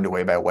to be turned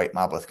away by a white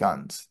mob with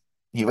guns.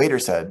 He later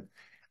said,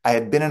 "I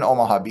had been in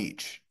Omaha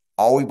Beach.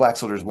 All we Black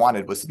soldiers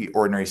wanted was to be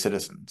ordinary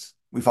citizens.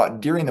 We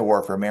fought during the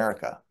war for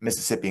America,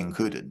 Mississippi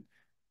included.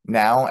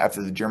 Now,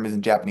 after the Germans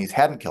and Japanese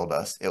hadn't killed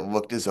us, it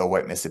looked as though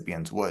white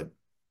Mississippians would."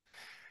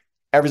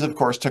 Evers, of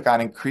course, took on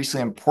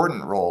increasingly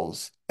important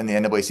roles in the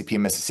NAACP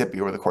in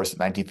Mississippi over the course of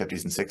the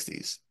 1950s and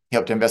 60s. He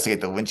helped to investigate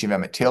the lynching of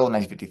Emmett Till in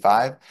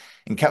 1955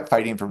 and kept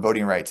fighting for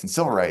voting rights and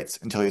civil rights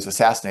until he was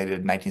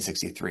assassinated in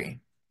 1963.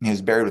 He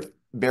was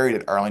buried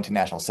at Arlington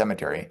National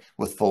Cemetery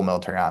with full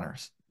military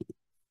honors.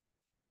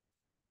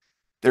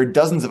 There are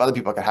dozens of other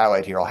people I could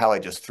highlight here. I'll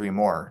highlight just three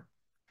more.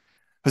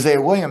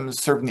 Hosea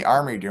Williams served in the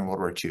Army during World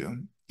War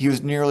II. He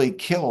was nearly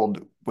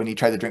killed when he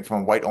tried to drink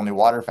from a white-only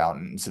water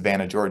fountain in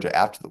Savannah, Georgia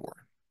after the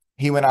war.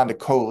 He went on to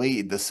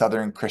co-lead the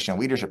Southern Christian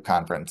Leadership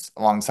Conference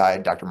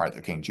alongside Dr. Martin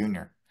Luther King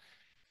Jr.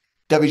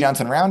 W.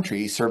 Johnson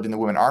Roundtree served in the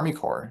Women Army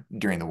Corps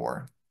during the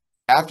war.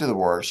 After the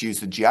war, she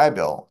used the GI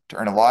Bill to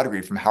earn a law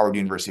degree from Howard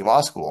University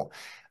Law School,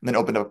 and then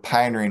opened up a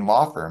pioneering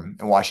law firm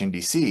in Washington,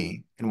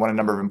 D.C., and won a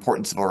number of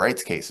important civil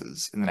rights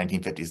cases in the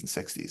 1950s and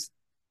 60s.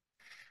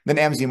 Then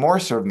Amzie Moore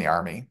served in the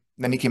Army.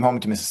 Then he came home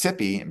to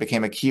Mississippi and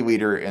became a key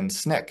leader in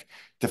SNCC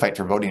to fight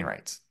for voting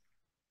rights.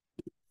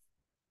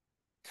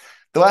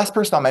 The last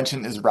person I'll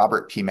mention is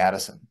Robert P.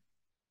 Madison.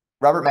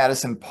 Robert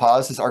Madison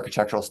paused his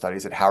architectural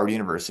studies at Howard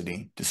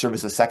University to serve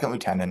as a second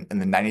lieutenant in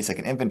the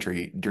 92nd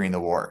Infantry during the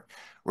war,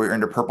 where he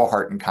earned a Purple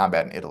Heart in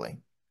combat in Italy.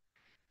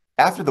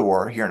 After the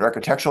war, he earned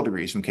architectural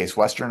degrees from Case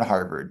Western and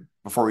Harvard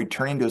before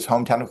returning to his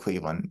hometown of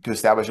Cleveland to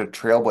establish a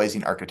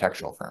trailblazing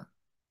architectural firm.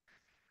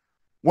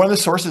 One of the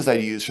sources I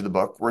used for the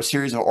book were a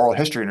series of oral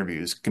history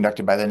interviews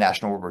conducted by the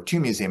National World War II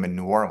Museum in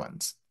New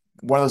Orleans.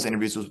 One of those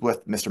interviews was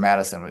with Mr.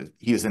 Madison.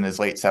 He was in his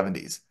late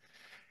 70s.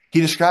 He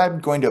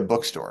described going to a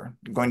bookstore,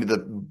 going to the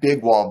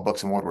big wall of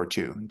books in World War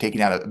II, and taking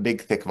out a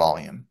big, thick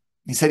volume.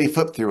 He said he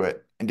flipped through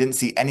it and didn't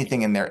see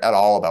anything in there at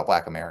all about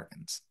Black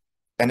Americans.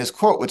 And his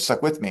quote, which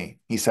stuck with me,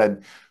 he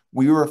said,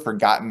 "We were a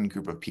forgotten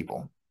group of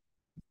people."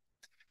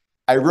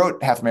 I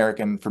wrote Half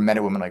American for men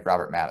and women like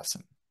Robert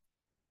Madison.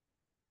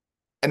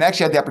 And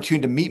actually had the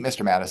opportunity to meet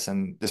Mr.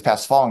 Madison this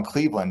past fall in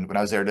Cleveland when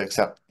I was there to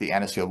accept the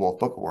Anisfield Wolf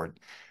Book Award.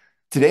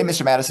 Today,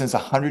 Mr. Madison is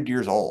 100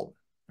 years old.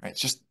 Right?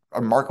 It's just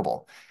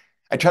remarkable.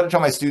 I try to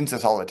tell my students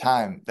this all the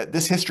time, that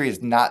this history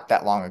is not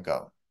that long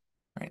ago.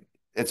 Right?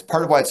 It's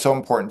part of why it's so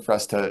important for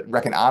us to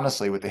reckon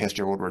honestly with the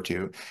history of World War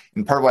II,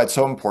 and part of why it's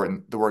so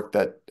important, the work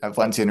that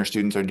Valencia and her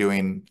students are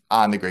doing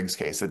on the Griggs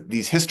case, that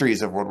these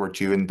histories of World War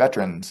II and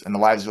veterans and the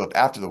lives we lived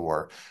after the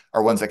war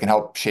are ones that can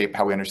help shape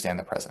how we understand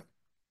the present.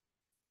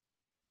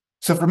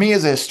 So for me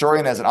as a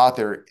historian, as an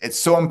author, it's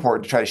so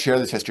important to try to share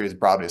this history as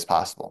broadly as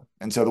possible.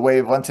 And so the way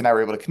Valencia and I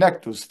were able to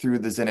connect was through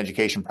the Zen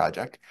Education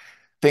Project.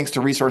 Thanks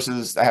to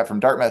resources I have from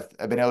Dartmouth,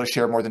 I've been able to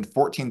share more than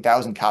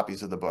 14,000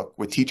 copies of the book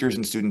with teachers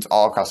and students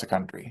all across the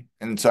country.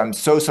 And so I'm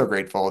so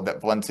grateful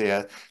that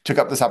Valencia took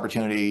up this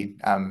opportunity,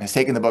 has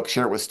taken the book,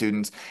 shared it with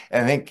students,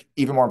 and I think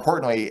even more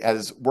importantly,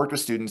 has worked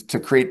with students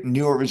to create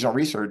new original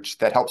research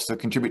that helps to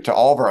contribute to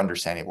all of our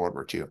understanding of World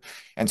War II.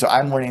 And so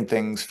I'm learning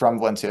things from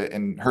Valencia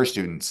and her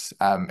students.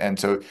 And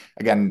so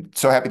again,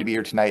 so happy to be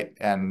here tonight,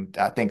 and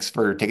thanks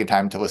for taking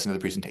time to listen to the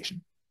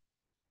presentation.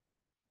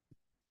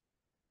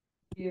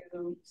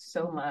 You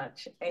so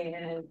much.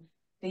 And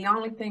the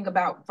only thing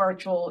about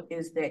virtual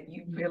is that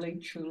you really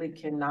truly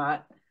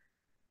cannot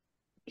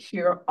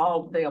hear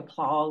all the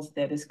applause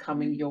that is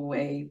coming your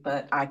way,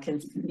 but I can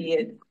see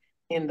it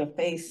in the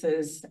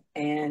faces,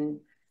 and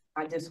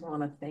I just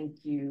want to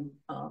thank you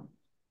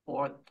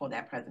for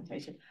that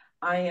presentation.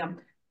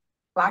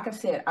 Like I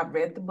said, I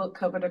read the book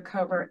cover to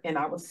cover, and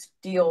I was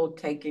still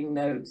taking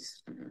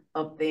notes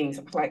of things.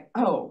 I was like,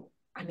 oh,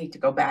 I need to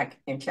go back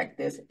and check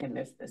this and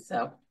this.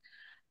 So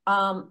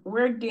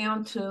We're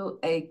down to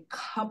a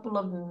couple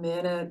of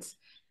minutes,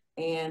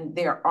 and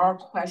there are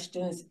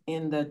questions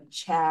in the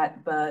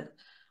chat, but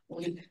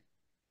we're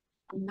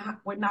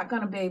not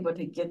going to be able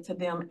to get to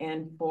them.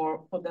 And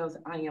for those,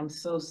 I am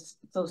so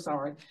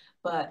sorry,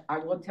 but I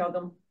will tell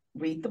them,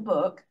 read the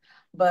book.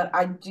 But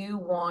I do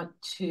want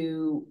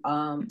to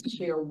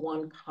share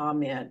one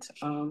comment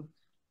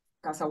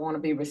because I want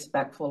to be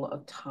respectful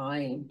of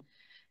time.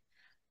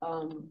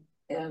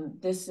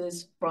 And this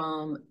is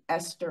from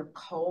Esther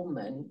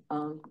Coleman.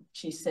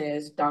 She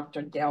says,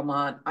 Dr.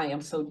 Delmont, I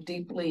am so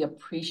deeply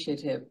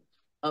appreciative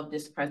of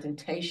this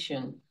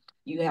presentation.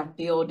 You have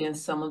filled in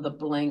some of the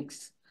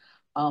blanks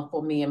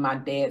for me and my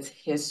dad's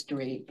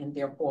history, and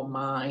therefore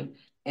mine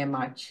and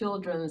my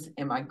children's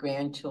and my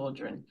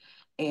grandchildren.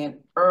 And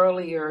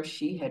earlier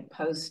she had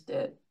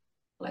posted,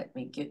 let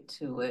me get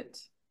to it.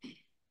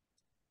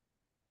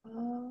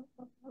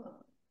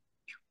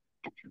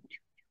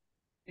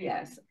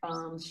 Yes,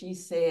 she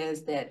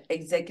says that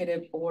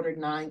Executive Order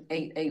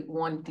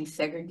 9881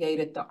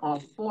 desegregated the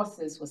armed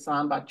forces was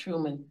signed by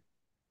Truman.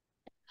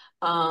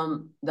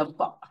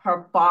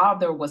 Her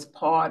father was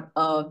part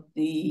of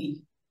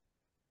the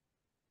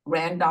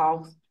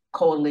Randolph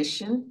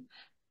Coalition,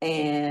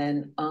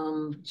 and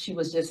she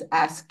was just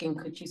asking,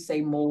 could you say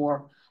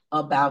more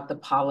about the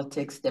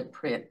politics that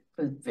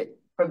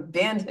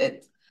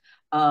prevented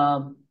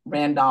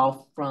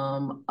Randolph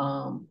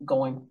from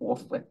going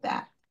forth with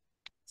that?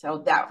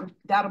 So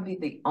that'll be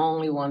the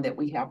only one that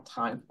we have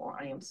time for.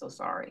 I am so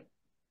sorry.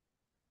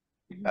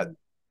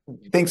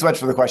 Thanks so much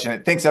for the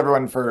question. Thanks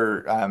everyone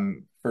for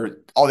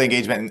all the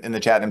engagement in the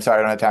chat. I'm sorry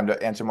I don't have time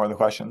to answer more of the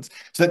questions.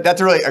 So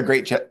that's really a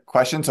great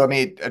question. So let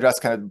me address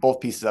kind of both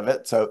pieces of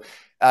it. So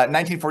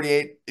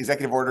 1948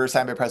 executive order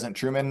signed by President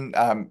Truman,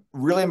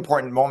 really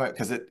important moment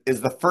because it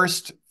is the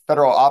first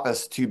federal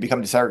office to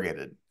become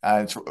desegregated.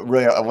 It's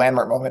really a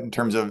landmark moment in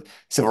terms of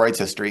civil rights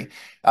history.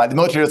 The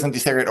military doesn't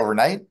desegregate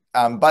overnight,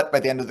 but by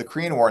the end of the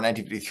Korean War in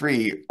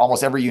 1953,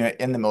 almost every unit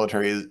in the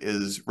military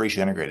is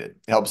racially integrated.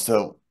 It helps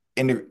to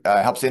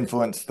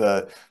influence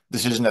the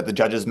decision that the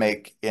judges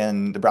make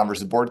in the Brown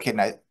versus Board case in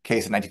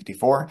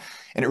 1954.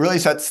 And it really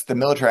sets the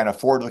military on a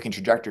forward-looking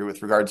trajectory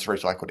with regards to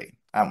racial equity,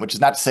 which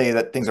is not to say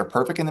that things are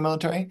perfect in the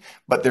military,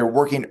 but they're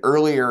working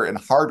earlier and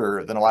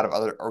harder than a lot of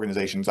other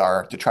organizations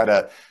are to try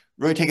to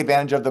really take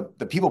advantage of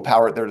the people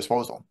power at their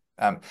disposal.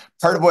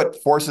 Part of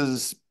what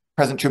forces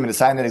President Truman to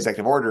sign that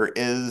executive order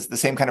is the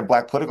same kind of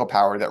Black political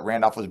power that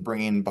Randolph was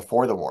bringing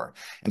before the war.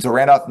 And so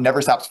Randolph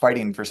never stops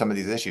fighting for some of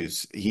these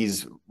issues.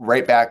 He's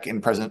right back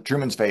in President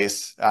Truman's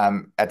face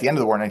at the end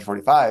of the war in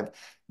 1945,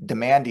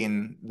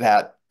 demanding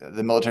that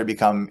the military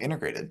become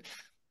integrated.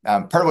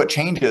 Part of what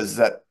changes is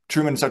that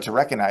Truman starts to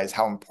recognize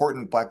how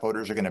important Black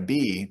voters are going to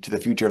be to the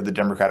future of the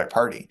Democratic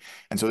Party.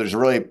 And so there's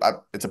really,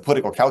 it's a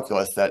political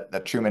calculus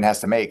that Truman has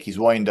to make. He's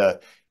willing to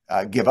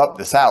give up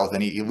the South,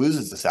 and he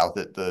loses the South.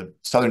 The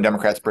Southern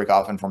Democrats break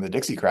off and form the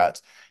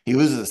Dixiecrats. He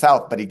loses the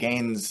South, but he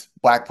gains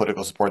Black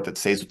political support that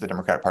stays with the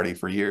Democratic Party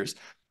for years.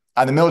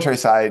 On the military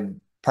side,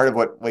 part of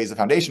what lays the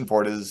foundation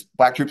for it is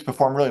Black troops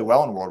perform really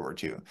well in World War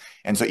II.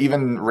 And so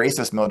even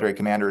racist military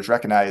commanders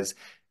recognize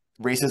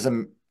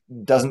racism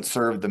doesn't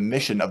serve the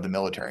mission of the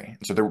military.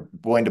 So they're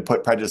willing to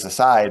put prejudice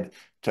aside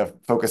to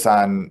focus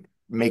on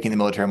making the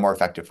military a more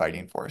effective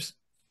fighting force.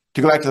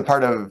 To go back to the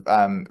part of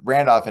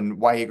Randolph and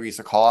why he agrees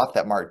to call off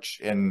that march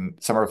in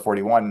summer of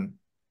 41,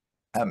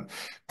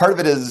 part of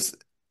it is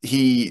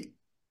he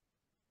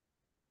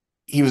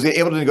was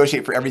able to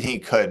negotiate for everything he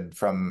could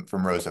from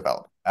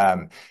Roosevelt.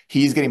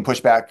 He's getting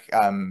pushback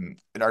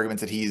in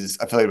arguments that he's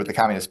affiliated with the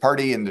Communist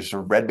Party, and there's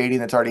sort of red baiting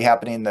that's already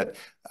happening that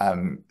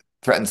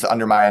threatens to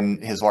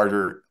undermine his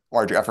larger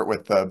effort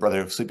with the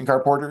Brotherhood of Sleeping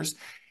Car Porters.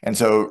 And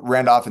so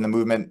Randolph and the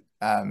movement,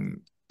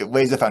 it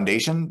lays a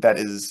foundation that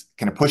is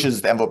kind of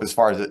pushes the envelope as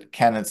far as it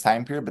can in its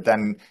time period, but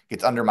then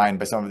gets undermined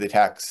by some of the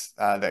attacks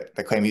that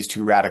claim he's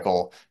too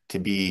radical to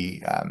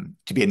be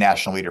a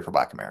national leader for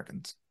Black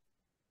Americans.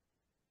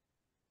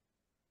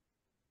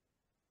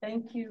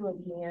 Thank you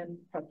again,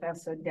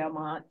 Professor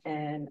Delmont,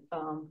 and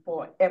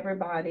for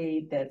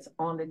everybody that's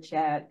on the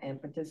chat and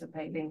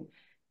participating.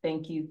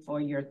 Thank you for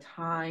your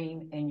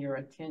time and your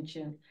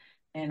attention.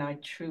 And I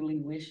truly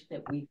wish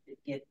that we could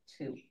get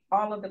to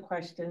all of the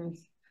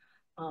questions.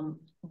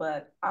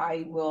 But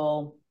I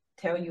will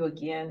tell you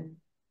again,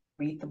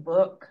 read the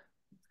book,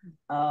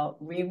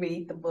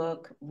 reread the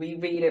book,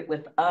 reread it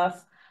with us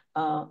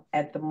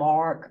at the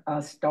Mark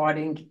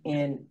starting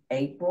in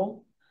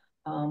April.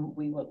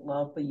 We would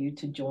love for you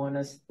to join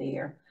us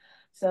there.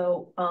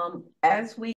 So as we